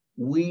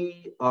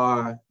we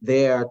are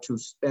there to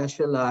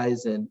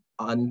specialize in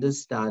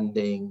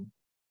understanding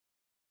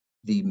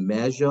the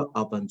measure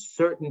of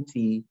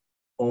uncertainty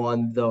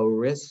on the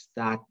risks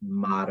that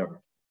matter.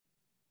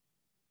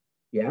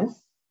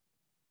 Yes?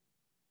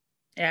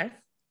 Yes.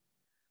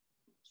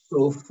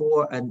 So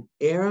for an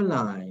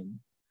airline,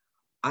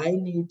 I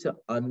need to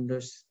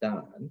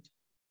understand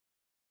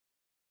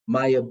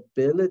my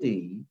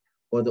ability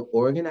or the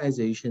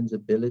organization's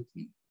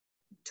ability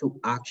to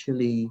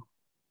actually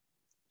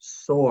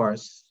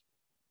source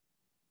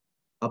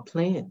a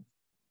plane.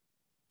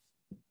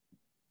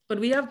 But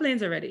we have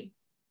planes already.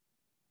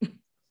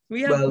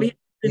 we have planes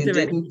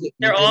already.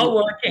 They're all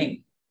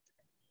working.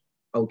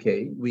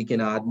 Okay, we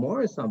can add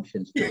more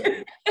assumptions to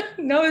it.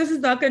 No, this is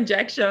not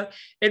conjecture.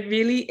 It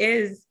really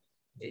is.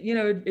 You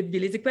know, it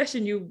really is a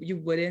question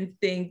you wouldn't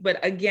think.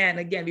 But again,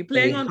 we're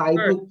playing on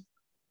words.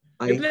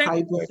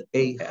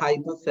 A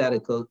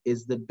hypothetical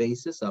is the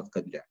basis of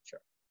conjecture.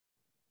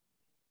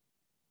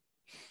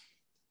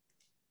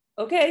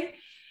 Okay.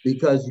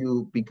 Because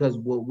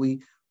what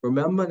we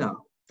remember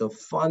now, the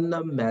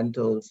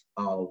fundamentals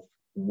of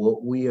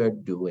what we are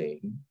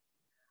doing,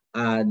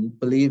 and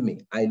believe me,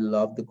 I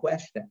love the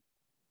question.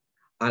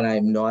 And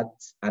I'm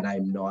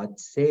not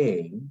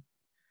saying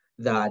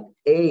that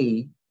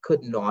A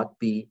could not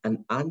be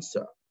an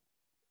answer.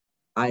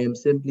 I am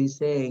simply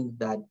saying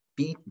that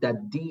D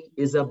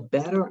is a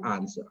better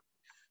answer.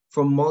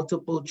 From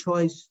multiple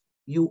choice,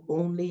 you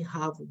only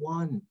have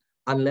one,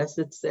 unless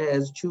it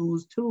says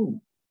choose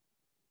two.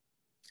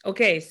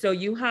 Okay, so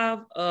you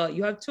have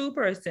two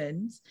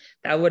persons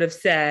that would have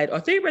said, or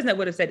three persons that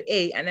would have said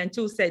A, and then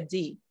two said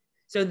D.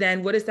 So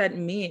then what does that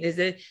mean? Does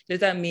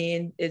that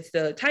mean it's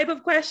the type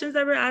of questions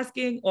that we're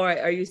asking, or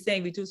are you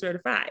saying we too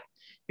certified?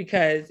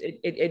 Because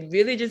it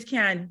really just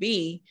can't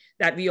be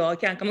that we all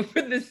can't come up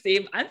with the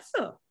same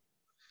answer.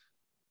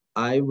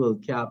 I will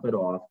cap it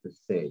off to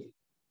say,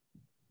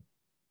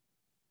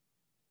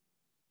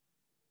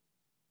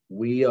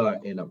 we are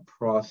in a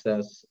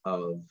process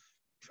of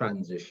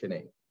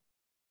transitioning,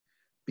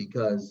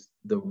 because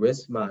the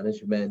risk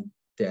management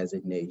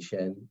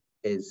designation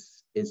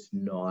is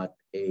not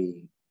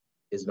a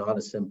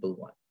simple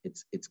one.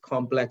 It's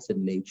complex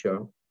in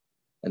nature,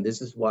 and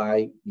this is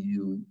why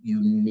you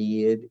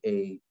need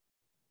a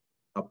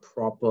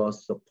proper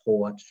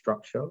support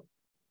structure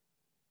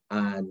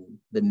and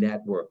the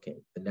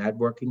networking. The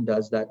networking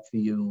does that for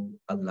you,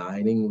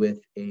 aligning with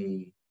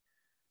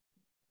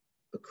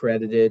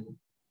accredited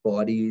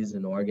bodies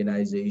and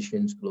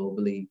organizations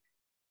globally.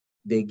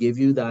 They give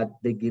you that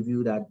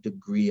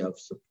degree of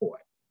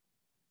support,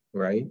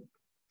 right?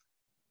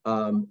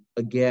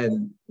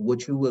 Again,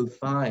 what you will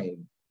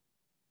find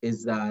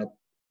is that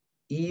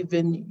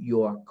even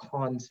your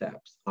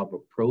concepts of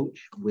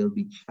approach will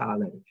be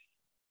challenged,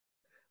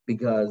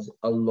 because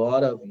a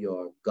lot of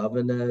your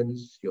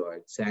governance, your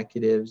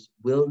executives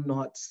will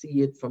not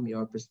see it from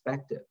your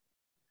perspective.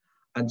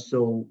 And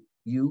so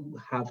you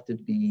have to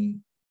be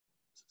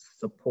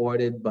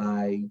supported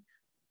by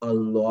a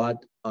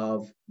lot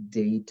of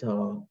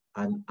data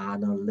and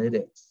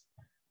analytics.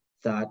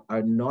 that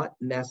are not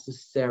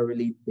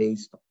necessarily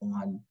based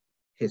on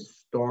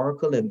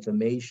historical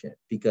information,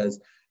 because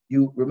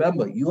you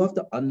remember, you have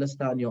to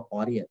understand your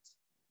audience.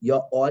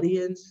 Your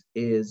audience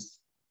is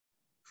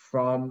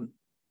from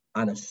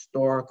an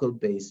historical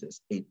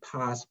basis, a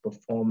past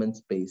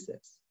performance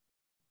basis.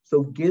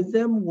 So give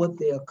them what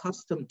they're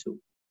accustomed to,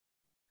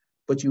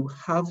 but you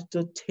have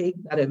to take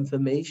that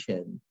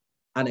information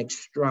and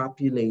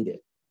extrapolate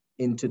it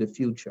into the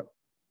future.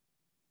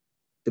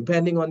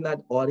 Depending on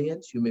that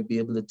audience, you may be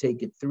able to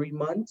take it 3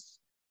 months,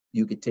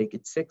 you could take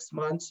it 6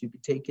 months, you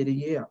could take it a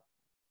year.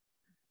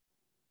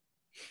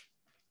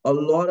 A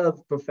lot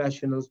of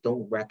professionals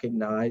don't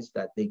recognize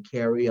that they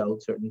carry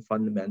out certain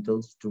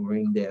fundamentals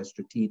during their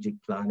strategic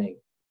planning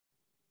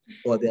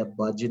or their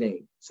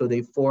budgeting. So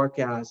they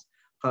forecast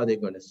how they're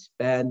going to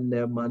spend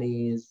their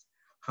monies,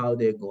 how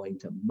they're going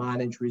to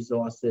manage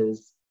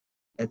resources,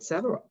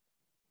 etc.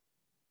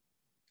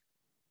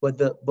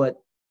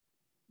 But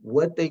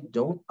what they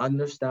don't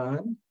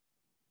understand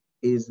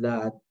is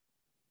that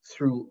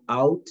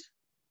throughout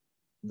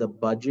the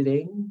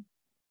budgeting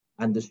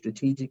and the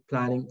strategic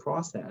planning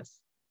process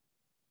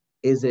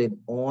is an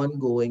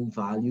ongoing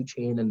value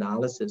chain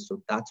analysis.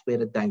 So that's where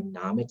the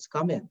dynamics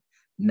come in,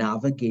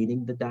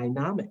 navigating the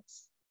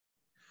dynamics.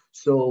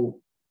 So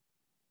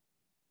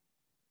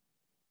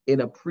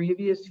in a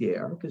previous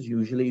year, because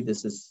usually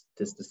this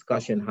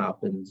discussion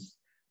happens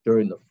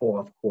during the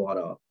fourth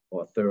quarter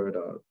or third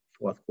or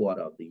fourth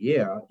quarter of the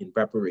year in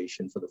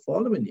preparation for the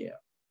following year,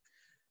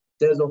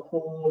 there's a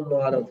whole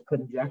lot of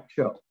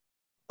conjecture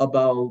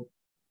about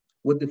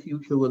what the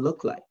future will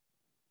look like.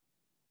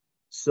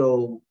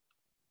 So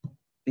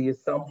the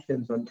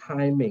assumptions on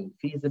timing,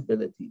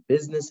 feasibility,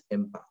 business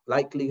impact,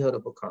 likelihood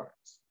of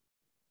occurrence,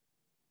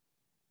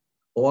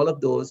 all of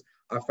those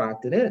are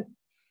factored in.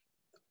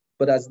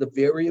 But as the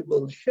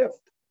variables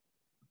shift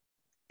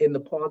in the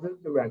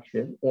positive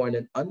direction or in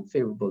an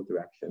unfavorable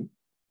direction,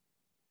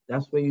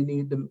 that's where you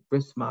need the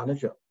risk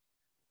manager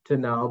to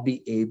now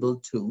be able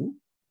to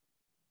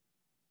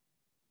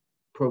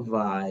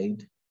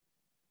provide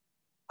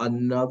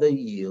another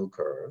yield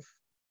curve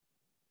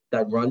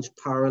that runs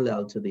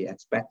parallel to the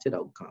expected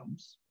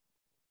outcomes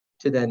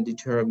to then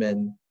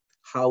determine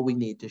how we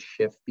need to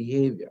shift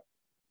behavior.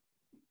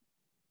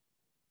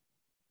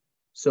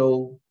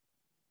 So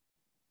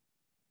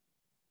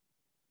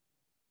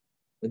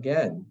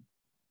again,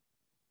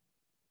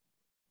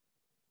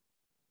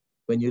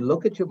 when you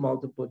look at your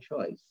multiple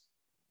choice,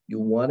 you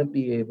want to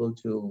be able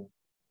to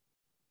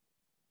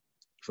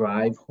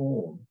drive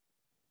home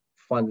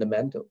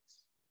fundamentals.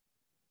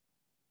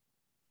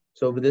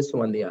 So for this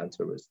one, the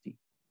answer is D.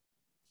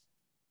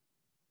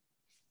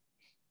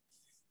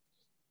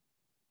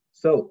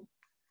 So,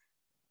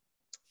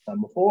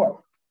 number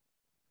 4.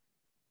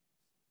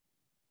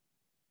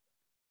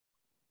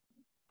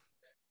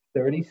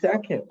 30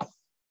 seconds.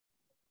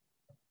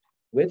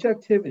 Which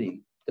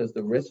activity does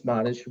the risk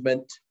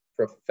management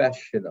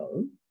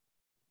professional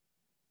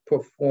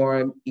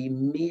perform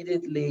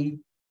immediately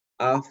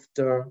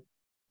after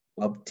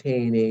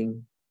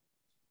obtaining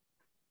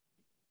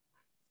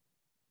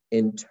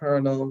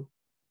internal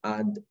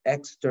and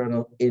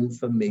external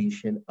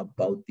information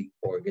about the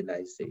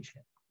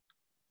organization?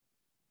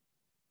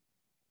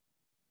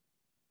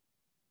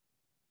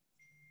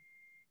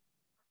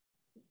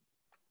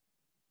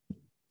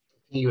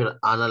 You will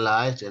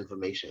analyze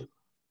information.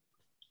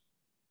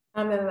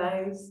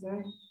 Analyze.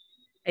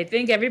 I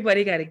think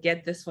everybody got to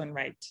get this one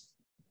right.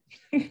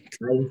 I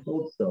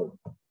hope so.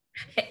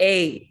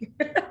 A.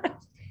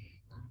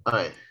 All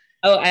right.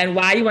 Oh, and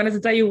why you wanted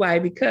to tell you why?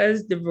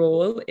 Because the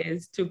role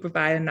is to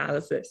provide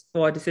analysis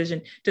for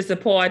to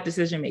support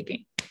decision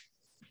making.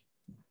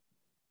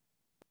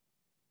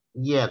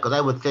 Yeah, because I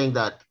would think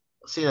that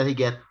seeing that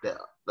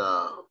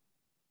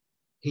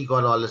he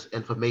got all this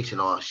information,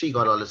 or she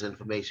got all this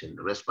information,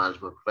 the risk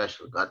management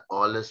professional got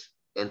all this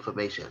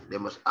information. They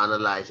must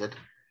analyze it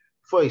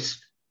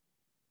first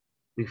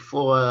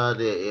before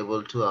they're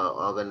able to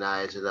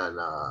organize it and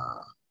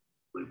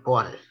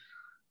report it.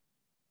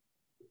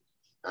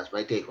 That's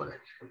my take on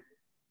it.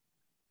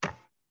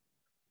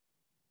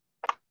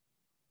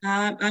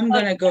 I'm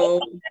gonna go.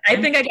 I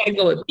think I gotta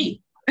go with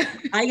B.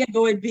 I gotta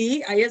go with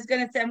B. I was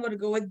gonna say I'm gonna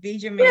go with B,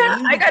 Jermaine.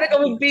 Yeah, I gotta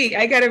go with B.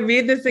 I gotta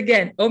read this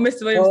again. Oh,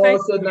 Mr. Williams. Oh,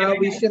 so now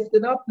we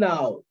shifting up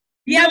now.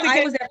 Yeah, no,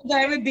 I was ever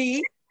going with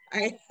B.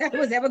 I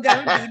was ever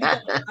going with B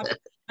because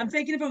I'm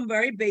taking it from a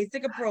very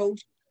basic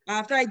approach.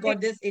 After I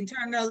got this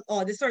internal,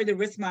 the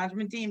risk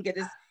management team get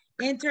this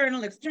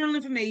internal, external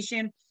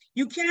information.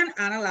 You can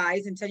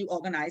analyze until you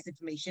organize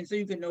information so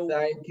you can know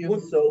what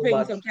so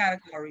much. Some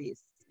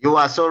categories. You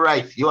are so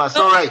right. You are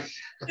so right.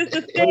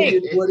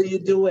 What are you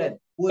doing?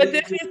 But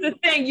this is the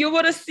thing. You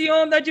would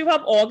assume that you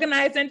have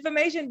organized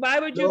information. Why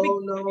would you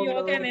be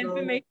organized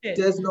information?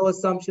 There's no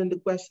assumption. The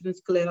question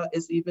is clear.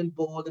 It's even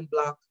bold and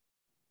black.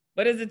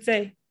 What does it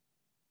say?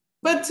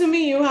 But to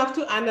me, you have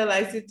to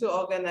analyze it to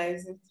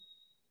organize it.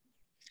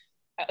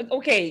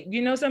 Okay,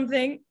 you know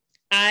something?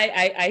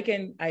 I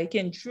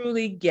can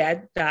truly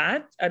get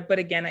that. But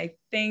again, I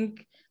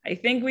think I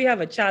think we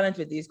have a challenge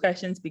with these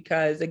questions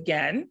because,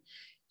 again,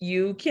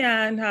 you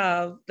can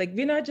have, like,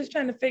 we're not just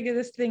trying to figure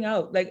this thing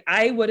out. Like,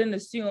 I wouldn't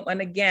assume,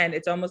 and again,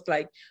 it's almost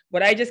like,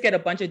 would I just get a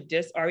bunch of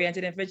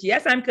disoriented information?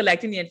 Yes, I'm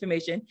collecting the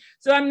information.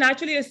 So I'm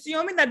naturally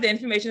assuming that the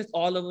information is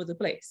all over the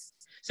place.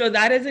 So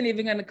that isn't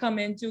even going to come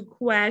into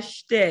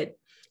question.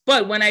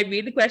 But when I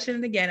read the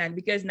question again, and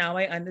because now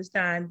I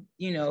understand,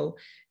 you know,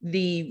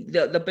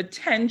 the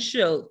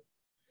potential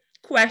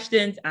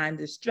questions and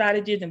the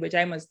strategies in which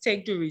I must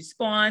take to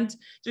respond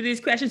to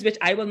these questions, which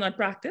I will not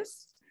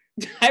practice.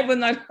 I will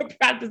not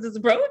practice this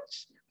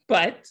approach,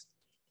 but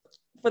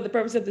for the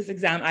purpose of this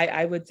exam,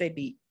 I would say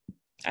B.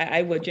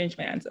 I would change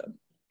my answer.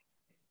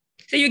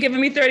 So you're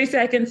giving me 30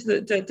 seconds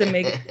to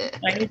make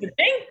I need to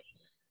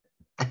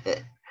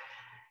think.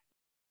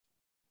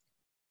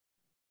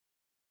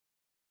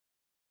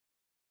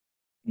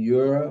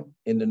 You're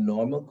in the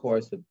normal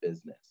course of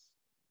business.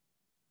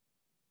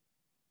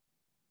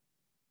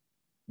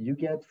 You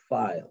get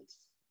files,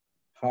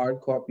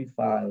 hard copy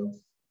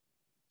files,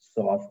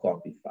 soft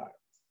copy files.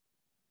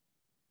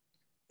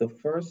 The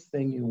first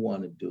thing you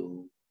want to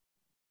do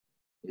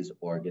is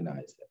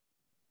organize it.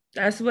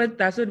 That's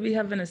what we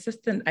have an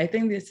assistant. I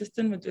think the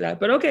assistant would do that,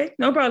 but okay,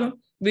 no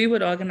problem. We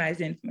would organize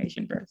the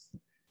information first.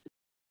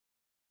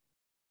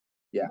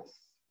 Yes.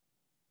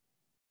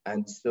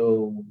 And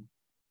so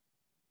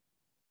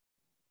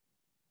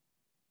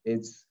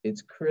it's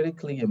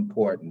critically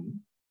important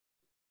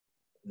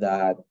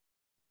that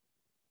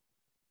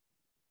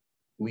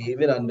we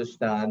even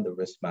understand the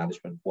risk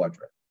management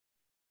quadrant.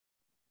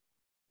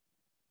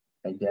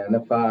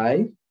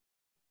 Identify.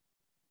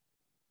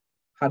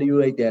 How do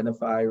you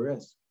identify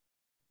risk?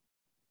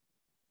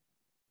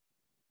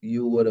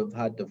 You would have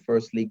had to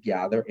firstly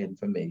gather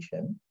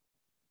information.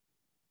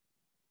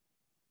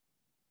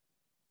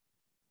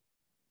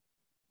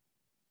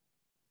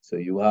 So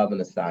you have an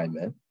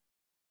assignment.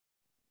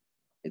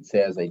 It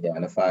says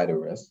identify the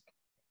risk.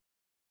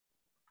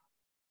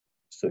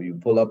 So you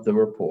pull up the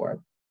report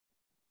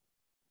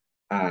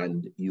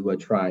and you are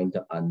trying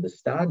to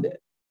understand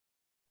it,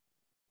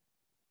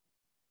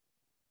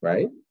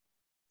 right?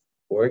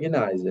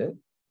 Organize it,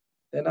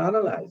 then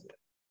analyze it.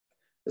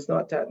 It's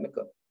not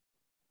technical,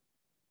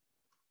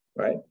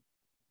 right?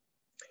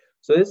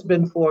 So it's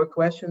been 4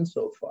 questions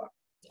so far.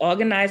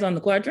 Organize on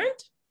the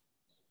quadrant?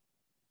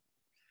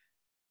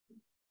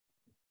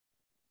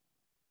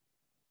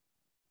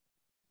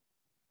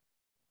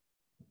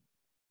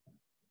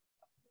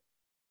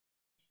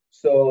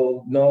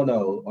 So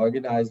no,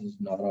 organize is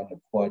not on the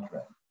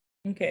quadrant.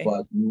 Okay.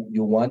 But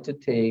you want to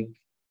take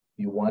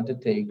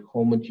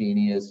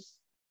homogeneous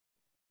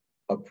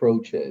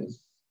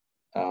approaches,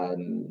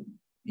 and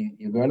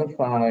you're going to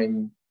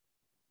find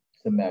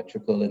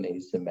symmetrical and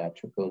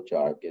asymmetrical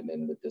jargon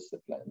in the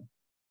discipline.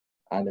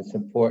 And it's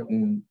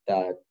important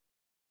that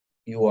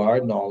you are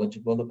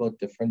knowledgeable about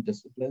different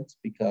disciplines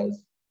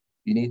because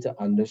you need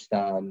to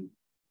understand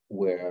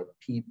where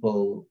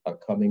people are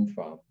coming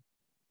from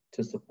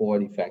to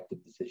support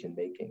effective decision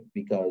making,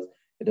 because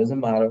it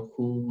doesn't matter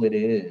who it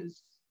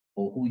is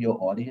or who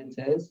your audience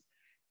is.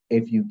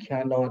 If you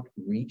cannot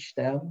reach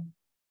them,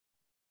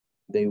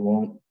 they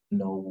won't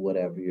know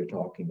whatever you're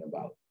talking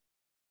about,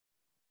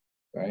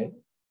 right?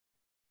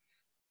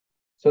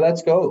 So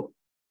let's go.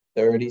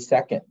 30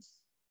 seconds.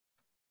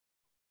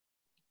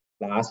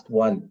 Last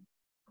one.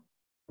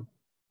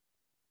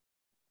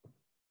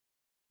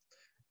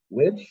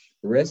 Which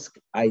risk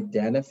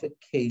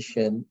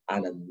identification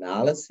and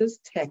analysis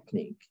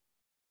technique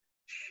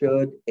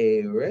should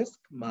a risk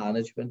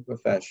management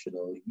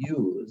professional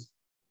use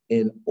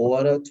in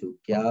order to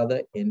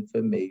gather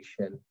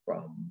information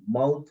from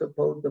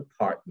multiple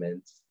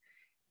departments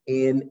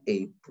in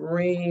a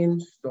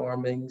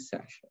brainstorming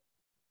session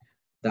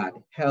that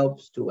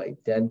helps to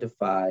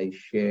identify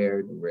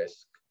shared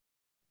risk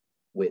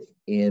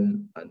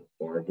within an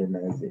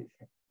organization?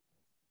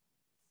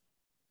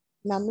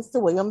 Now,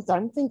 Mr. Williams,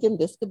 I'm thinking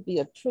this could be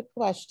a trick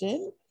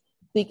question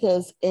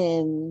because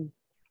to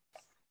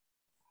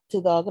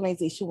the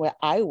organization where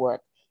I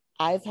work,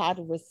 I've had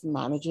risk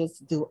managers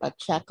do a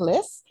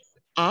checklist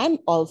and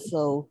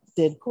also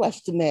did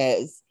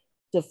questionnaires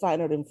to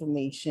find out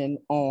information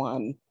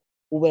on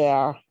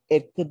where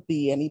it could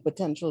be any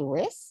potential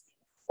risk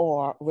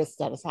or risk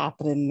that is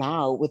happening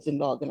now within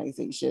the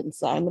organization.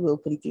 So I'm a little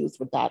confused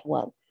with that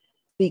one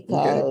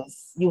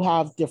because you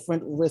have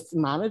different risk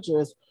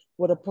managers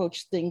would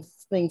approach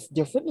things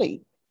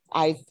differently.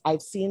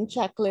 I've seen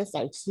checklists,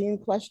 I've seen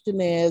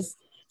questionnaires.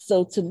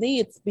 So to me,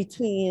 it's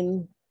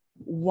between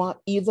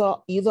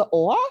either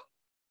or.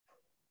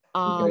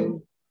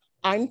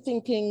 I'm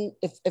thinking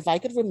if I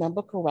could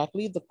remember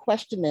correctly, the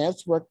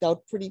questionnaires worked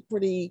out pretty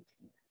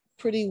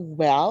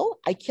well.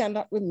 I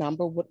cannot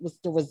remember what was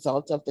the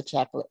result of the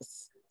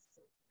checklist.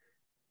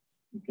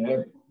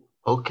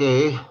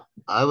 Okay,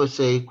 I would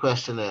say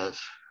questionnaires.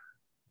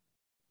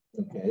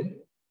 Okay.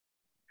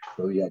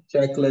 So we got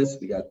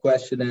checklists, we got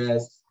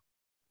questionnaires.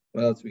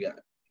 What else we got?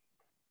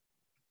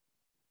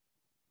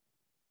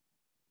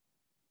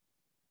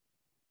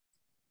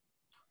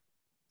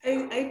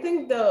 I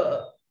think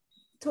the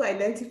to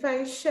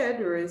identify shared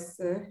risks,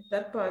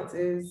 that part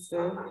is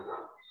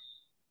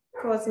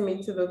causing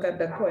me to look at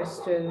the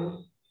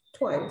question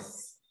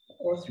twice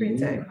or three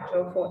times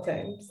or four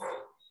times.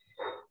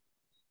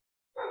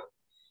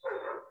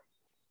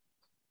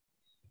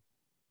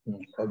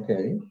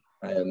 Okay,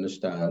 I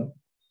understand.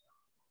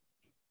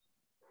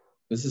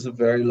 This is a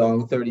very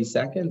long 30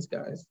 seconds,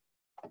 guys.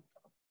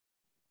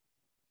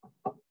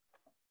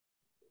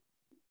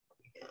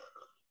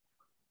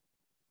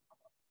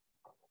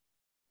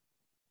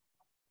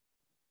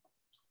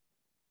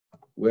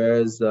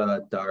 Where's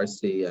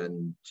Darcy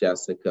and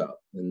Jessica,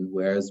 and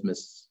where's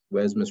Miss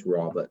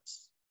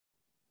Roberts?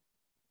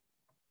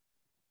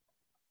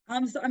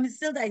 I'm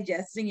still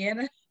digesting it.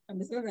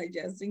 I'm still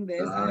digesting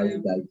this.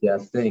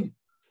 Digesting.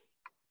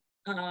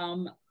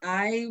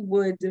 I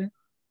would,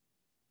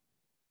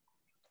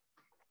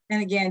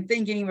 and again,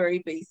 thinking very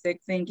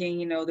basic, thinking,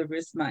 you know, the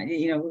risk mind,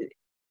 you know,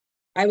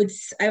 I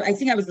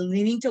think I was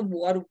leaning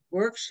toward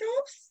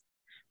workshops,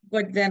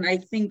 but then I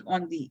think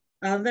on the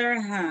other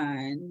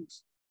hand,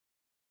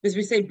 because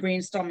we say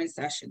brainstorming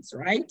sessions,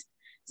 right?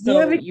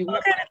 So you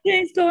what kind of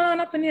things going on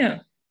up in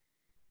here?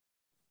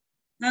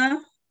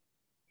 Huh?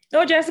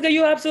 No, Jessica,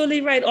 you're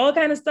absolutely right. All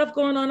kind of stuff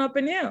going on up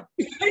in here.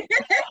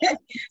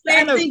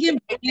 I'm thinking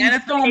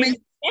brainstorming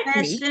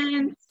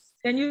sessions.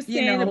 Then you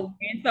saying the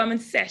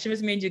brainstorming session,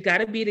 which means you got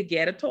to be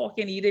together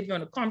talking, either if you're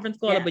on a conference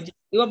call, but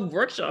you have a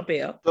workshop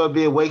here. So it'll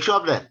be a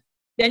workshop then.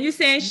 Then you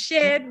saying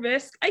shared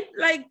risk.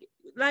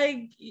 Where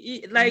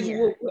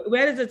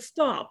does it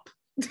stop?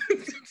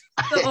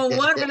 So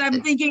what? And I'm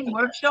thinking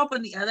workshop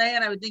on the other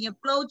hand. I was thinking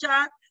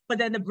flowchart, but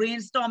then the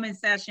brainstorming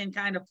session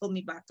kind of pulled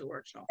me back to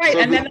workshop. Right, so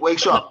and then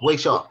workshop,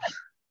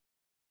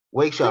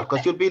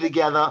 because you'll be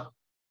together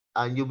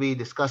and you'll be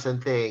discussing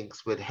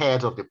things with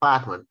heads of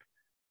department,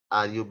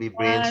 and you'll be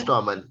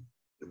brainstorming.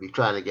 You'll be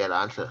trying to get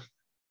answers.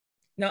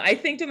 No, I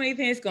think too many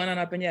things going on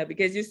up in here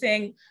because you're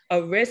saying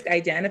a risk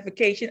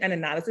identification and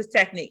analysis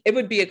technique. It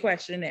would be a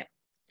questionnaire,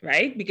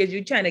 right? Because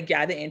you're trying to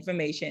gather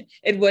information.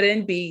 It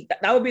wouldn't be,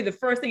 that would be the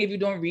first thing if you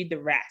don't read the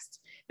rest.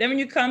 Then when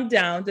you come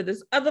down to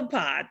this other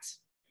part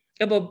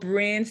about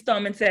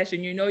brainstorming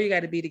session, you know you got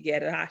to be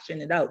together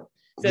hashing it out.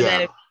 So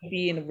then it would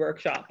be in the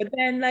workshop. But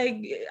then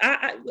like,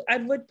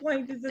 at what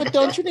point is it? But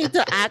don't you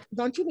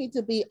need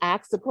to be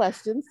asked the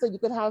questions so you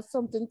could have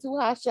something to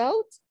hash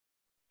out?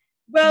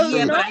 Well,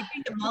 yeah, I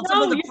think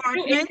multiple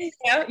departments.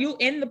 You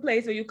in the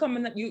place where you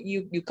coming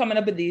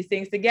up with these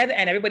things together,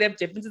 and everybody have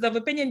differences of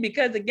opinion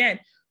because again,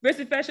 risk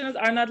professionals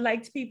are not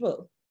liked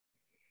people,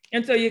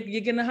 and so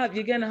you're gonna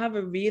have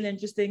a real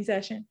interesting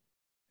session.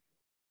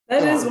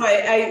 That is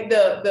why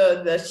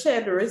the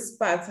shared risk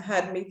part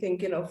had me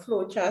thinking of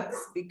flowcharts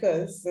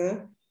because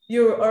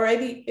you're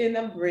already in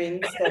a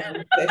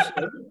brainstorming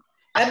session.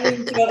 And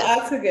we got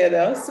all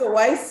together. So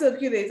why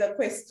circulate a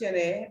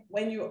questionnaire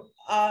when you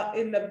are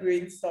in the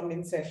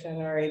brainstorming session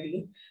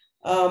already?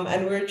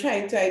 And we're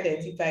trying to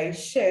identify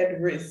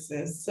shared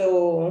risks.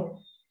 So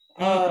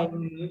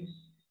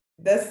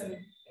that's,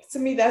 to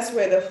me, that's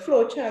where the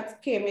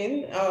flowchart came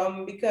in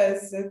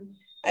because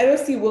I don't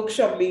see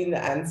workshop being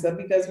the answer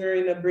because we're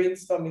in a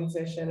brainstorming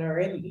session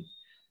already.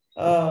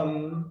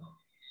 I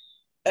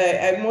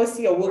must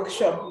see a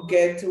workshop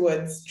geared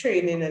towards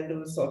training and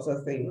those sorts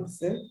of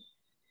things.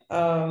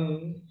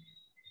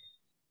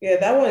 Yeah,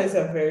 that one is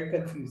a very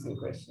confusing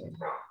question.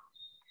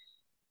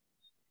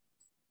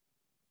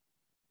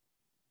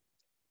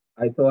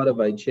 I thought if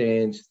I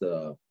changed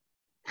the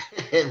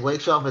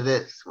workshop of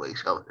this.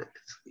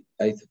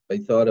 I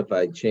thought if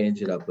I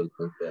change it up a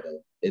little bit,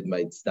 it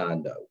might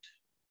stand out.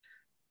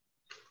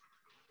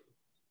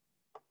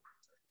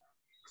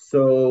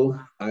 So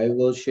I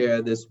will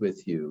share this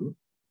with you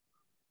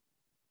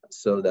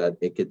so that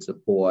it could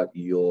support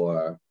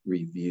your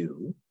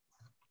review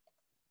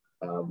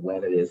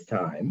when it is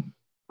time.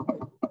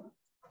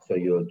 So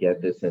you'll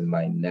get this in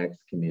my next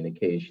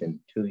communication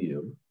to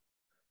you.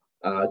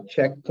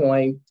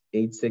 Checkpoint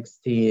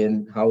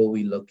 816, how are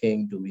we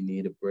looking? Do we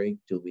need a break?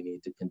 Do we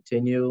need to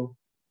continue?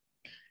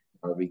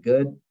 Are we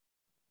good?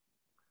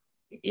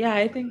 Yeah,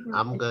 I think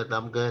I'm good.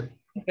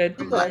 Good.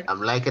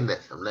 I'm liking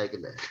this.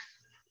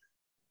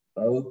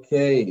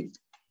 Okay.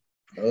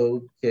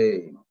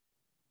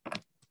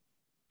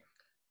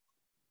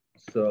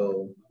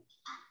 So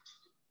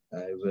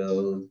I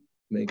will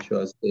make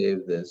sure I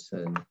save this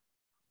and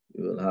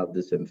you will have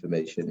this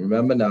information.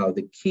 Remember now,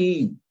 the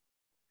key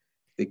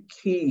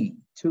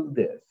to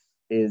this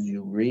is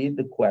you read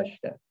the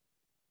question.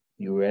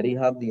 You already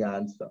have the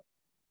answer.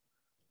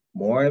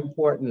 More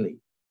importantly,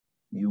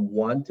 you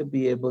want to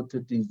be able to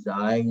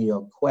design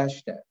your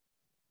question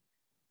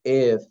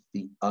if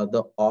the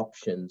other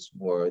options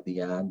were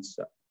the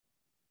answer.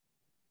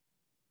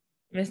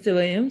 Mr.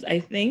 Williams, I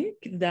think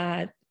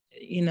that,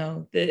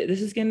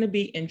 this is going to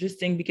be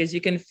interesting because you're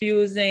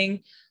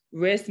confusing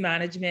risk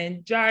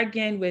management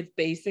jargon with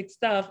basic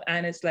stuff.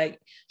 And it's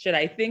like, should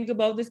I think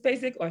about this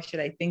basic or should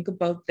I think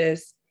about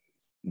this,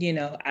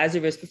 as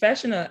a risk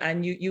professional?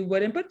 And you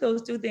wouldn't put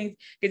those two things,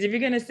 because if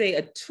you're going to say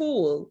a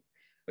tool,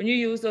 when you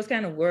use those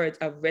kind of words,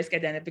 a risk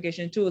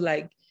identification tool,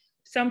 like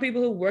some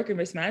people who work in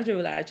risk management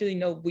will actually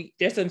know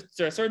there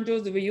are certain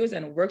tools that we use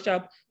in a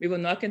workshop. We will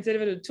not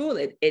consider it a tool.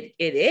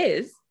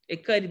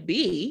 It could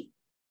be,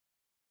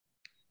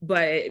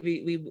 but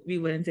we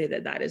wouldn't say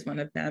that is one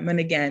of them. And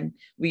again,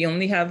 we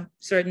only have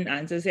certain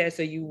answers here.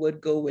 So you would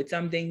go with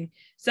something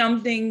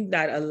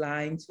that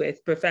aligns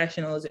with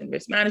professionals in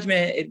risk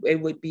management.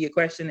 It would be a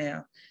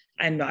questionnaire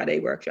and not a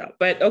workshop,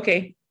 but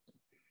okay.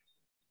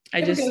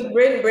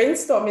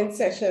 Brainstorming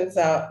sessions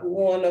are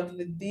one of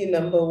the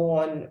number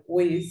one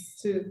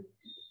ways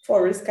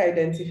for risk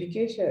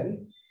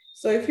identification.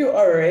 So if you're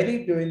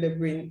already doing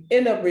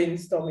in a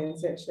brainstorming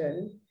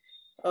session,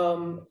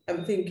 I'm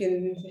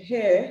thinking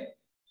here,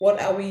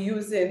 what are we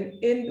using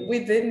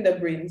within the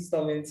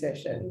brainstorming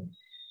session?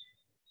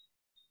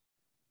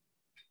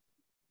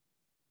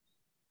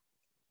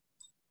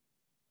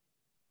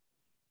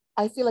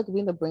 I feel like we're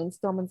in the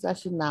brainstorming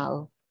session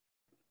now.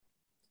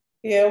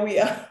 Yeah, we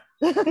are.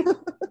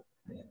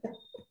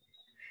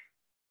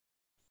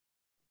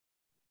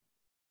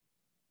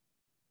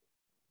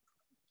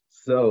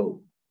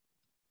 So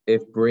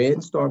if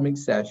brainstorming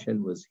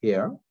session was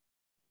here,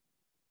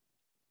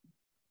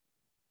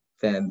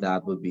 then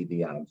that would be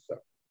the answer.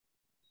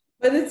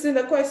 But it's in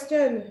a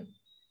question.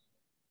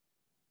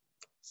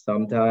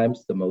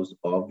 Sometimes the most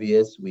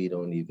obvious we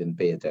don't even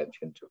pay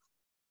attention to.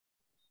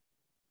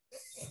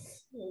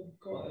 Oh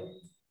God.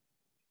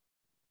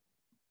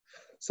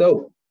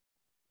 So,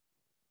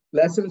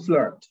 lessons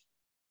learned.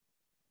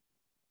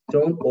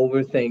 Don't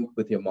overthink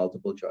with your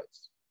multiple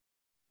choice.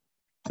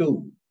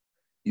 2,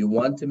 you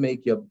want to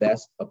make your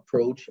best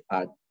approach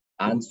at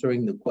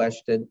answering the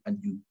question, and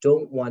you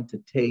don't want to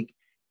take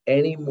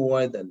any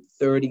more than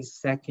 30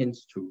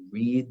 seconds to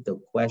read the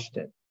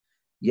question.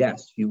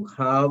 Yes, you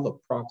have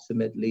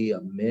approximately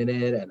 1.5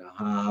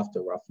 minutes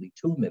to roughly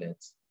 2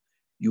 minutes.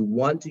 You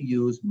want to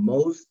use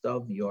most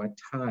of your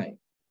time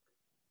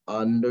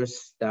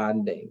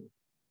understanding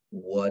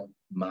what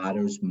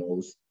matters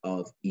most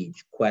of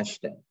each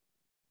question.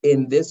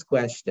 In this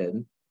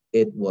question,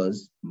 it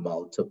was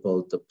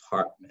multiple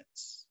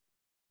departments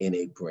in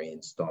a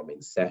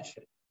brainstorming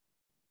session.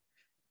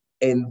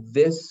 In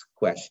this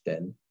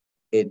question,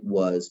 it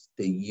was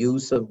the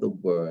use of the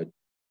word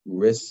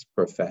risk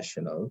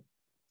professional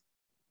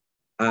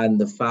and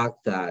the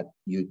fact that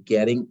you're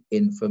getting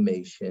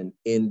information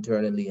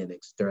internally and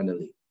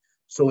externally.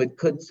 So it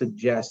could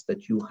suggest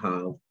that you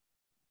have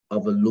a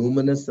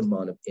voluminous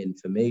amount of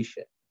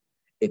information.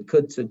 It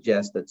could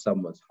suggest that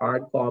someone's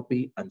hard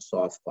copy and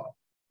soft copy.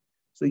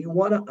 So you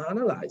want to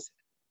analyze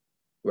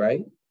it,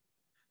 right?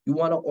 You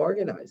want to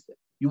organize it.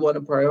 You want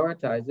to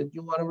prioritize it.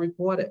 You want to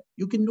report it.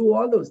 You can do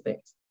all those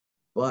things.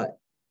 But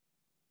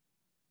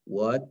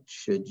what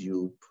should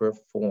you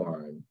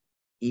perform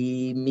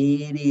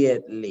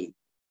immediately?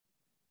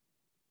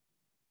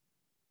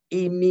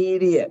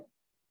 Immediate.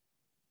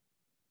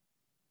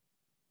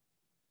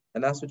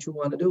 And that's what you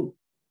want to do.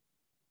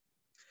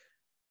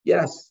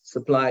 Yes,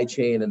 supply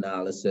chain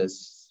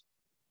analysis.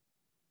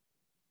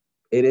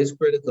 It is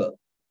critical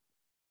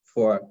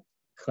for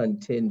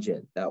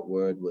contingent. That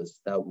word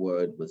was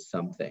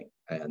something,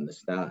 I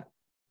understand.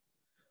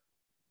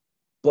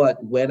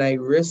 But when I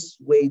risk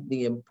weight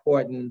the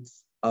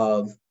importance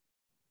of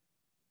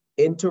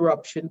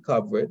interruption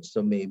coverage,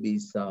 so maybe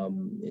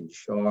some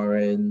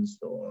insurance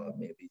or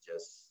maybe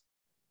just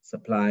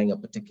supplying a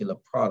particular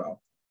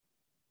product,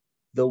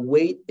 the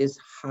weight is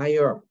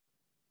higher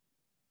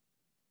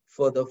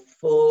for the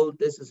full,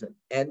 this is an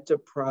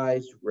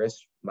enterprise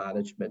risk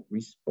management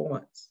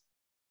response.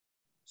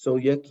 So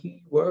your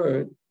key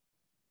word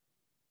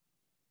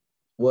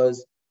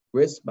was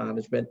risk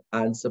management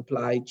and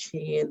supply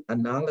chain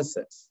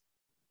analysis,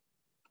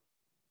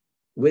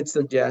 which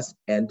suggests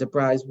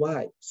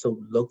enterprise-wide. So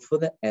look for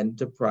the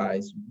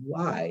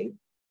enterprise-wide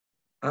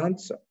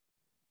answer.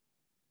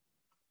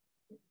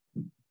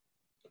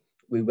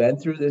 We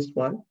went through this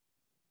one,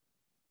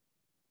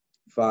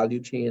 value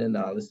chain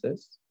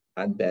analysis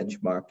and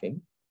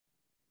benchmarking.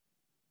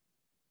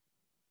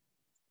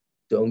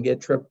 Don't get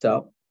tripped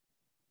up.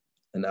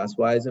 And that's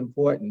why it's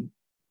important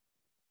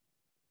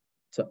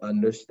to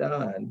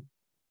understand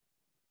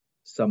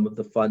some of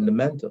the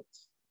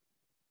fundamentals.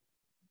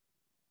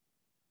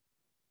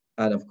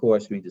 And of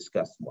course, we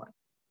discussed one.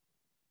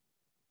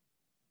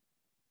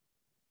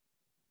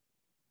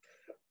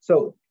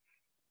 So,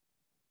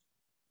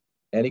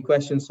 any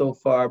questions so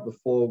far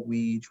before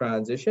we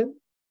transition?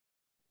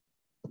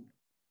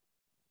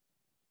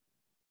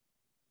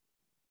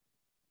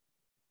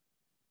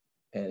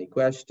 Any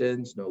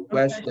questions? No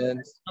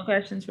questions? No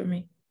questions for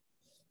me.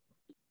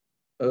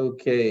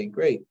 Okay,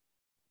 great.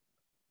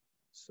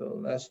 So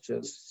let's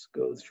just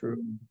go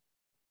through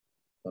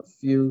a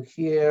few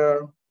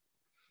here.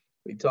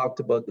 We talked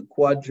about the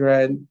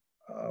quadrant.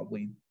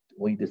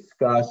 We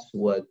discussed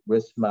what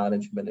risk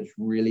management is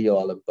really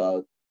all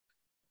about.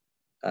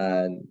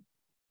 And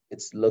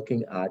it's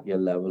looking at your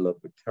level of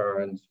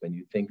returns when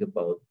you think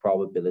about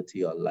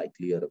probability or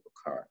likelihood of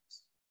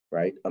occurrence,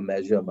 right? A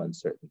measure of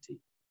uncertainty.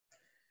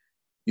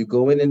 You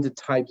go into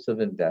types of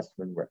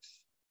investment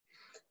risk.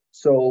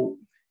 So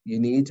you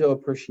need to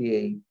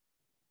appreciate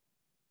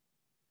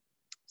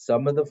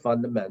some of the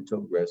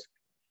fundamental risk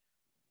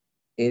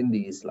in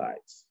these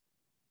slides.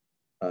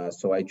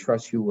 So I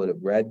trust you would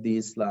have read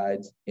these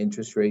slides.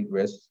 Interest rate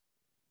risk,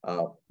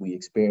 we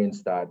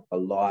experienced that a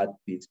lot.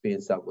 We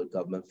experienced that with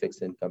government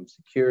fixed income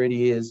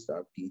securities,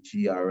 our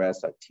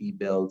BGRS, our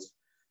T-bills.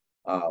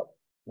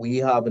 We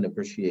have an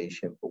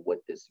appreciation for what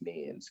this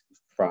means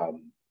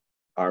from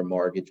our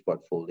mortgage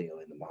portfolio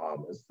in the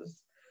Bahamas,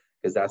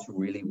 because that's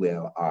really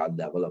where our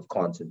level of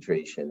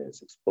concentration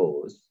is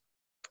exposed.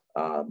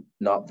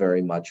 Not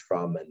very much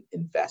from an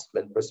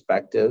investment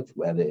perspective,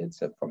 whether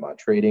it's from our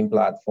trading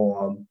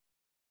platform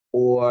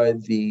or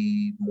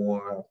the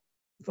more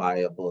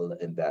viable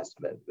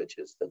investment, which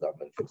is the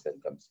government fixed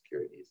income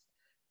securities.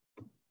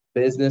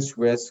 Business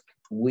risk,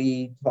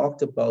 we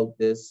talked about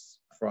this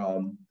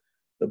from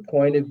the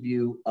point of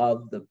view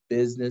of the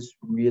business,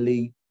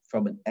 really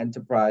from an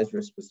enterprise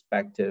risk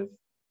perspective.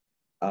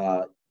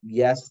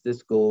 Yes,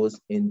 this goes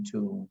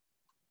into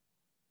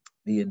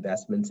the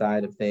investment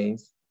side of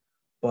things,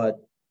 but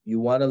you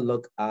want to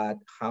look at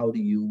how do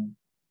you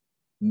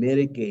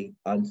mitigate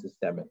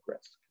unsystemic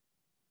risk,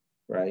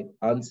 right?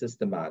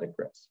 Unsystematic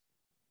risk,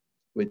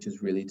 which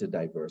is really to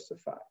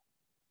diversify.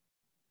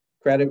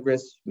 Credit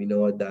risk, we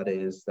know what that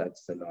is.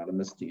 That's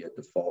synonymous to your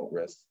default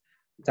risk.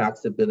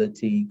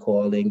 Taxability,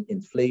 calling,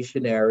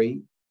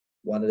 inflationary.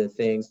 One of the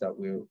things that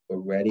we're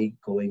already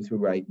going through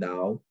right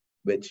now,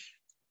 which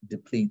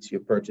depletes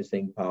your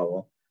purchasing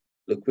power.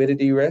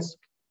 Liquidity risk.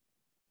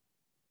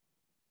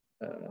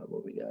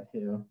 What we got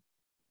here?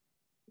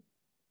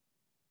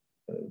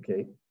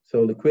 Okay,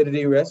 so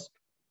liquidity risk.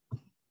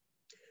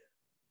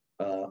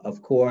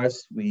 Of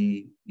course,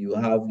 you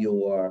have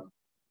your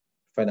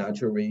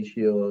financial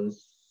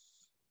ratios,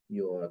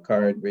 your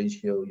current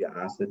ratio, your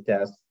asset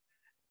test.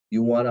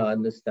 You want to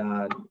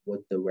understand what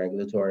the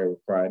regulatory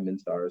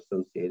requirements are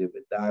associated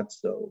with that.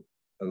 So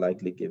I'll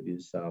likely give you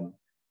some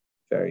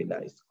very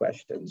nice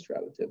questions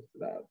relative to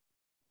that.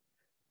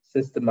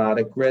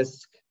 Systematic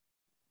risk.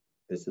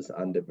 This is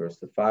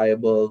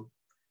undiversifiable.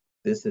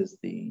 This is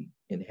the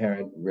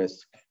inherent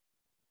risk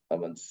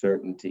of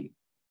uncertainty.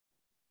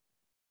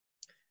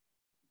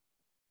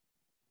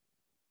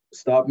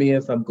 Stop me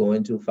if I'm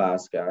going too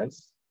fast,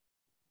 guys.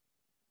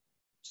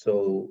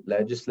 So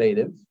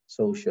legislative,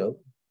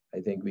 social, I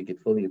think we could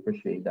fully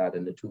appreciate that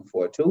in the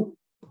 242.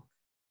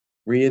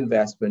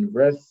 Reinvestment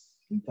risk,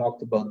 we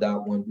talked about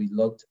that when we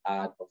looked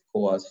at, of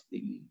course,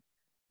 the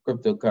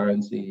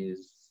cryptocurrencies,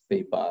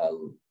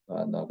 PayPal,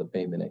 and other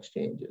payment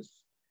exchanges.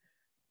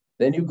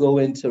 Then you go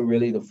into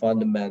really the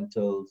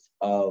fundamentals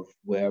of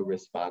where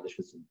risk management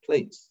is in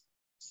place.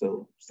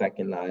 So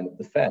second line of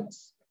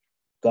defense,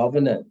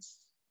 governance,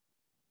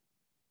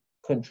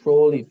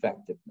 control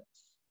effectiveness.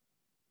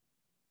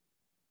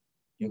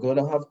 You're going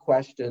to have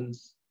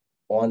questions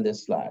on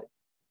this slide.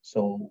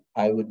 So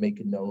I would make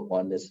a note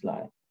on this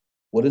slide.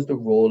 What is the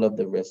role of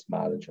the risk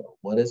manager?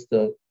 What is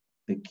the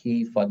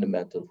key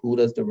fundamental? Who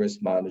does the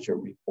risk manager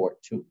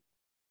report to?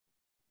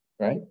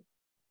 Right?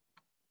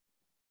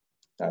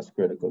 That's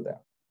critical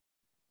there.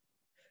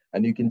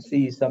 And you can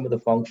see some of the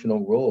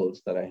functional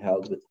roles that are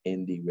held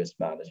within the risk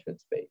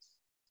management space.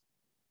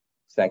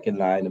 Second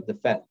line of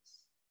defense.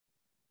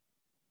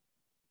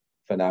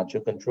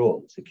 Financial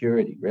control,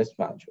 security, risk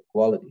management,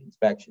 quality,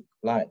 inspection,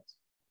 compliance.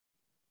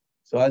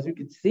 So as you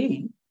can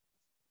see,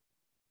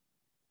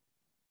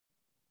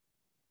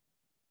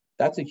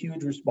 that's a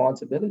huge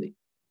responsibility.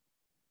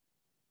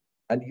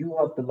 And you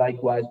have to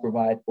likewise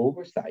provide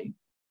oversight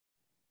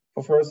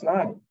for first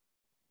line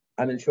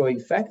and ensure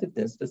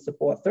effectiveness to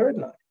support third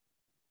line,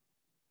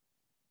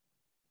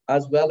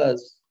 as well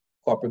as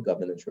corporate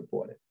governance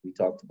reporting. We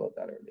talked about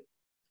that earlier.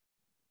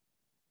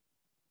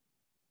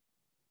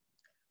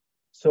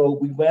 So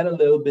we went a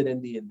little bit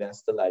in the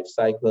investor life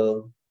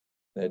cycle.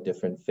 There are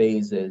different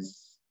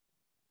phases.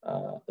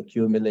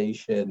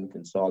 Accumulation,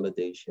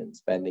 consolidation,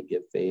 spending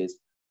give phase.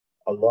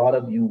 A lot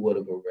of you would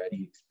have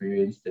already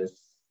experienced this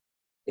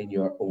in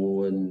your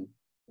own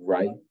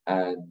right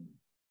and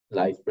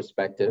life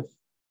perspective.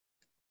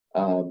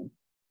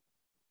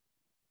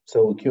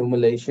 So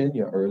accumulation,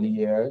 your early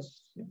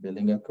years, you're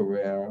building a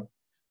career,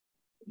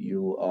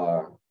 you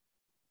are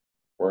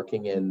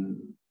working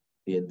in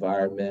the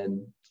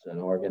environment, an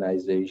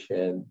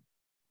organization,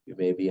 you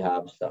maybe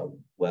have some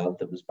wealth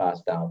that was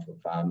passed down from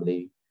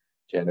family,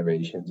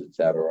 generations,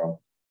 etc.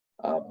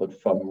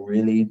 But from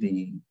really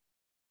the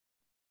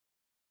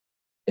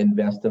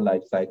investor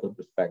life cycle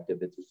perspective,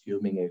 it's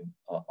assuming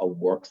a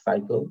work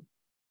cycle.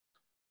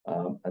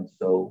 And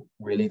so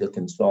really the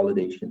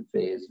consolidation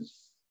phase is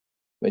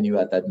when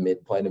you're at that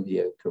midpoint of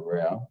your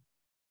career,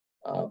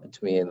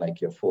 between like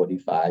your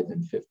 45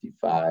 and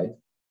 55.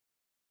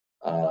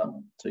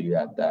 So you're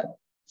at that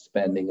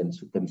spending and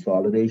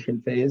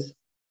consolidation phase.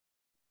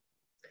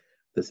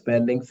 The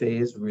spending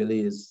phase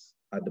really is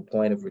at the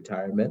point of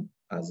retirement,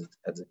 as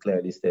it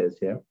clearly says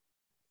here.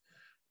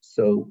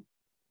 So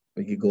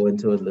we could go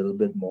into it a little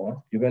bit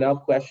more. You're going to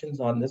have questions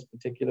on this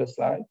particular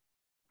slide.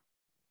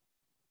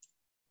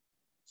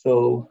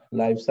 So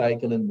life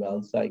cycle and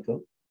wealth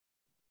cycle.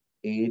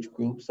 age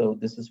group. So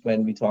this is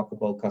when we talk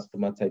about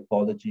customer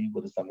typology.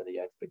 What are some of the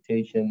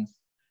expectations?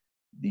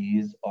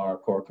 These are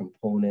core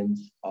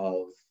components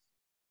of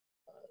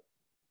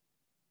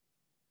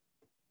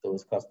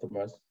those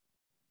customers.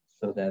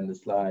 So then the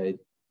slide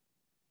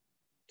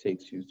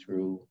takes you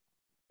through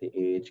the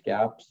age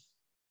gaps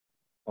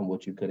and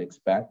what you could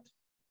expect.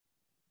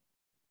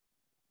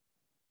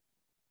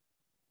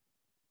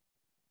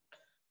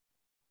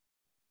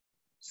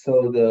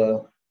 So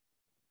the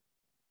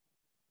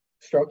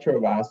structure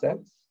of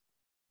assets,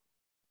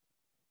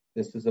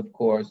 this is of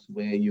course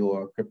where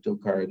your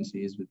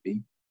cryptocurrencies would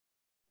be.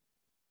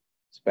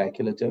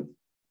 Speculative.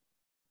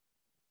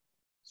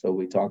 So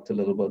we talked a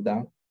little about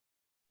that.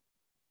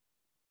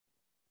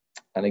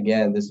 And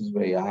again, this is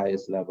where your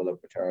highest level of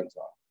returns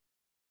are.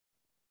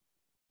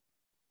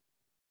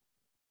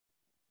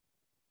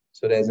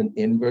 So there's an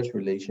inverse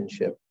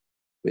relationship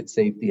with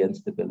safety and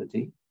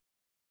stability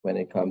when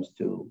it comes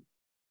to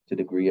the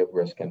degree of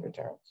risk and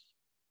returns.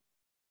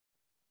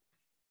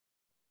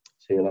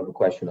 So you'll have a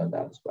question on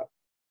that as well.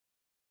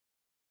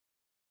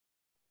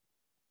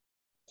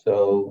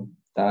 So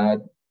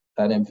that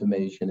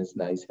information is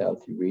nice,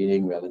 healthy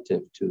reading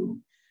relative to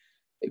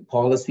a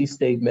policy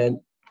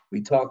statement.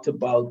 We talked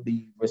about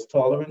the risk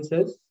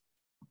tolerances,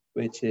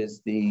 which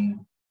is the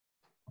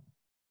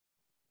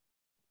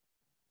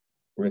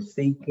risk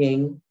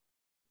seeking,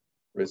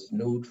 risk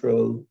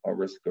neutral, or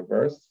risk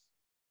averse.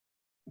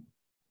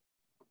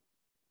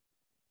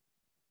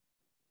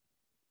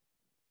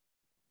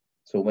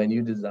 So when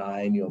you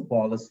design your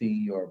policy,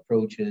 your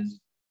approaches,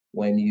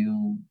 when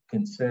you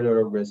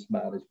consider risk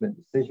management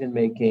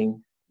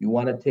decision-making, you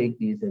want to take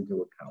these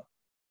into account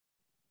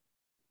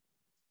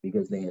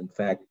because they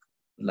affect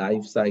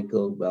life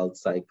cycle, wealth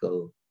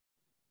cycle,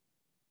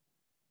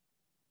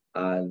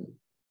 and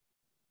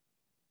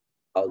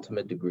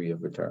ultimate degree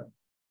of return.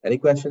 Any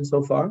questions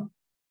so far?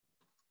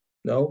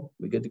 No?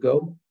 We good to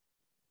go?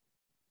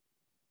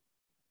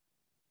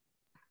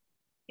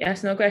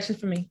 Yes, no questions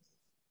for me.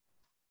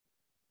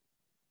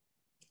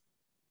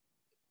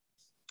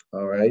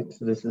 All right,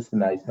 so this is a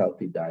nice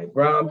healthy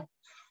diagram,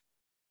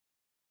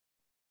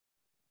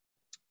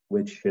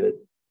 which should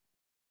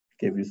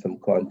give you some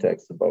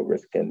context about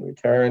risk and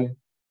return.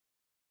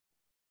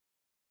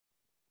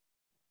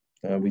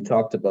 We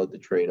talked about the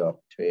trade-off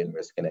between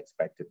risk and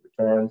expected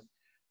returns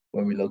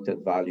when we looked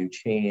at value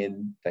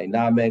chain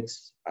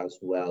dynamics, as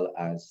well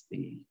as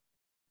the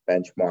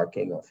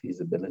benchmarking of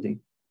feasibility.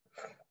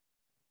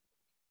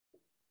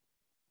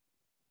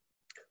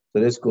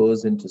 So this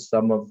goes into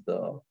some of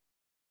the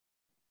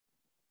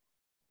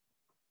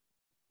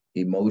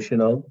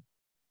emotional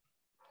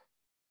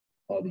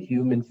or the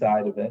human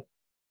side of it,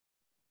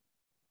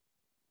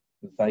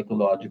 the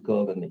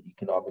psychological and the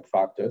economic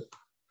factors.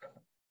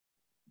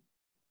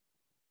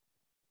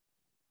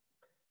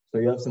 So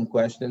you have some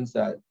questions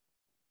that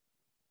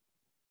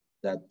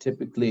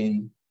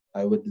typically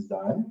I would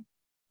design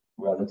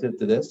relative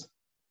to this.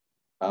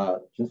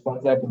 Just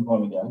 1 second for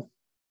me, guys.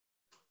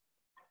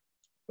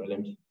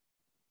 Brilliant.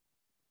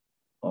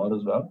 All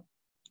is well.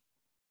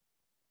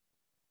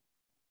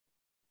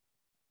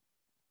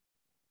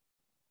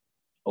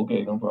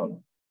 Okay, no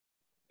problem.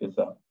 Good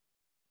stuff.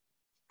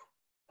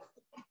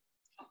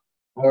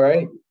 All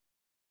right.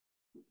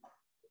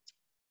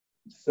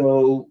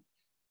 So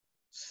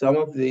some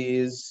of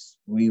these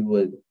we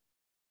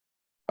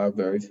are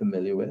very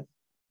familiar with.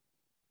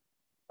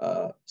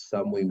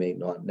 Some we may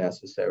not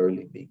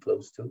necessarily be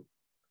close to.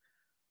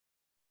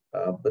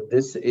 But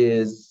this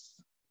is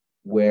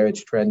where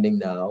it's trending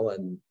now,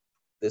 and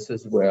this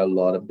is where a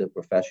lot of the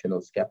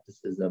professional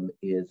skepticism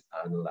is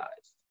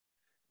analyzed.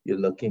 You're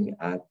looking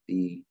at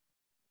the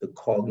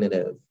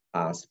cognitive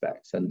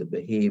aspects and the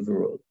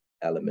behavioral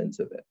elements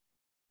of it.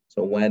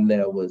 So when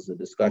there was a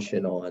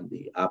discussion on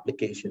the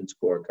application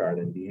scorecard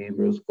and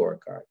behavioral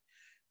scorecard,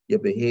 your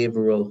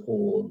behavioral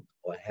hold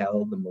or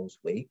held the most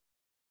weight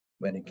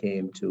when it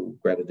came to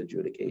credit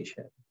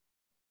adjudication,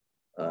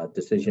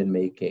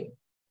 decision-making,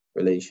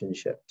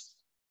 relationships,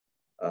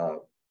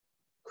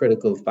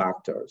 critical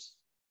factors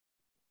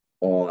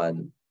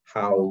on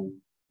how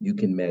you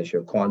can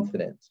measure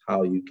confidence,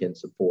 how you can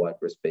support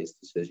risk-based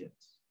decisions.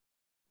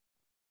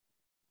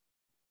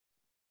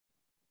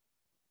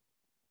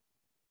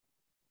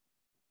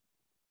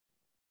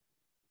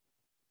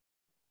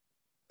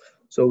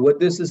 So what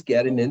this is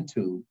getting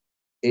into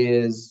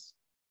is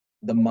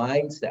the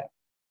mindset.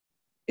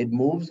 It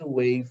moves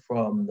away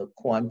from the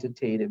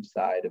quantitative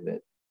side of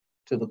it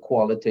to the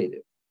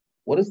qualitative.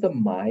 What is the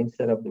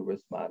mindset of the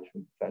risk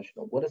management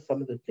professional? What are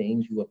some of the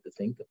things you have to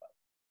think about?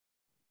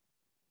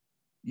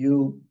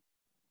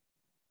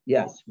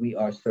 Yes, we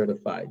are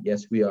certified.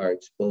 Yes, we are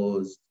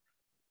exposed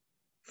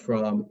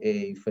from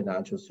a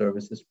financial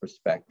services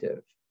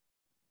perspective.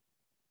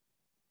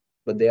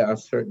 But there are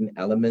certain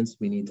elements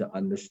we need to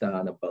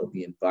understand about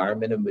the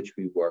environment in which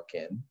we work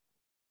in,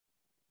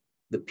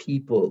 the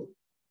people,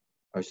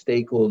 our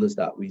stakeholders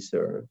that we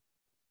serve,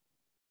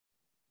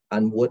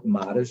 and what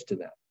matters to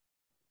them.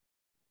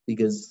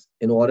 Because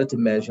in order to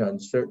measure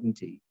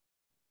uncertainty,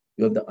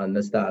 you have to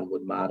understand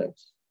what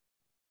matters.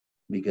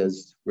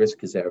 because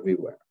risk is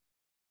everywhere.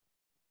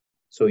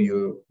 So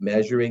you're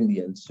measuring the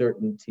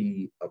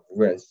uncertainty of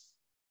risk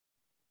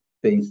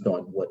based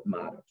on what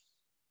matters.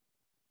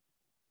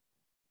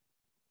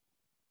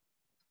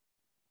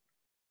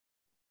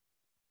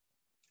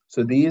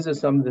 So these are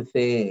some of the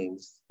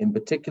things, in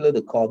particular,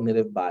 the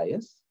cognitive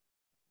bias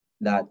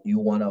that you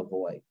want to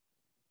avoid.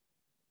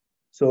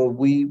 So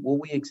what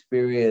we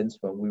experienced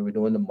when we were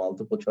doing the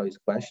multiple choice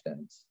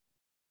questions,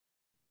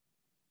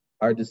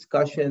 our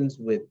discussions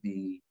with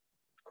the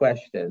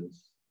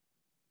questions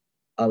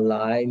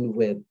align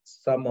with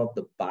some of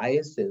the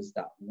biases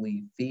that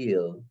we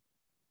feel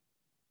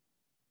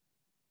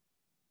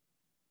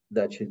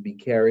that should be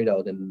carried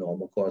out in the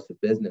normal course of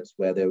business,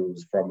 whether it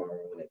was from our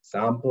own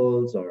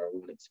examples or our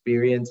own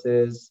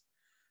experiences,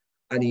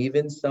 and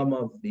even some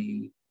of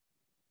the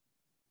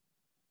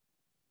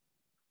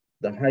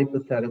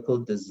hypothetical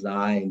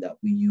design that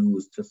we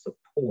use to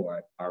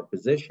support our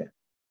position.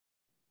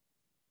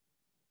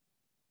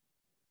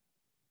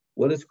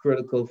 What is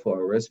critical for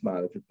a risk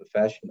management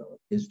professional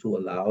is to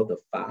allow the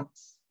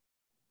facts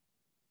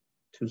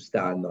to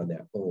stand on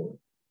their own.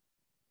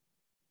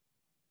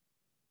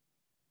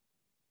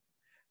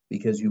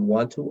 Because you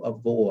want to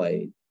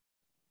avoid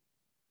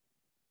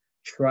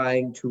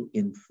trying to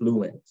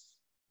influence.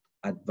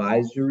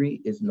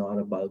 Advisory is not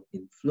about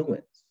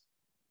influence.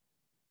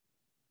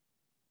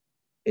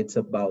 It's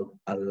about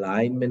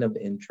alignment of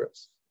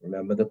interest.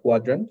 Remember the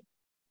quadrant?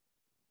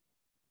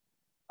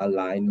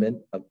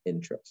 Alignment of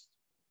interest.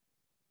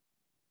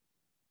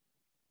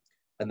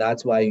 And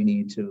that's why you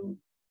need to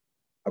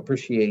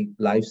appreciate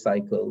life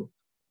cycle,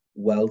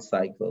 wealth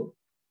cycle,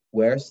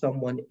 where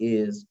someone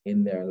is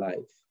in their life,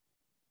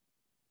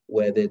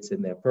 whether it's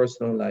in their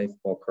personal life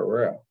or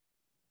career,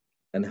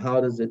 and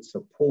how does it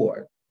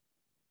support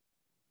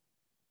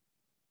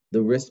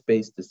the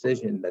risk-based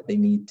decision that they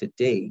need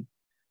today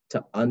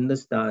to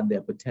understand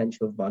their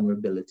potential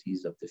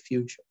vulnerabilities of the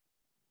future.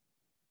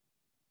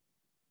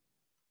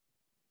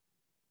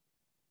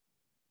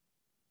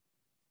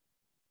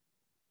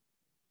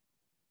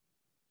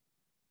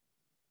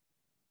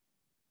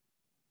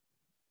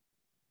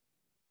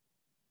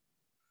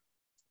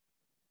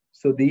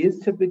 So these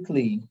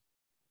typically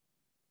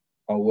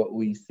are what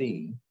we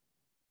see,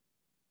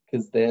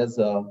 because there's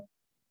a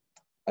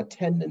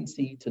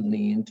tendency to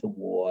lean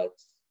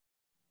towards,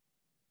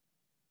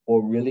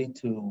 or really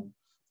to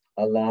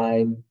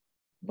align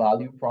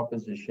value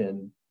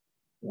proposition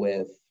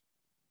with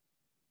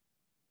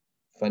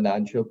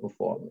financial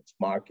performance,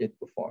 market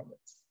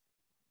performance.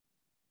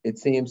 It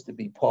seems to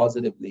be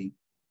positively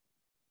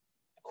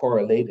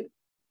correlated.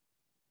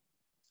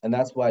 And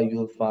that's why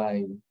you'll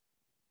find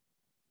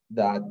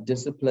that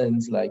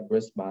disciplines like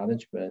risk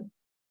management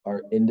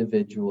are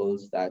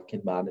individuals that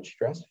can manage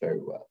stress very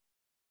well,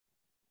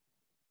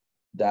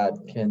 that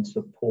can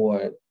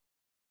support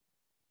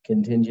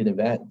contingent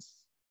events.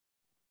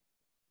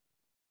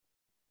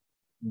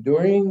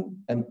 During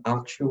an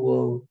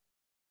actual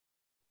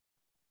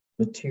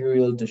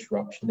material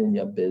disruption in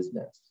your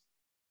business,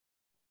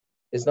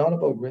 it's not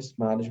about risk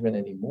management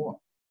anymore.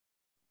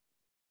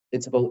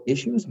 It's about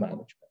issues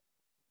management.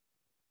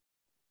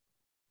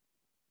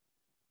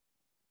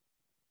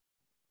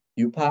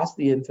 You pass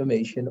the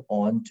information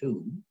on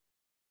to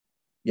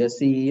your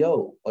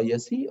CEO or your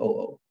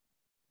COO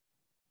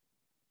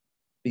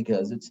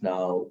because it's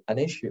now an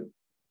issue.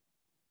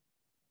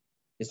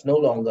 It's no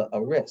longer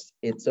a risk.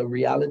 It's a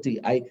reality.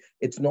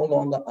 It's no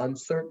longer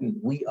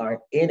uncertain. We are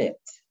in it.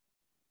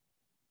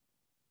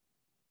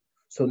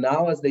 So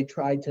now as they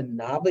try to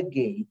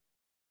navigate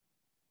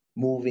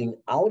moving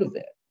out of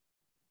it,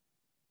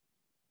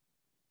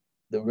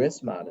 the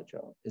risk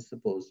manager is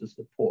supposed to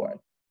support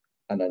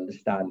an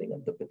understanding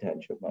of the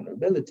potential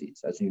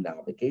vulnerabilities as you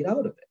navigate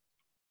out of it.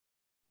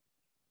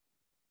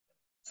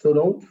 So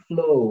don't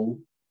flow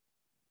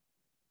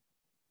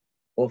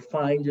or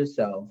find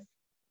yourself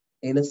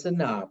in a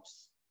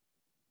synapse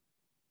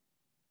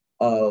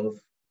of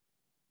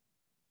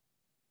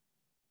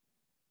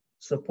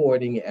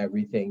supporting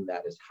everything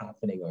that is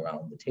happening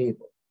around the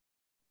table.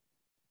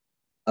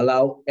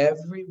 Allow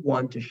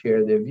everyone to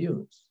share their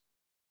views.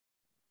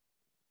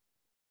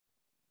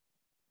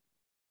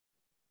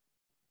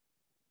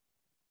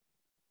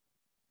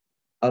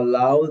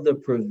 Allow the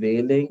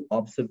prevailing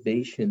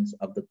observations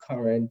of the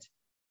current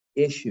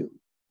issue.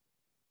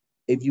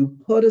 If you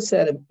put a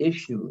set of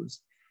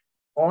issues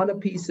on a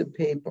piece of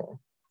paper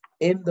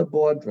in the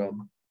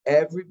boardroom,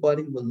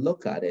 everybody will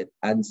look at it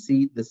and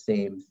see the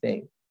same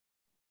thing.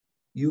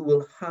 You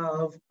will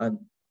have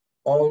an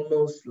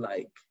almost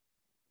like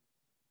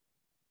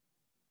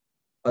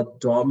a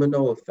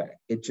domino effect.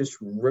 It just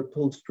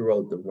ripples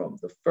throughout the room.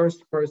 The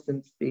first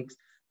person speaks,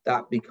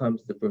 that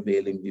becomes the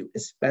prevailing view,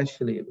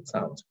 especially if it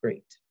sounds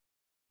great.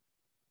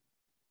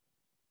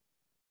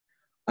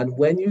 And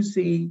when you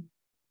see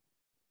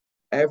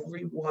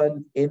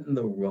everyone in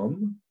the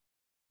room,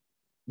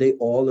 they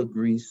all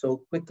agree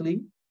so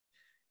quickly,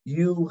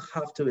 you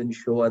have to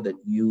ensure that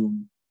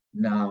you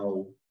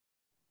now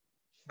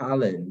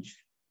challenge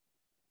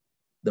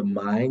the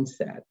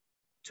mindset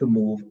to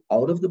move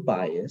out of the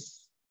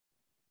bias,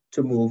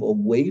 to move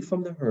away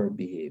from the herd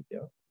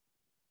behavior,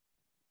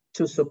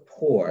 to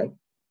support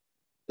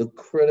the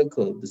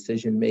critical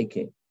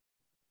decision-making,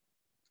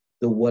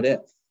 the what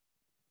if.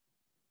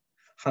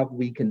 Have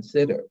we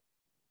considered?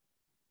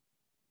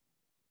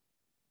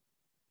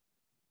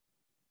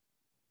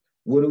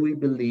 What do we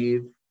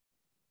believe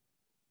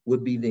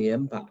would be the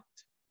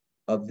impact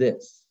of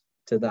this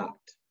to that?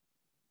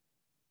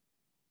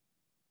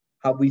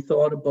 Have we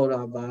thought about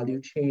our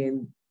value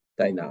chain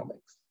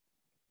dynamics?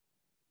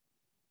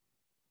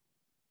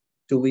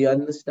 Do we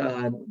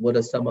understand what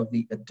are some of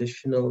the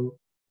additional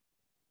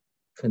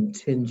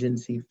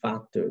contingency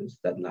factors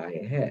that lie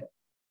ahead?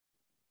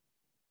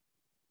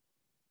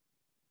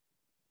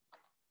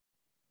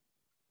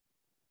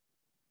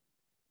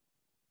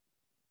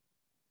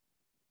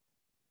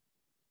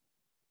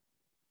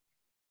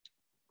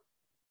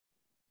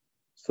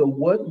 So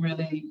what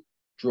really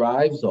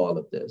drives all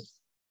of this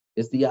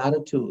is the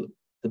attitude,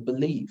 the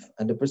belief,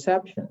 and the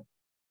perception.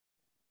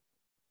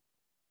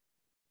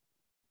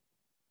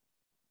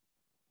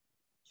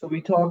 So we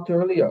talked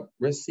earlier,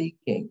 risk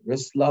seeking,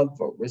 risk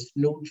lover, risk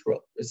neutral,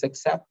 risk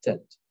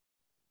acceptant,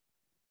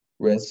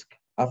 risk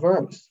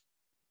averse.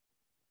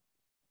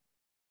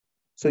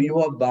 So you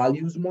have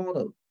values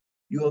model,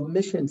 you have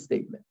mission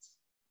statements,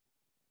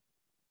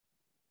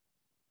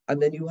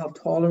 and then you have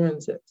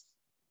tolerances.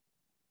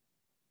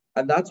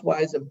 And that's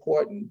why it's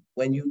important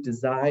when you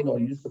design or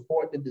you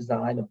support the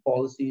design of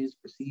policies,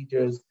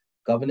 procedures,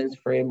 governance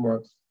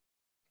frameworks,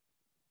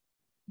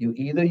 you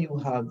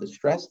have the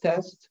stress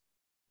test,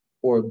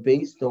 or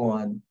based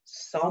on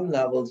some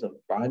levels of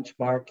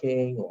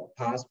benchmarking or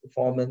past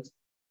performance,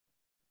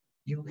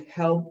 you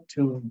help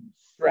to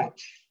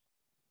stretch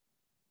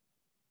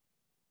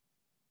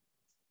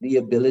the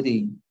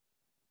ability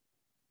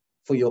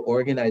for your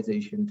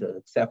organization to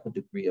accept a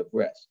degree of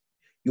risk.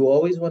 You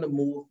always want to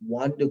move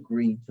 1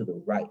 degree to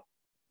the right,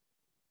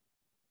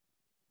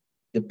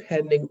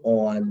 depending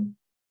on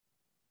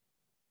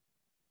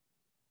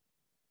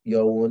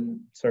your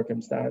own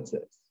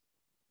circumstances.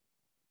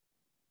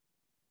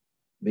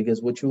 Because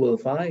what you will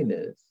find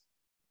is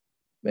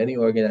many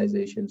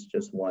organizations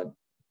just want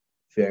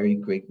very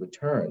great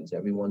returns.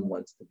 Everyone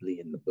wants to be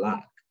in the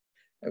black.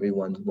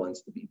 Everyone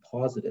wants to be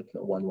positive.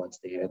 No one wants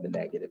to hear the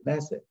negative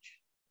message.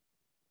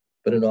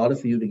 But in order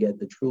for you to get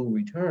the true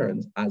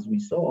returns, as we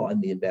saw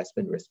in the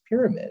investment risk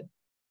pyramid,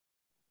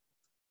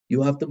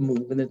 you have to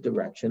move in the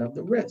direction of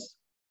the risk.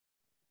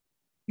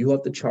 You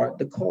have to chart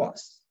the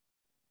costs.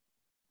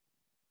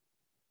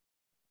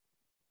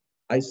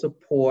 I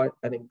support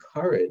and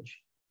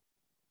encourage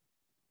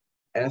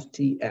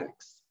FTX,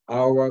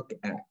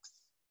 ROCX,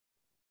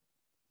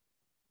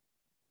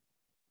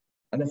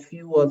 and a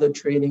few other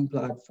trading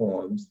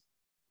platforms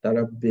that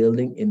are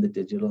building in the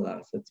digital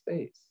asset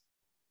space.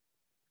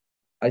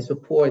 I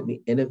support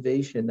the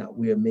innovation that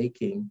we are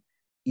making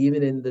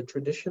even in the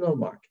traditional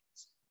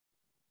markets,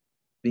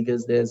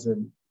 because there's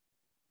an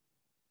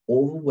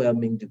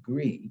overwhelming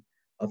degree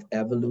of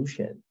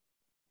evolution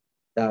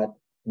that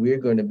we're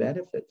going to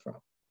benefit from.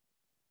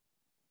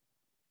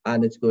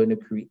 And it's going to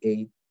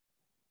create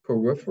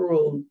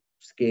peripheral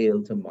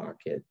scale to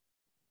market,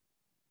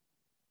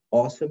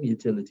 awesome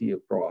utility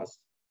across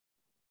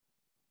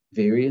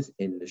various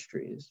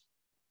industries.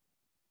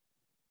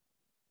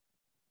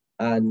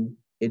 And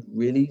it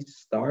really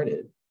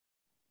started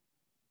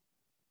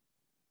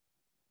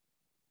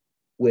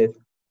with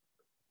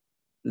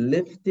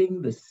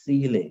lifting the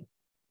ceiling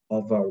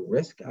of our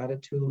risk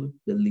attitude,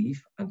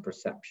 belief, and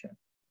perception.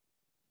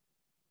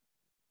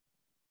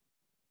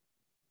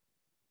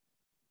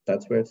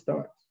 That's where it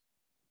starts.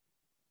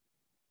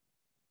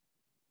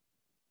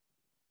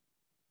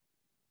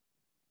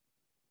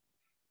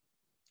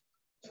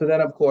 So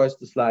then, of course,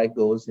 the slide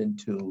goes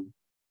into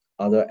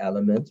other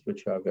elements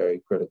which are very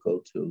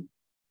critical to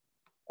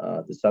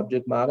the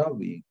subject matter.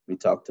 We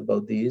talked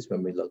about these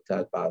when we looked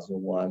at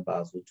Basel I,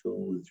 Basel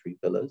II, the 3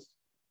 pillars,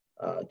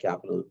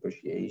 capital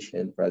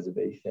appreciation,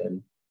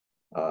 preservation,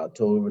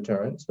 total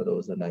return. So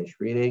those are nice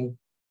reading.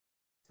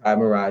 Time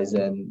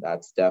horizon,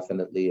 that's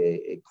definitely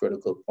a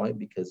critical point,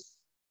 because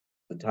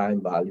the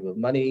time value of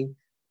money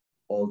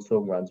also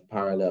runs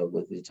parallel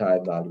with the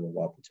time value of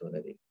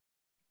opportunity.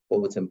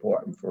 But what's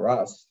important for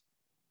us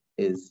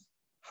is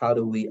how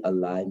do we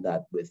align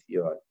that with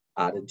your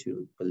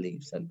attitude,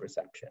 beliefs, and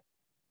perception?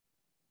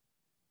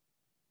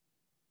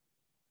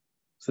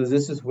 So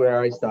this is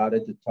where I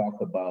started to talk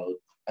about,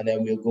 and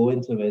then we'll go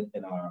into it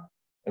in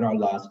our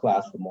last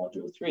class for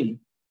module 3,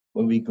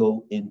 when we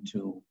go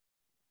into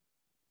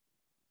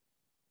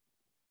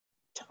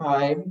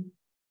time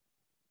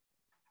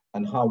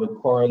and how it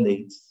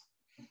correlates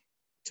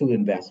to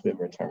investment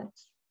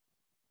returns.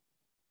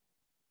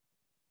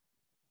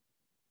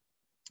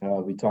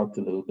 We talked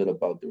a little bit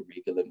about the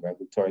legal and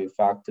regulatory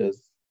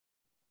factors.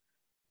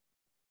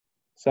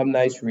 Some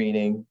nice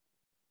reading,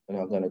 and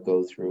I'm going to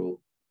go through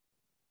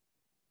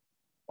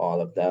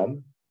all of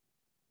them.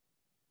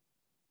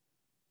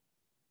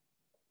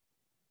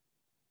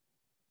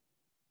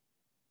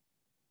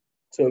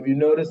 So if you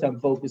notice, I'm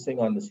focusing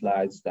on the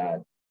slides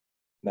that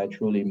that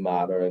truly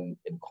matter in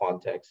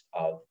context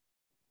of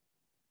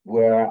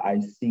where I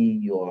see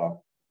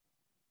your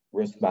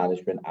risk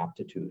management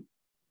aptitude.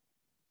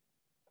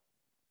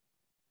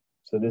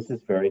 So this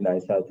is very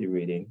nice, healthy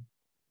reading.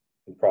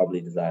 You can probably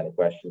design a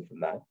question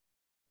from that.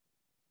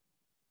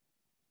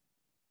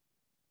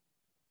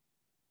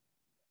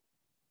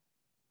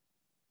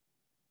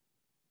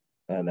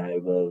 And I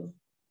will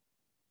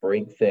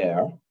break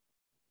there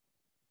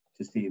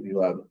to see if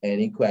you have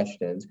any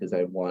questions, because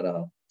I want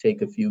to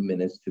take a few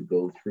minutes to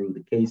go through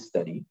the case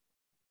study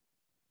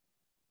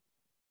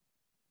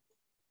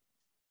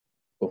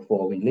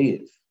before we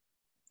leave.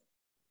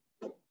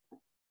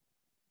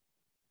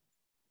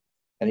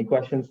 Any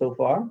questions so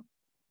far?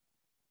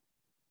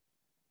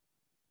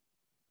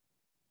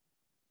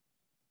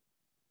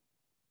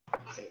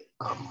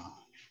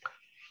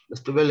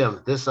 Mr.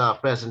 Williams, this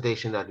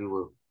presentation that you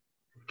were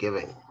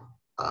giving,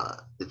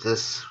 is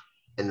this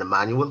in the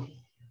manual?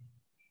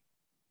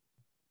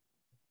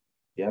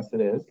 Yes,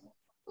 it is.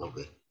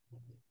 Okay.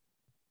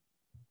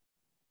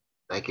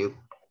 Thank you.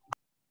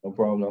 No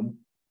problem.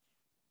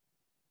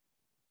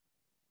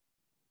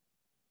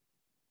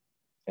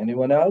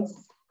 Anyone else?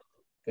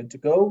 Good to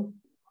go?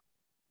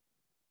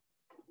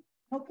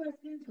 No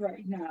questions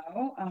right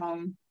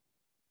now.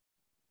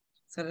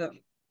 So to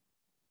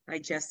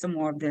digest some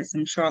more of this,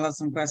 I'm sure I'll have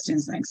some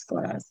questions next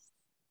class.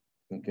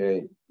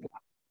 Okay.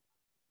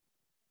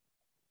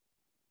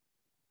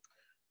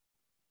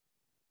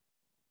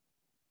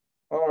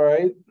 All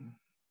right.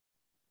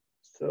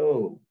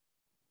 So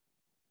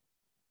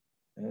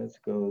let's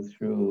go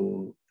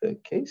through the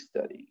case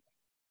study.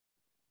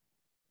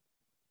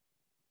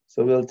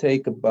 So we'll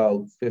take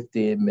about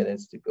 15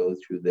 minutes to go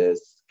through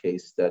this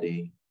case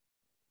study.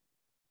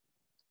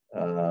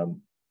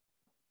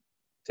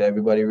 Did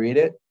everybody read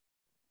it?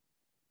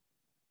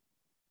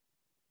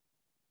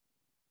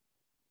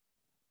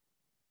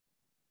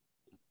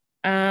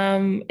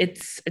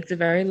 It's a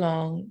very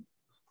long.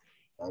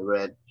 I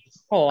read.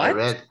 What?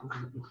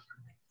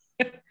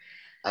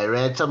 I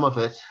read some of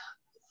it.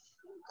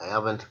 I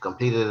haven't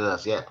completed it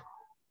as yet.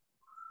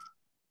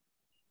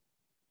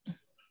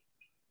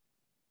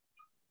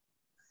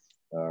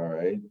 All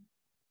right.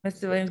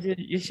 Mr. Williams,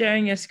 you're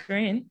sharing your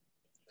screen.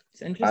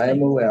 It's interesting. I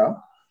am aware.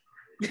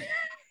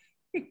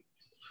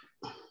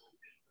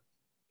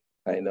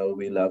 I know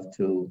we love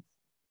to,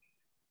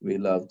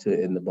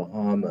 in the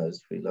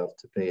Bahamas, we love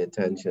to pay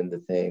attention to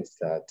things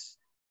that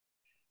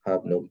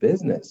have no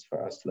business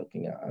for us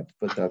looking at,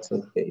 but that's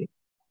okay.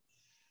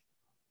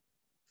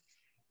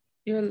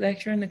 You're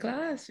lecturing the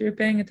class. You're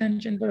paying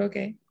attention, but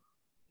okay.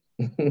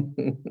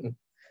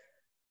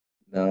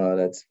 No,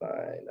 that's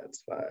fine.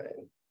 That's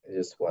fine. I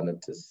just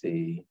wanted to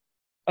see.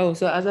 Oh,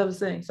 so as I was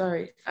saying,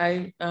 sorry,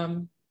 it's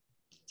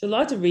a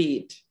lot to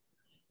read.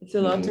 It's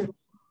a lot to read.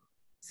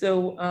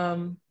 So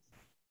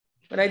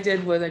what I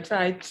did was I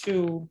tried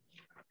to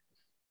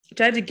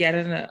get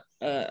in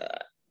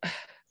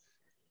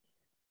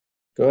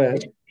go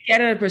ahead. Get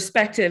a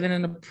perspective and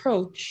an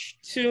approach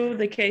to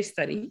the case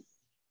study.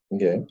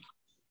 Okay.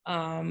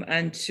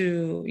 And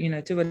to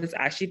what is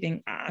actually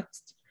being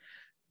asked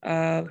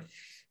of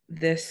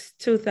this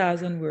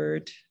 2,000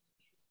 word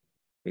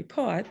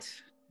report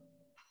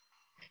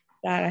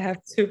that I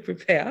have to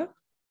prepare,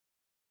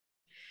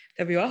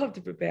 that we all have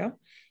to prepare.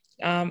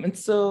 And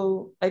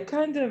so I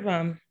kind of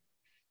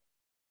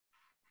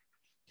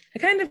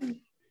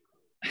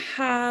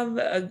have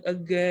a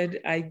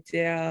good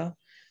idea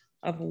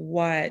of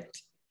what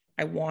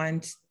I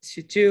want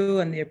to do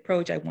and the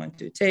approach I want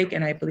to take.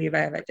 And I believe I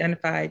have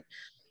identified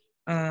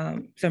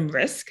some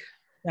risk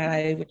that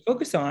I would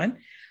focus on,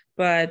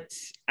 but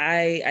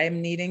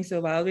I'm needing,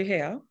 so while we're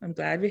here, I'm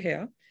glad we're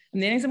here, I'm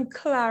needing some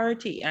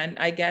clarity and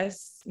I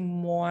guess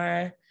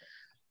more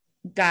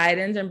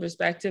guidance and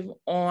perspective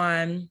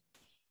on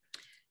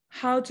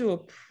how to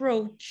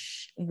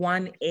approach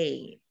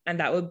 1A, and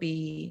that would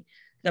be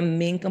the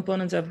main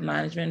components of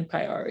management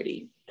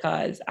priority,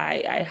 because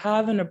I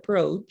have an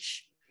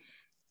approach,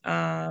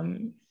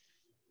 and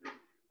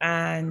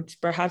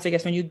perhaps I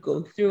guess when you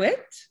go through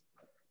it,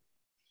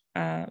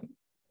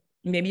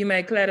 maybe you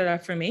might clear that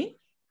up for me.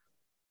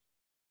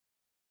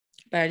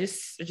 But I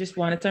just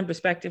wanted some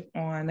perspective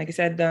on, like I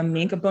said, the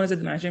main components of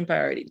the management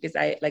priority, because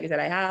I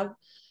have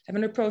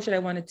an approach that I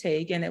want to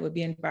take, and it would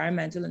be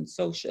environmental and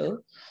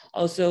social,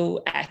 also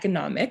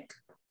economic,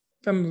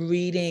 from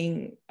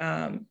reading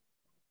a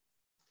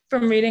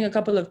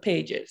couple of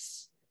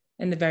pages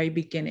in the very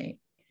beginning.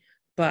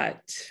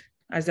 But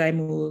as I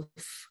move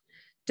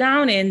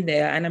down in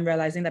there and I'm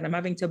realizing that I'm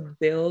having to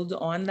build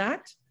on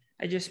that,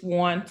 I just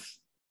want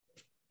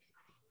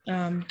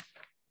some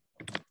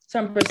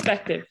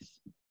perspective.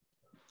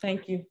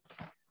 Thank you.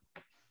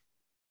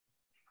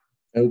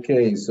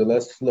 Okay, so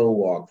let's slow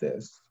walk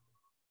this.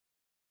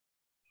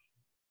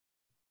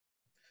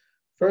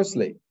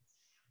 Firstly,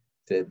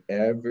 did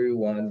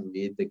everyone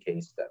read the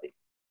case study?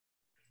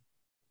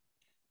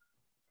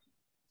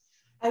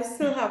 I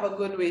still have a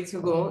good way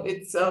to go.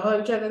 It's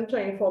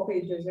 124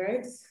 pages,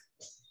 right?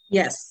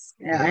 Yes,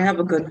 yeah, I have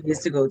a good ways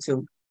to go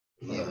too.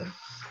 Yeah.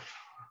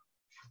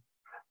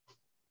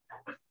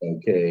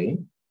 Okay.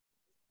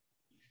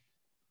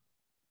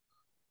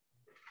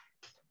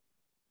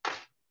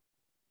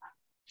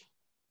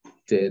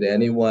 Did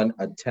anyone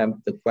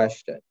attempt the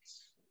questions?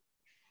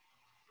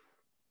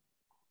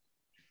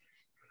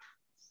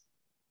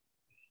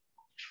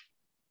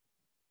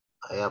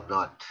 I have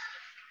not.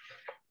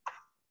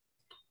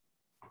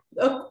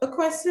 A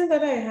question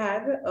that I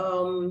had,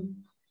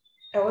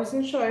 I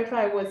wasn't sure if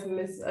I was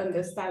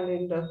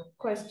misunderstanding the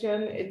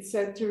question. It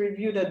said to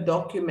review the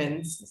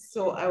documents.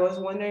 So I was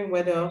wondering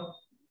whether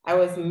I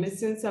was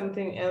missing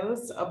something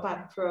else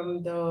apart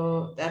from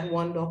that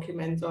one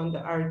document on the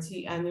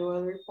RT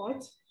annual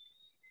report.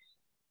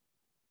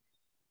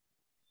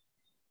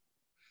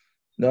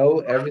 No,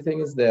 everything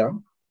is there.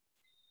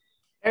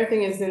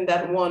 Everything is in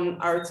that one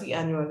RT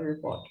annual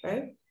report,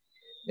 right?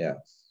 Yes.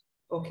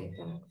 Okay,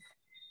 thanks.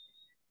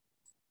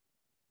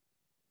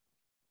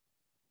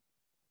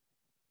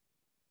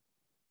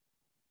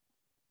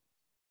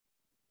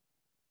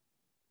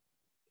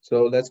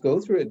 So let's go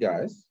through it,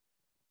 guys.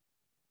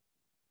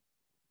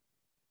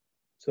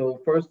 So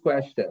first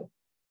question,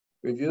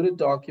 review the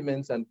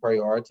documents and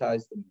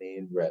prioritize the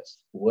main risks.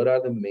 What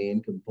are the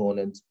main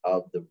components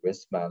of the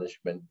risk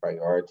management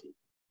priority?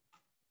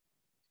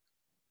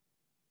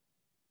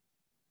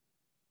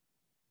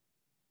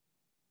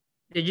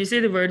 Did you say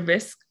the word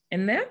risk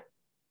in there?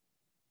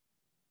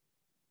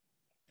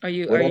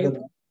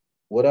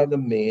 What are the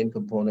main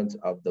components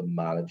of the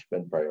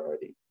management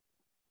priority?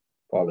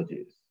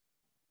 Apologies.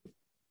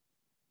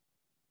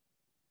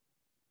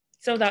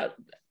 So that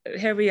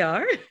here we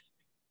are,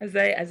 as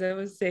I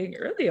was saying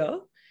earlier.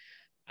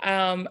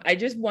 I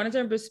just wanted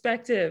some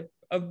perspective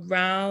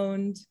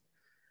around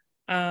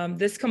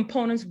this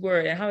components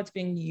word and how it's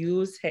being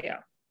used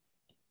here.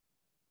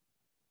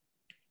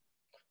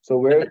 So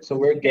Roberts,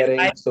 we're getting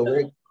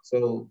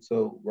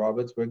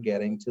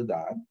to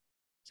that.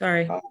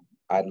 Sorry.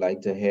 I'd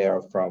like to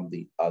hear from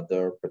the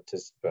other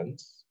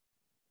participants.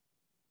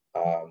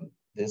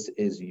 This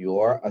is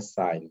your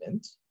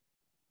assignment,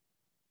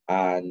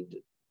 and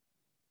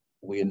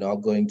we're not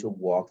going to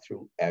walk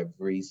through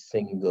every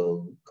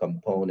single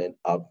component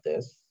of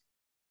this.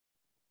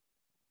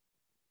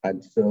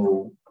 And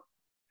so,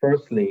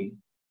 firstly,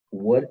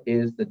 what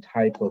is the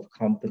type of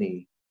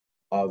company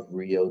of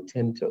Rio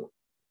Tinto?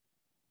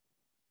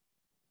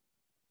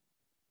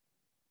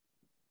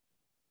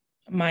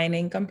 A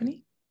mining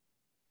company?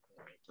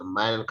 A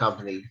mining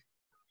company.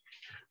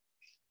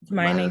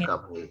 Mining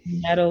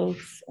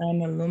metals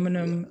and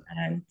aluminum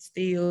and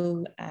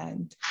steel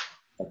and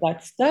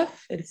that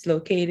stuff. It's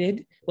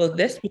located, well,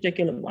 this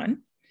particular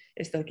one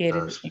is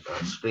located in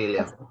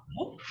Australia.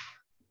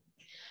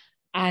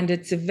 And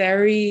it's a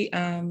very,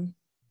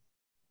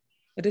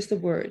 what is the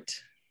word?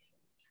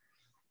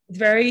 It's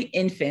very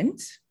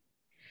infant.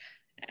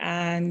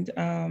 And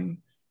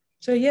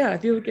so yeah,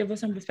 if you would give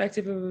us some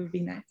perspective, it would be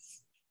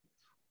nice.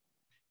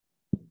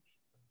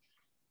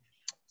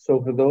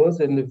 So for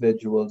those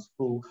individuals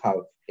who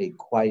have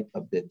quite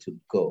a bit to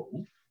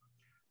go,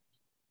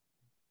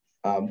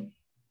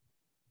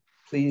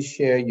 please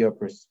share your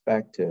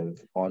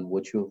perspective on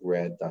what you've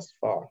read thus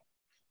far.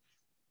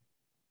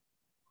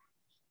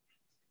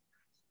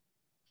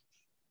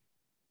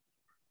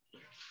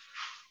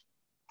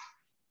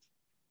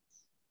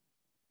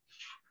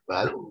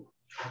 Well,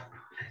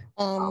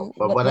 from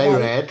what I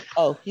read.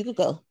 Oh, you could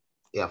go.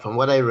 Yeah, from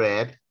what I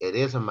read, it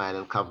is a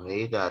mining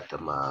company that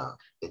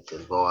it's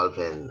involved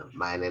in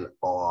mining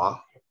ore,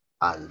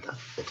 and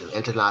it's an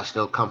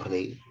international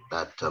company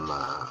that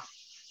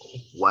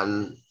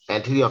one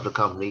entity of the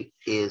company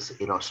is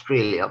in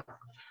Australia,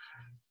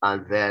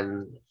 and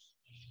then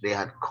they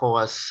had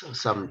caused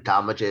some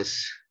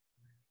damages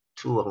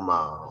to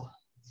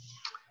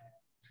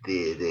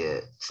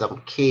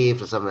some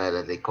caves or something like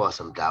that. They caused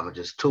some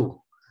damages too,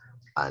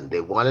 and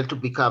they wanted to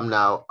become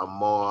now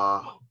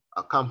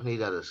a company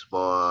that is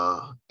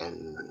more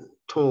in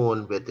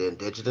tune with the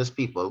indigenous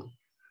people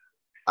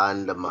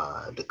and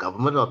the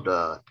government of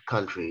the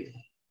country,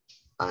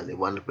 and they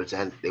want to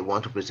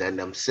present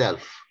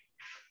themselves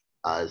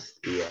as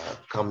the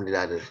company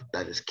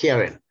that is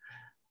caring.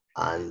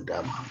 And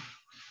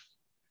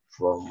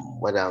from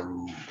what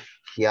I'm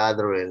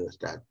gathering is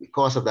that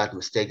because of that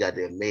mistake that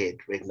they made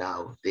right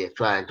now, they're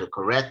trying to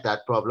correct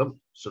that problem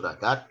so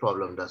that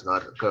problem does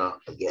not occur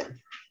again.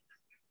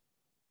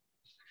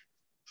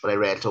 What I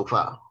read so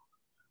far.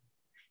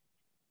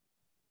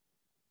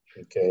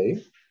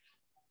 Okay.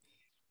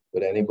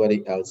 Would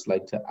anybody else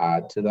like to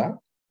add to that?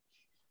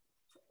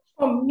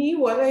 For me,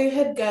 what I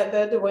had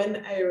gathered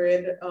when I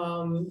read,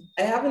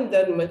 I haven't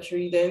done much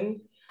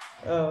reading,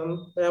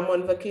 but I'm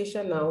on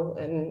vacation now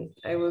and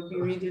I will be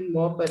reading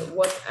more. But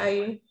what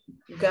I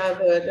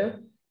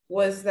gathered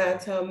was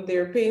that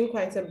they're paying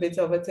quite a bit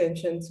of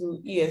attention to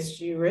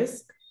ESG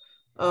risk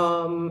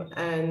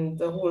and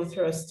the whole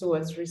thrust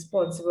towards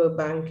responsible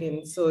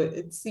banking. So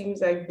it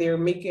seems like they're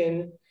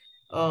making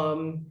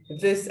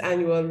this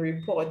annual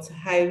report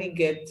highly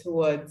get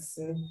towards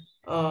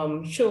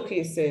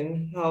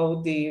showcasing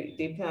how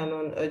they plan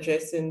on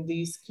addressing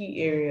these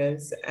key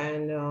areas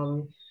and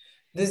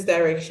this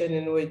direction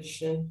in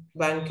which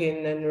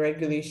banking and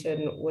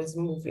regulation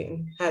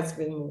has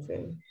been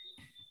moving.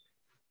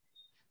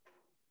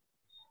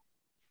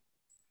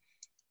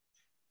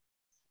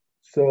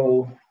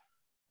 So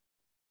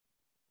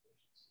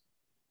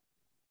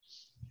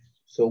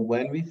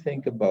when we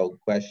think about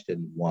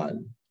question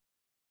 1,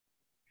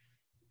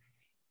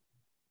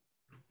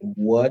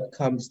 what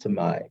comes to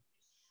mind?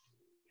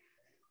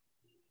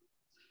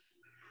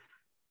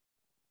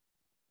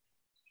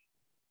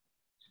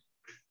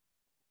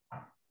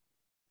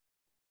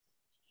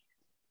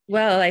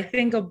 Well, I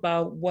think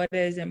about what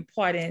is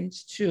important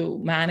to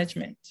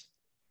management.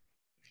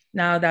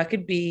 Now, that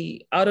could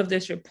be out of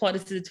this report.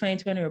 This is the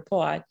 2020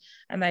 report.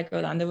 And like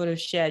Orlando would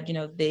have shared,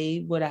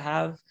 they would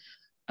have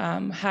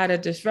had a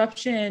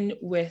disruption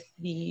with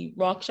the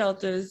rock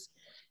shelters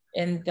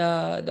in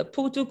the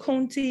Putu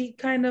County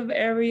kind of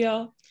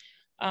area.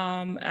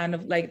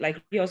 And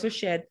like he also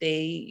shared,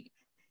 they're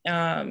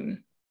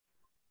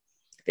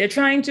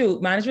trying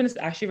to, management is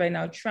actually right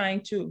now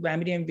trying to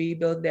remedy and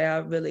rebuild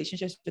their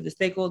relationships with the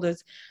stakeholders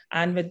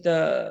and with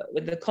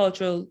the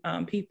cultural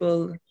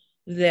people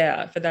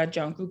there for that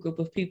jungle group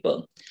of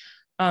people.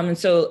 And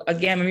so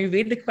again, when we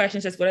read the question,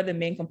 it says, what are the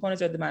main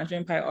components of the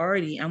management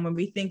priority? And when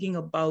we're thinking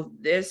about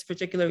this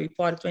particular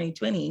report of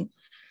 2020,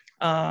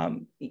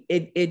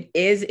 it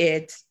is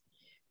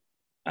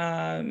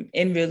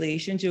in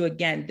relation to,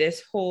 again,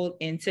 this whole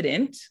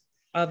incident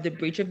of the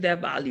breach of their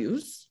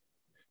values,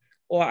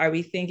 or are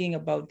we thinking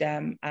about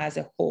them as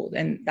a whole?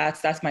 And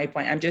that's my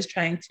point. I'm just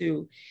trying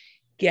to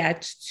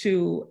get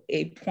to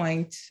a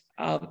point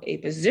of a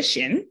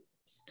position.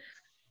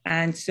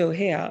 And so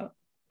here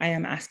I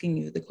am asking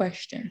you the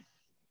question.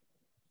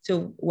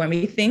 So when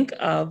we think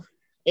of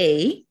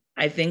A,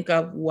 I think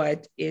of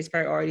what is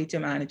priority to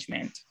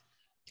management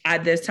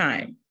at this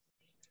time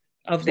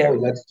of their. So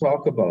let's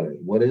talk about it.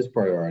 What is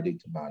priority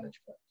to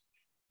management?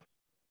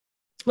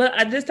 Well,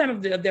 at this time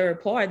of their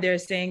report, they're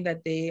saying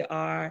that they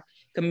are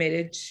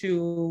committed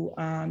to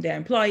their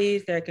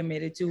employees, they're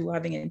committed to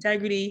having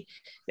integrity,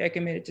 they're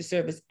committed to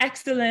service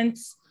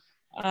excellence,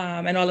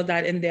 and all of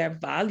that in their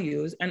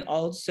values. And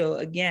also,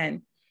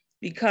 again,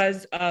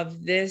 because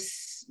of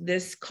this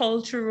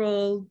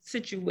cultural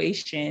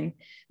situation,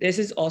 this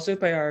is also a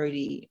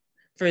priority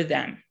for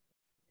them.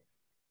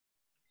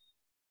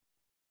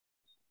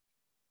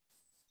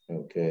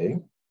 Okay.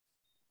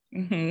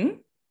 Mm-hmm.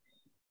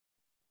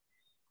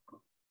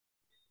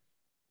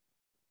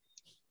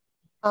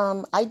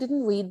 I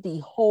didn't read the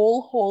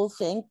whole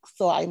thing,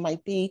 so I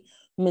might be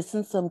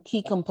missing some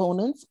key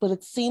components, but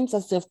it seems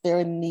as if they're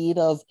in need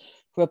of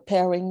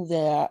repairing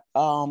their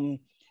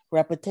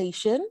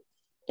reputation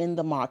in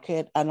the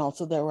market and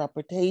also their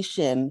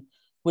reputation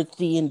with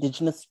the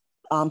indigenous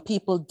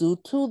people due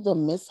to the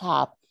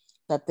mishap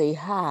that they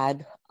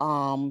had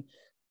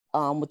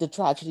with the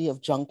tragedy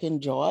of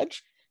Junkin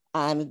George.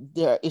 And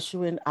they're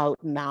issuing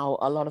out now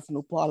a lot of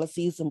new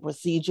policies and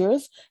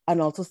procedures and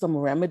also some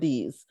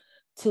remedies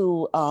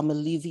to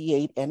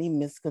alleviate any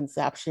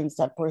misconceptions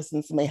that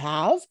persons may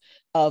have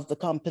of the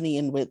company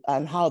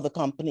and how the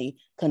company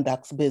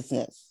conducts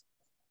business.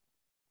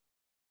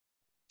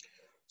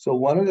 So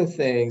one of the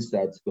things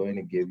that's going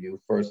to give you,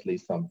 firstly,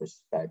 some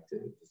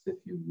perspective is if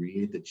you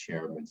read the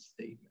chairman's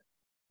statement.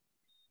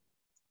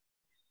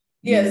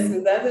 Yes,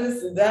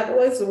 that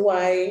was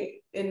why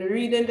in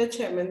reading the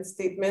chairman's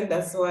statement,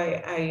 that's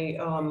why I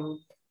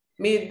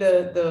made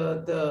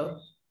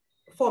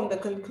formed the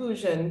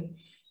conclusion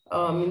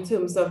in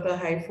terms of the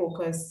high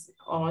focus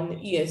on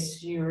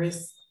ESG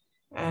risk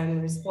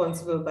and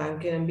responsible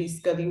banking, and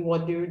basically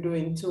what they're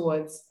doing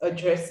towards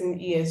addressing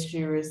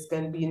ESG risk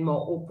and being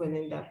more open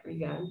in that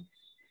regard.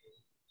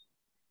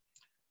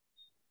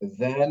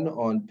 Then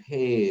on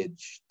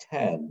page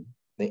 10,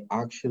 they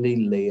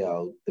actually lay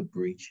out the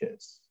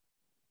breaches,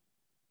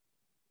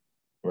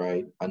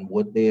 right? And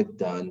what they have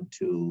done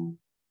to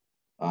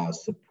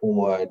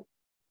support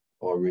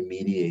or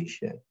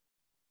remediation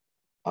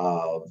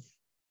of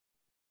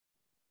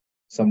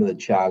some of the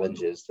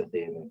challenges that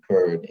they've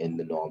incurred in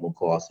the normal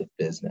course of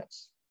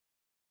business,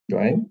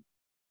 right?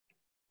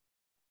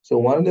 So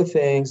one of the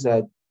things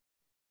that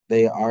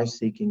they are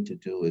seeking to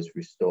do is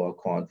restore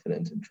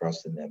confidence and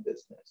trust in their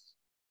business.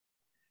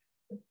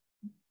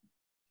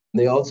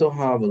 They also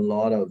have a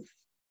lot of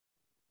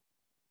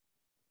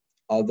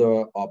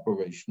other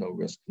operational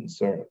risk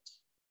concerns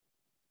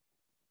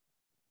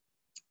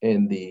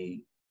in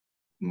the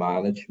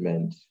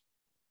management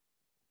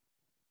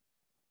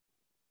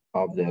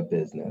of their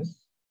business.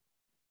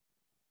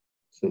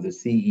 So the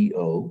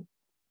CEO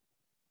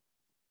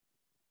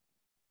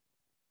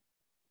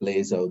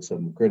lays out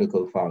some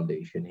critical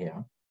foundation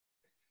here.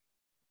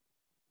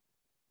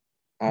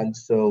 And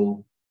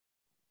so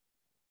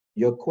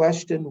your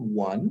question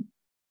 1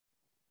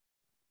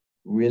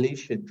 really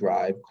should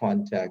drive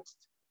context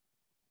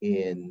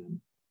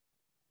in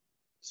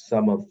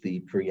some of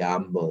the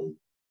preamble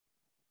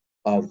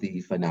of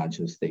the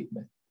financial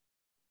statement.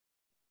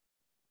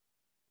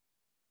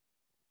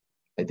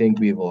 I think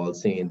we've all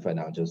seen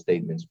financial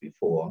statements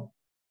before.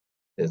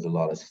 There's a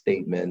lot of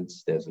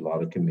statements, there's a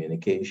lot of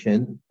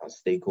communication,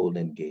 stakeholder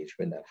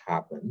engagement that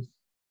happens.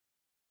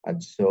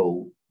 And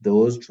so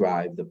those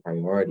drive the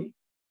priority.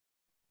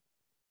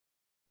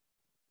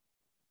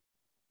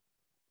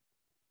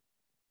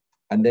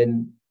 And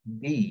then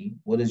B,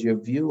 what is your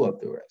view of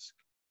the risk?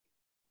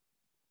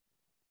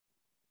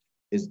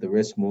 Is the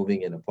risk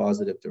moving in a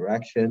positive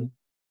direction?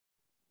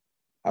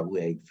 Have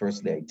we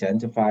firstly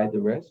identified the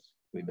risk?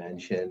 We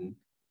mentioned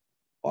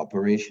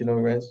operational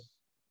risk,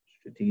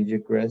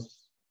 strategic risk,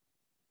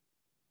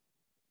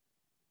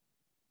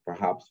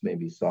 perhaps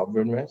maybe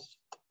sovereign risk.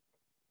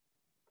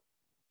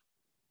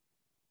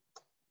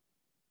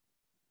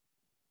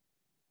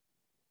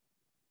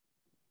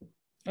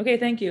 Okay,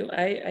 thank you.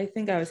 I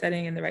think I was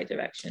heading in the right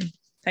direction.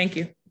 Thank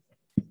you.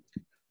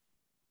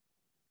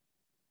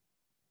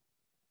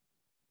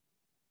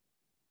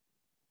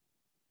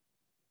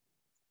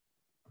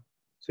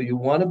 So you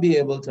want to be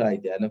able to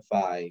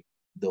identify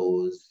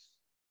those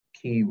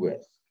key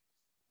risks.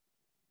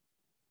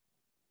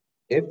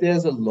 If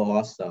there's a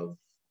loss of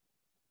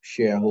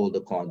shareholder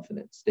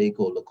confidence,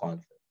 stakeholder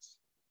confidence,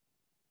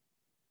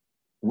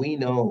 we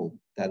know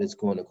that it's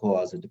going to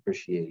cause a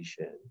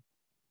depreciation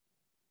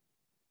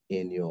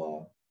in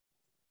your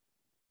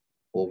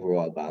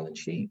overall balance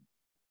sheet.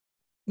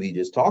 We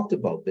just talked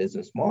about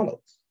business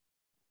models.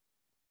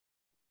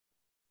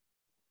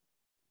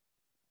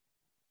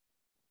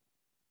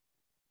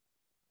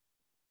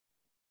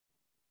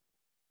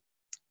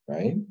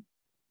 Right?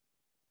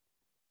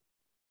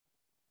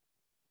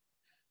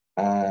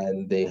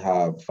 And they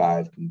have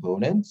 5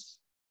 components.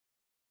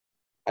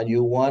 And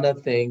you want to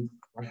think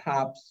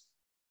perhaps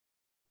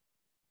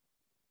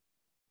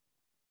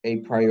a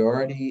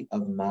priority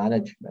of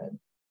management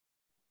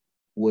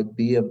would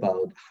be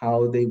about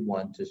how they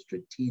want to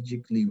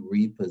strategically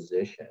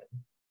reposition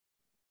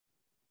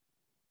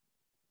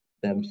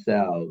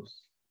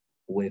themselves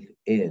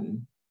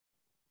within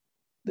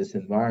this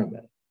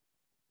environment.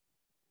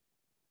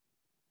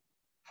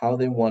 How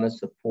they want to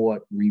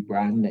support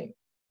rebranding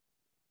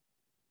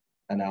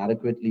and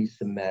adequately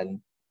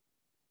cement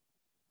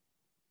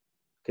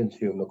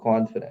consumer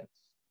confidence.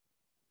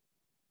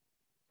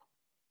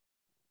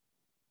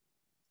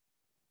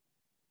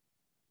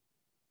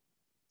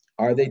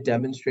 Are they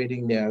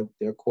demonstrating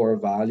their core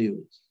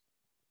values,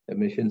 their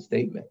mission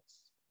statements?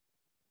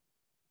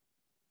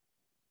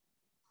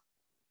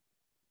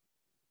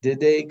 Did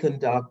they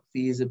conduct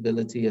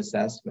feasibility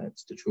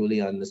assessments to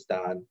truly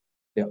understand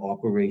their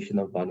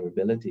operational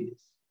vulnerabilities?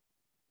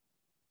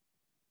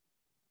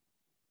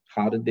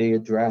 How did they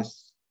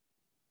address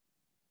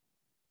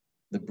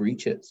the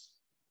breaches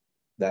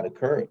that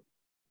occurred?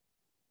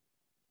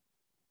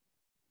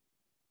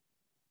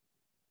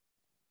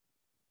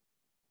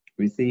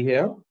 We see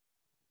here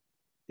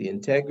the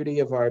integrity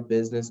of our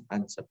business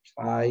and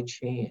supply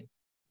chain,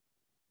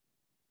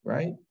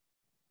 right?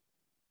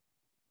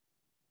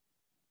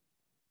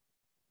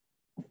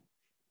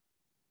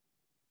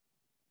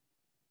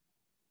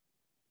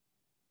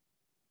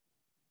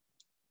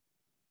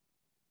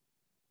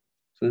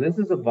 So this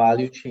is a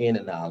value chain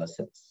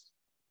analysis.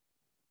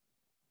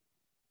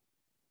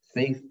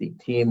 Safety,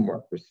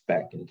 teamwork,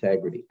 respect,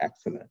 integrity,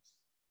 excellence.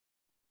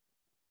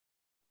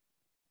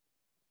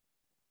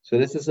 So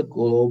this is a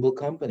global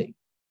company.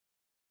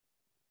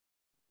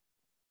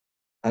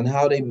 And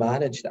how they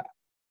manage that.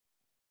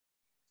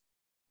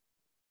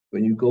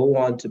 When you go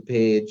on to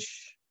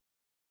page,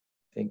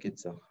 I think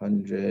it's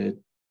 100.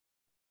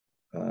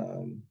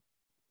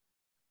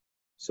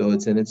 So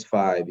it's in its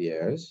 5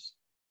 years.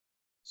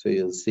 So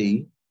you'll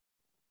see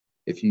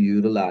if you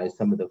utilize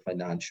some of the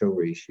financial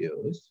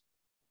ratios,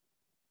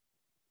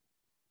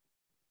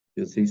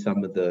 you'll see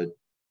some of the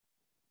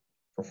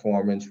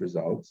performance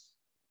results.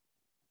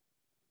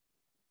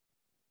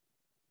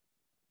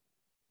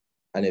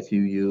 And if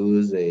you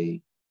use a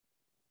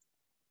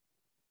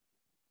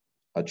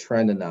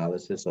trend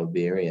analysis of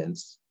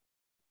variance,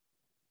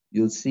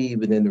 you'll see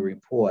within the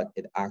report,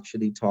 it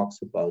actually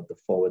talks about the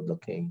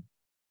forward-looking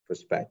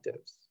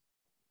perspectives.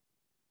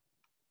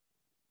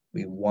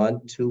 We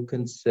want to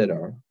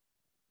consider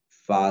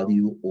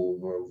value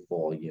over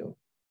volume.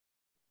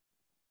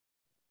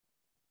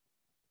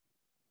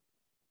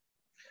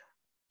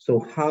 So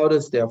how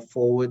does their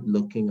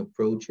forward-looking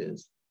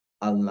approaches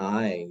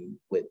align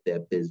with their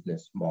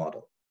business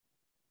model?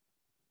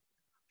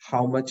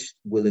 How much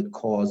will it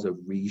cause a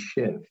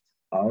reshift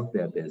of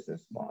their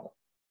business model?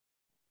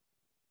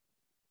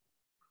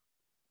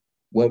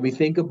 When we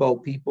think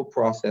about people,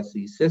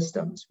 processes,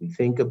 systems, we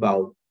think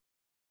about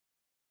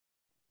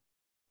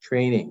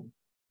training,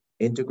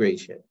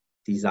 integration,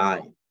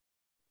 design,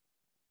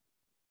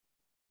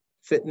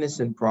 fitness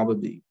and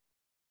probability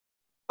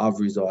of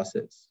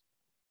resources,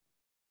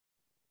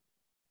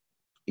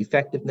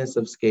 effectiveness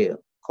of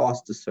scale,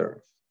 cost to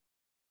serve.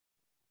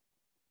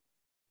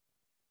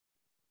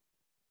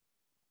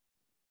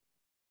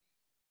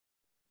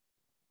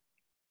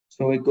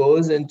 So it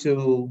goes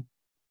into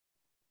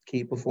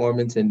key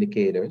performance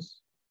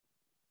indicators,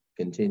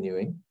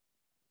 continuing,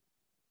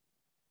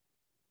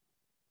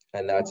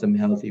 and that's some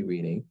healthy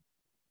reading.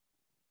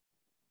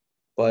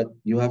 but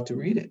you have to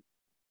read it,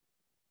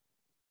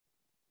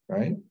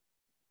 right?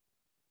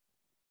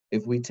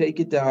 If we take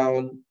it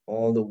down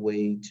all the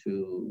way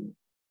to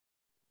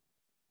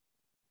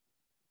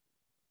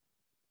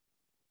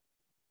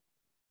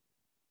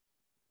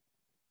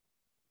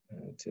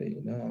I'll tell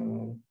you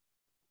now.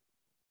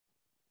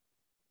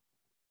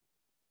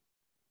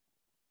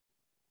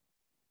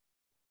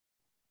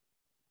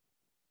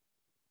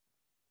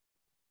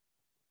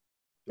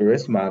 The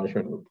risk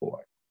management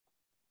report.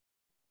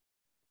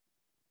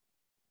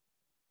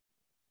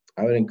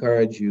 I would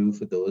encourage you,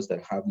 for those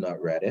that have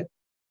not read it,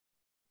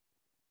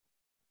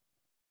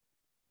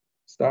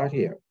 start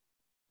here.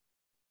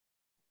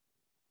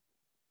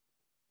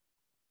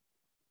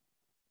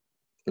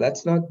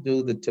 Let's not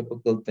do the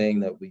typical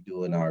thing that we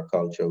do in our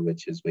culture,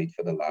 which is wait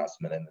for the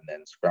last minute and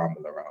then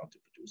scramble around to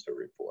produce a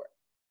report,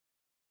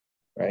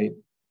 right?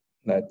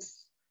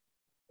 Let's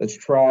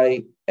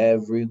try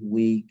every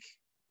week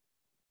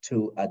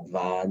to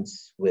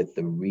advance with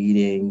the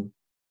reading,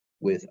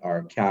 with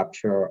our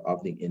capture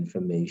of the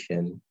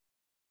information,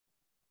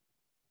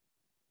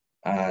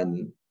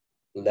 and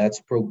let's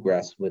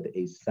progress with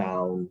a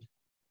sound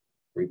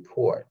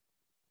report.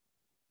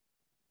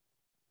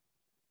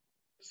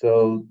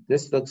 So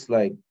this looks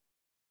like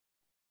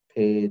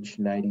page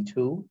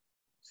 92.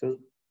 So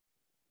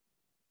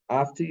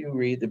after you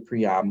read the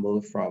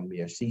preamble from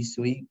your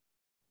C-suite,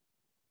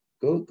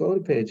 go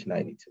to page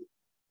 92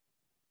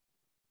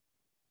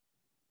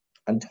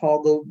 and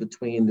toggle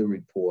between the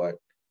report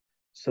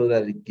so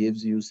that it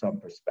gives you some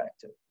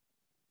perspective.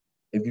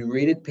 If you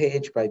read it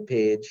page by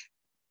page,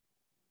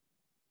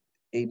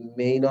 it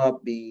may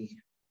not be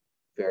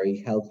very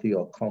healthy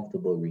or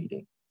comfortable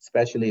reading,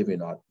 especially if you're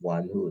not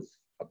one who is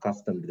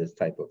accustomed to this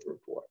type of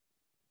report.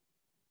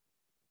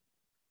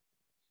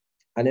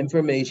 And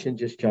information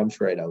just jumps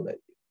right out at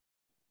you.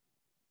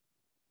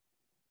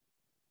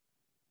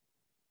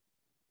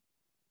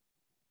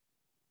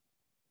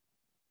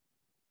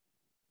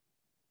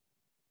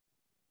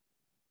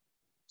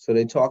 So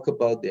they talk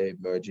about their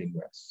emerging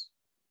risks,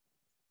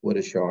 what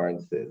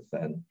assurance is,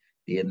 and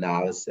the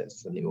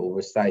analysis and the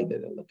oversight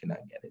that they're looking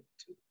at getting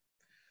into.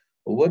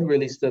 But what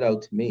really stood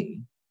out to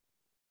me,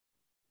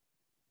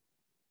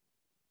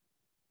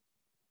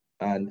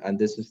 and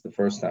this is the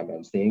first time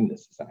I'm seeing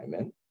this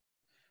assignment,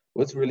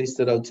 what's really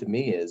stood out to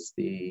me is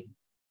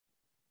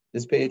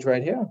this page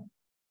right here,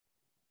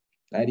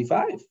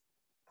 95.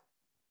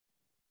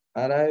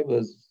 And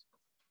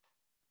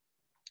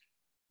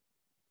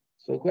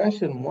so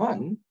question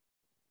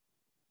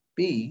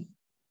 1B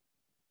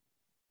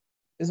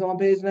is on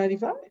page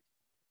 95.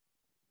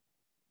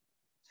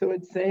 So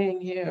it's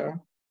saying here,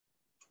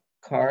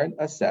 current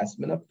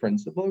assessment of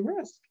principal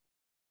risk.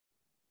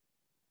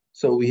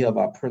 So we have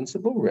our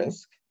principal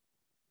risk.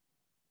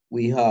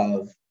 We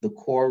have the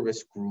core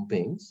risk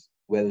groupings,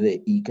 whether they're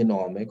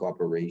economic,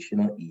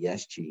 operational,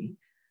 ESG,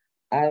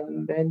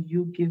 and then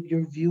you give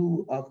your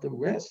view of the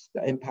risk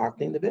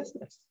impacting the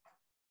business.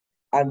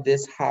 And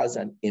this has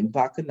an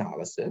impact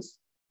analysis,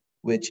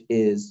 which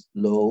is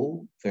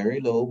low, very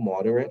low,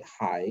 moderate,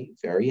 high,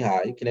 very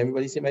high. Can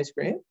everybody see my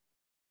screen?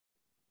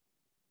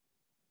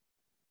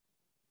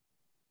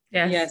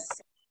 Yes.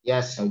 Yes.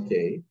 Yes.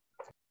 Okay.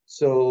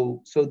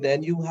 So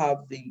then you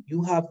have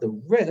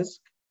the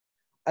risk,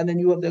 and then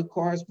you have the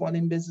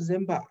corresponding business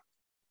impact,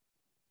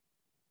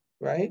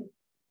 right?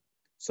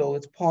 So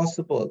it's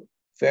possible,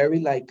 very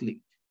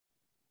likely,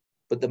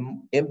 but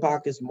the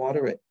impact is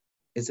moderate.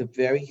 It's a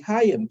very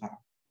high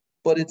impact,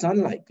 but it's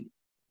unlikely.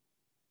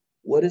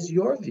 What is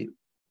your view?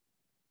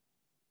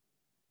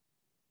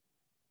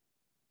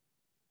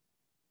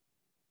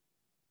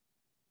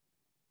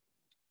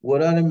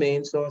 What are the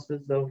main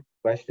sources of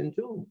question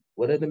 2?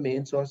 What are the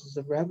main sources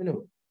of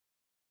revenue?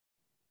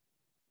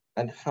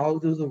 And how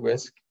do the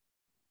risk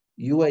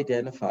you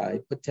identify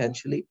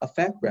potentially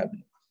affect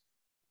revenue?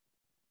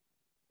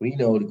 We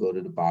know to go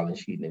to the balance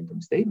sheet and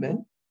income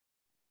statement,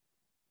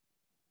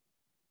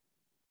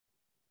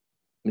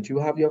 but you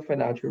have your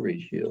financial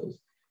ratios.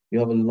 You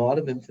have a lot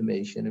of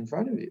information in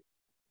front of you.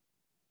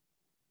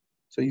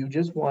 So you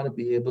just want to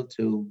be able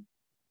to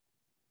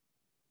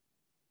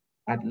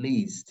at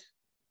least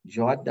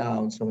jot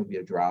down some of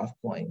your draft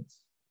points.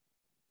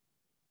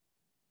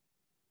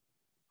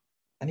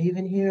 And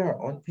even here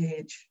on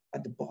page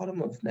at the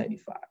bottom of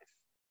 95,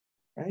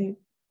 right?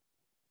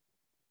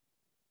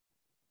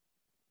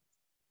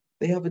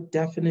 They have a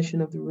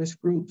definition of the risk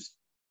groups.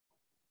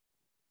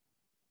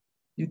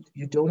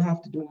 You don't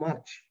have to do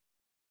much.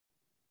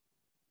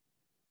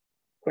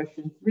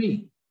 Question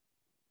 3.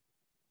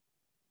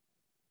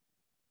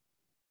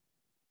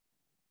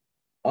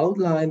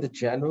 Outline the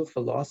general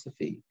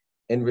philosophy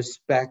in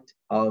respect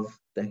of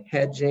the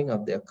hedging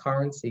of their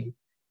currency,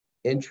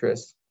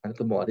 interest, and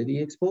commodity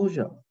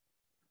exposure.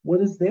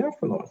 What is their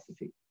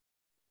philosophy?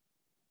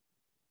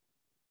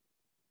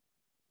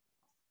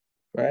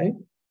 Right?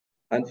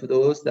 And for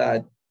those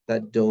that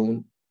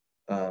don't,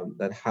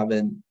 that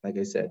haven't, like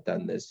I said,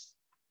 done this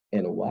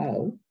in a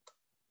while,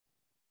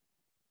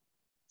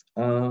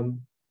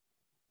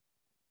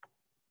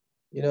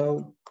 you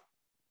know,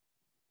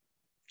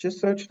 Just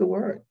search the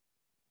word.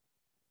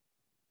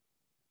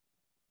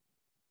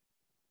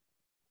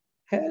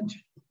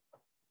 Hedge.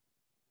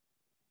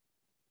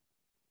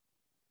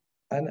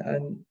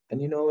 And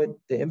you know it,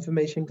 the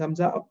information comes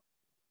out.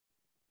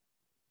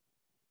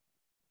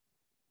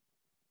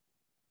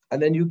 And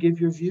then you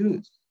give your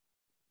views.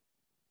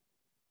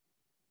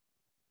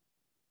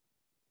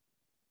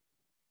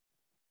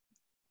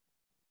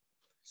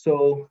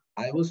 So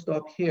I will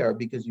stop here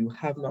because you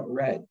have not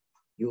read.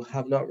 You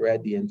have not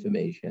read the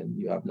information.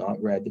 You have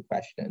not read the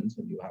questions,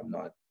 and you have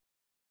not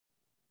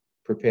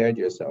prepared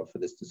yourself for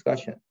this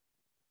discussion.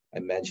 I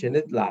mentioned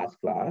it last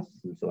class,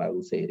 and so I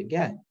will say it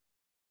again.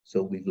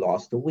 So we've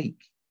lost a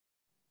week,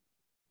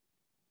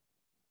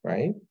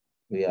 right?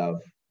 We have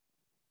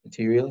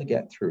material to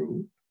get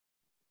through,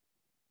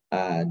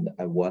 and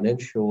I want to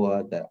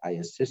ensure that I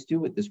assist you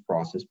with this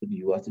process, but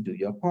you have to do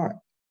your part,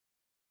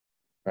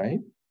 right?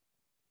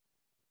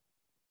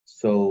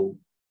 So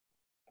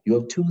you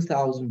have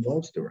 2,000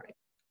 words to write.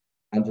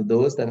 And for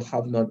those that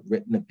have not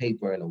written a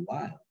paper in a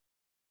while,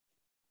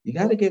 you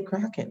got to get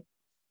cracking.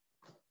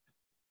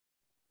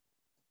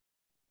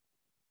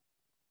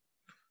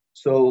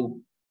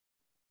 So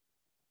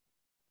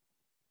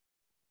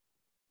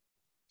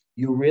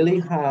you really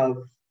have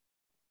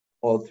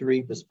all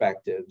three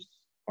perspectives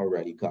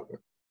already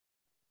covered,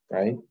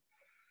 right?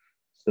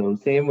 So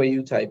same way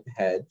you type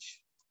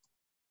hedge,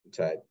 you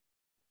type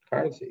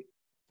currency,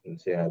 and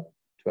say it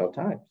 12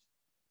 times,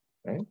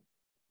 right?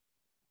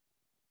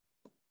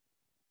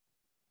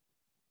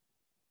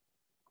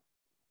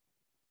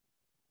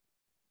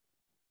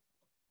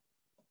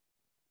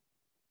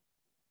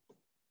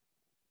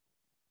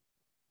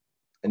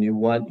 And you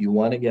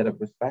want to get a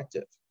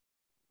perspective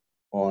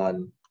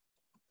on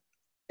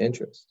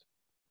interest.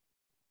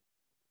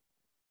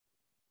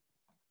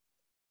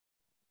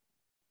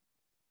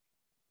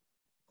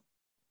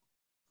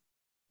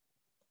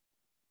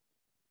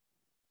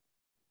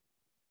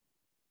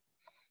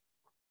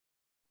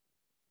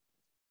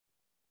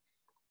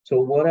 So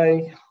what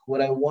I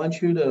would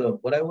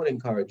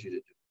encourage you to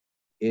do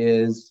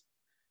is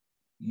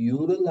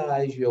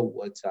utilize your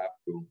WhatsApp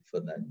group for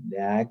the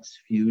next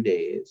few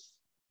days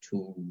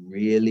to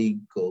really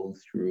go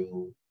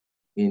through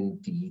in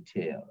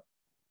detail,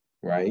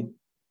 right?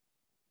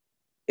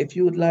 If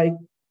you would like,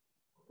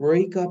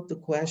 break up the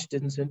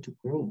questions into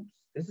groups.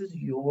 This is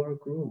your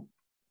group.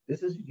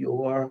 This is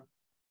your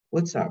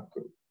WhatsApp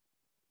group,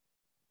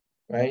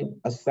 right?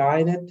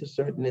 Assign it to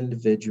certain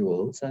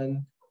individuals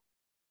and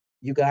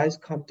you guys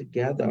come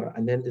together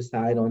and then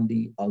decide on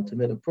the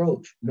ultimate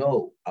approach.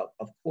 No,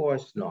 of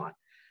course not.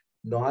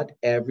 Not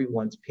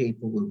everyone's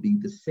paper will be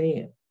the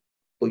same,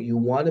 but you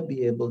want to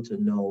be able to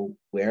know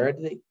where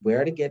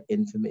to get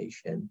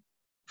information,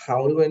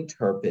 how to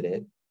interpret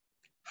it,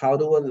 how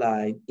to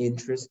align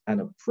interest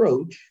and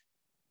approach,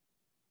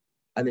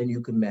 and then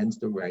you commence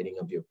the writing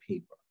of your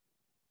paper.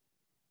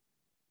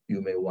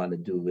 You may want to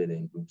do it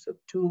in groups of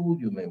 2,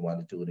 you may want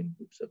to do it in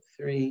groups of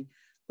 3,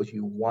 but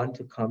you want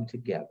to come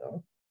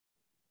together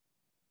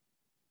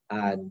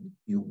and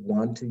you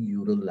want to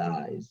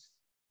utilize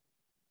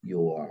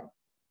the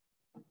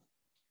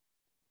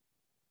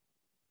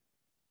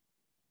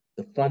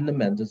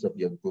fundamentals of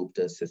your group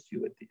to assist you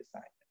with the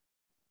assignment.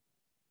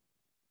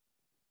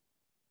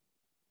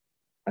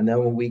 And then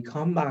when we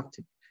come back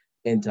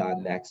into our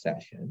next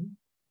session,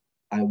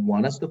 I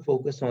want us to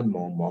focus on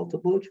more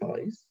multiple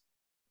choice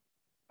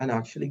and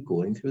actually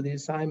going through the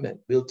assignment.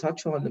 We'll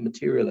touch on the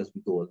material as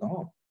we go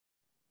along.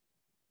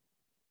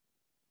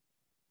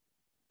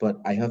 But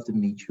I have to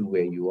meet you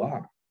where you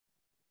are.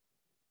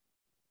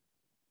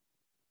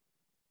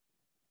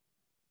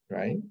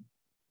 Right?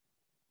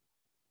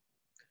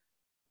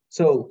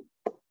 So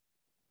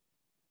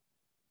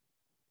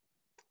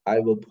I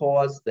will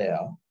pause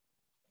there.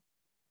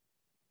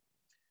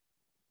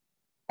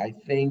 I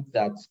think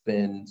that's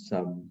been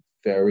some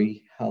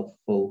very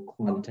helpful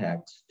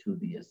context to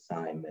the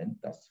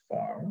assignment thus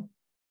far.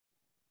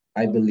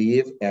 I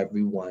believe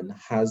everyone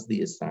has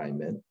the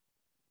assignment.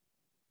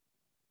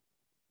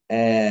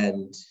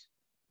 And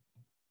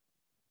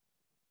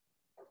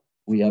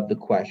we have the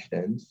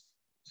questions.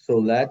 So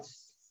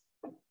let's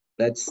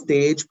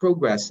stage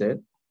progress it.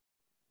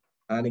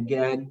 And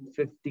again,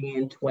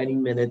 15, 20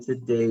 minutes a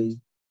day.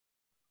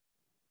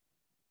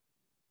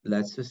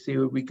 Let's just see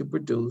what we can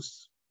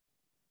produce.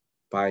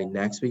 By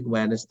next week,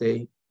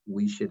 Wednesday,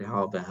 we should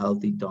have a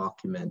healthy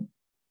document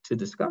to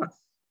discuss.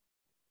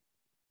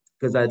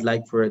 Because I would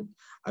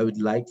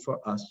like for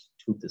us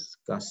to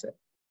discuss it.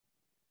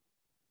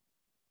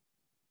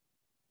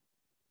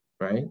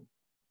 Right?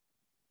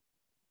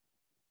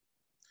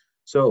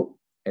 So,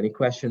 any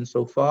questions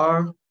so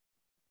far?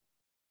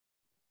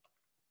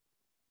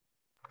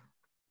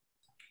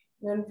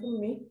 None from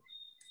me.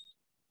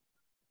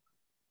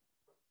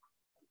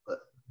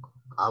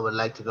 I would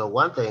like to know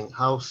one thing.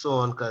 How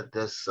soon could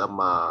this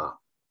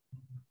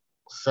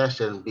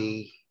session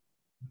be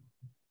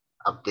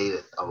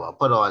updated or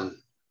put on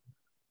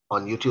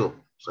YouTube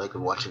so I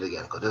can watch it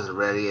again? Because this is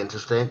very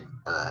interesting.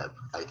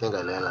 I think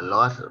I learned a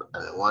lot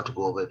and I want to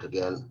go over it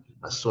again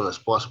as soon as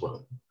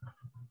possible.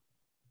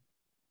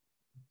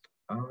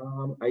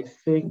 I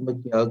think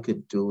Miguel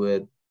could do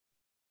it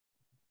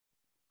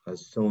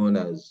as soon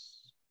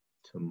as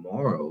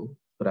tomorrow,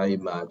 but I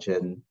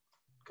imagine,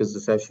 because the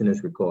session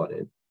is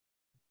recorded,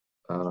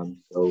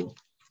 so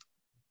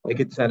I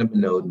could send him a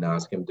note and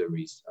ask him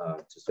to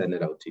send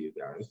it out to you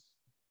guys.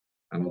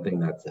 I don't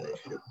think that's an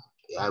issue.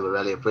 Yeah, I would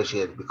really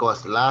appreciate it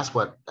because the last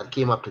one that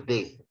came up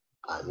today,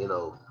 you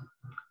know,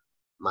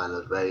 man,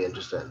 was very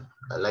interesting.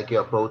 I like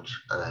your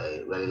approach, and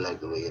I really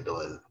like the way you're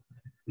doing.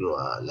 You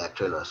are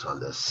lecturing us on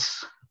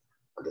this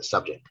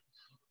subject.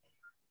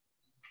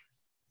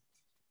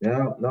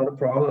 Yeah, not a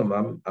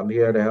problem. I'm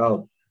here to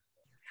help.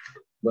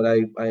 But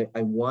I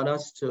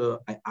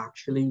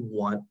actually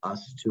want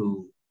us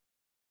to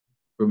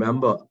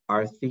remember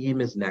our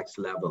theme is next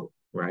level,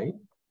 right?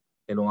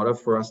 In order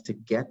for us to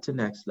get to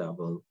next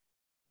level,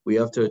 we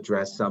have to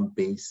address some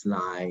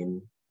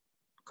baseline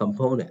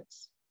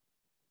components.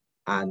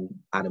 And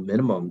at a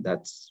minimum,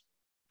 that's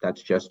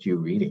just you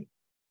reading,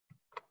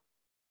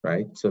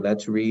 right? So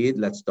let's read,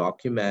 let's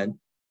document.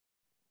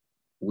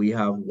 We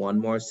have one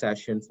more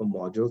session for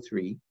module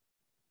 3.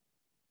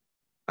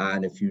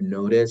 And if you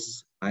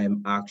notice, I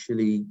am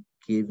actually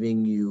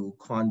giving you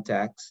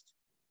context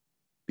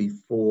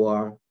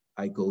before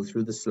I go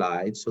through the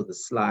slides. So the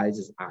slides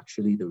is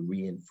actually the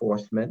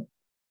reinforcement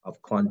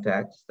of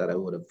context that I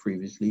would have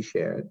previously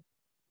shared.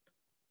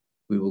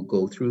 We will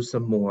go through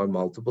some more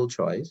multiple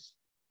choice,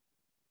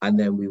 and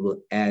then we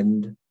will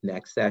end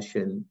next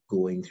session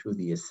going through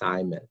the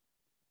assignment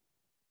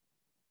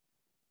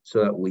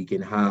so that we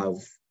can have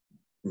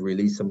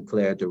really some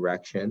clear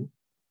direction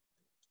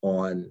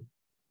on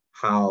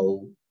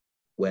how,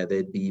 whether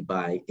it be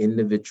by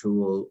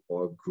individual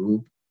or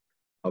group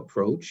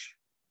approach,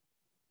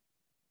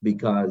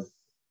 because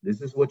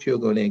this is what you're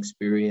going to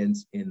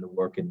experience in the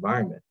work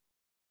environment.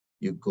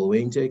 You're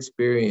going to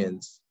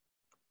experience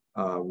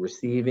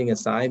receiving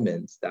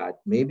assignments that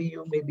maybe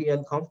you may be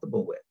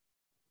uncomfortable with,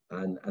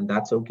 and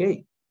that's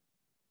okay.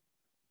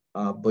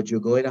 But you're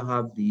going to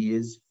have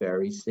these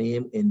very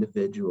same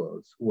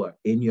individuals who are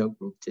in your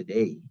group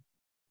today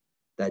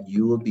that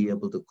you will be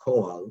able to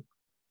call,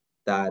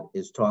 that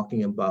is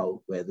talking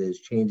about whether there's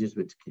changes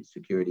with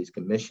Securities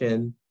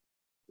Commission,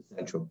 the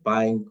central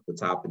bank,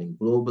 what's happening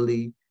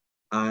globally.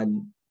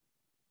 And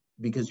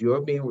because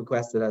you're being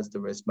requested as the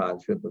risk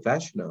management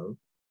professional,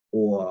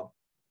 or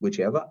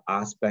whichever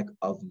aspect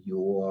of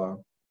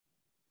your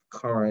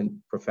current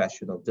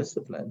professional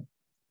discipline,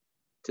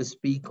 to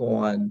speak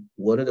on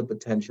what are the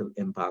potential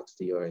impacts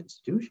to your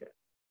institution.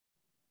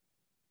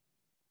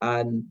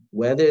 And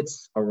whether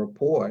it's a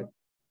report,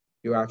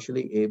 you're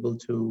actually able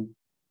to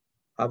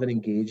have an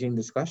engaging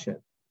discussion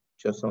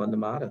just on the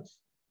matters,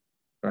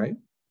 right?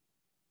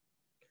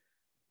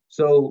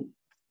 So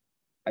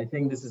I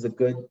think this is a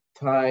good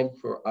time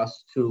for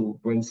us to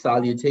bring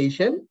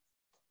salutation.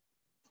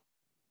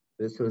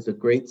 This was a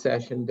great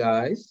session,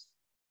 guys.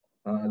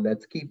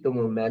 Let's keep the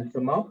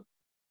momentum up.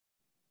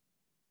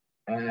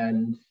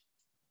 And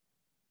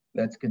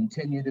let's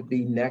continue to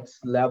be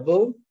next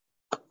level.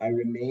 I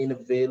remain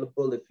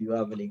available if you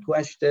have any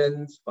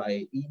questions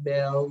via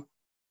email.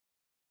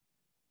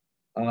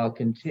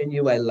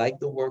 Continue. I like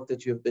the work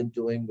that you've been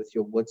doing with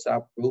your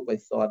WhatsApp group. I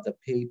thought the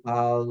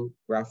PayPal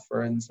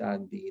reference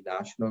and the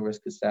National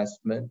Risk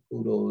Assessment,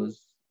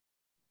 kudos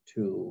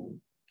to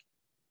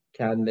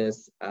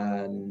Candice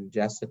and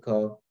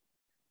Jessica.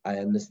 I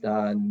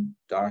understand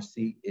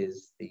Darcy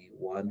is the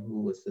one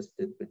who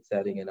assisted with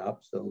setting it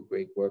up. So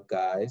great work,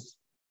 guys.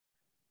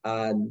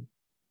 And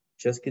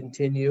just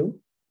continue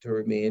to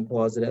remain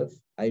positive.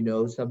 I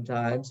know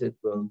sometimes it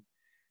will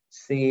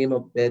seem a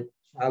bit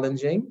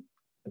challenging,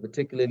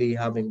 particularly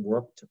having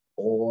worked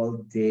all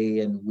day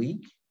and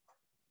week.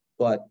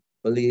 But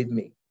believe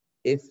me,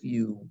 if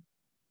you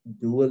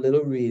do a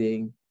little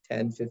reading,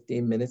 10,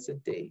 15 minutes a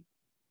day,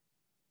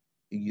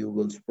 you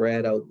will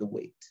spread out the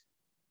weight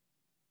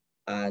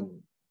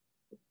and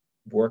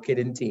work it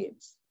in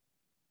teams.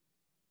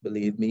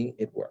 Believe me,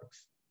 it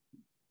works.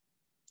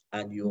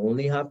 And you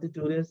only have to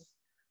do this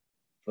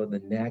for the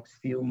next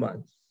few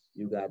months.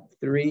 You got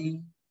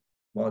 3,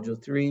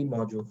 module 3,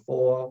 module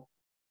 4,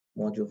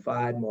 module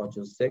 5,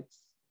 module 6.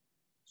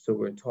 So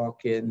we're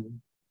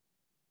talking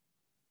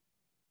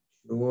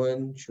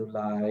June,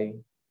 July,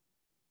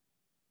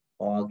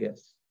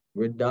 August.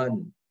 We're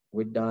done.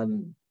 We're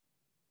done.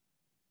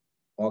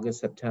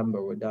 August,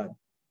 September, we're done.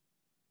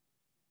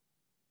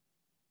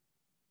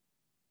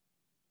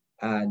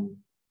 And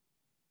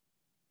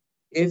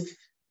if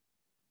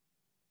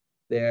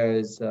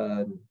there's,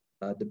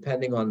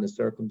 depending on the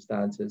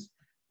circumstances,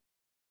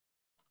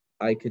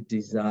 I could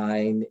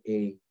design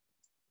a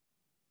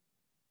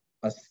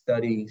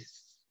study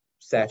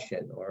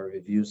session or a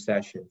review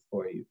session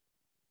for you,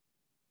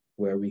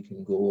 where we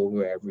can go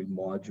over every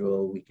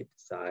module. We could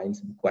design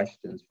some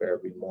questions for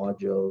every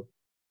module.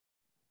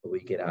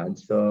 We can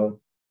answer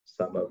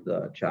some of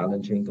the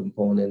challenging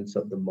components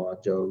of the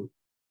module.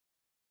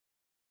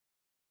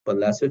 But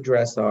let's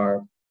address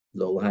our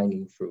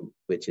low-hanging fruit,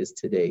 which is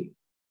today.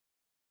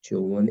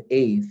 June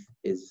 8th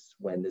is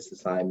when this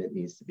assignment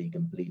needs to be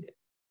completed.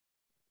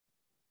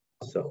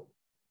 So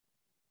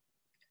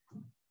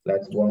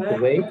Let's walk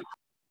away.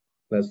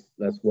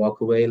 Let's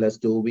walk away. Let's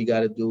do what we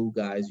gotta do,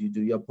 guys. You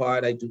do your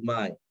part, I do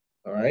mine.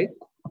 All right.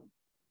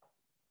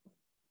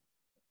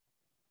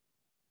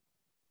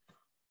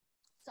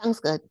 Sounds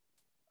good.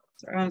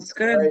 Sounds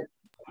good. Right.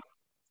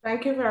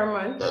 Thank you very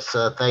much. Yes,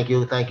 sir. Thank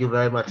you. Thank you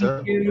very much, sir.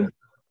 Thank you.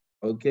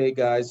 Okay,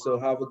 guys. So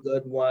have a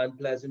good one.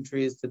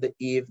 Pleasantries to the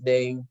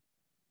evening.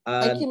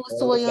 And Thank you,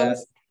 Mr.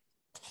 Williams.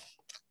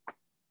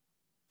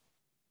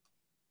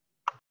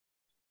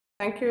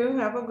 Thank you.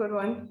 Have a good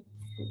one.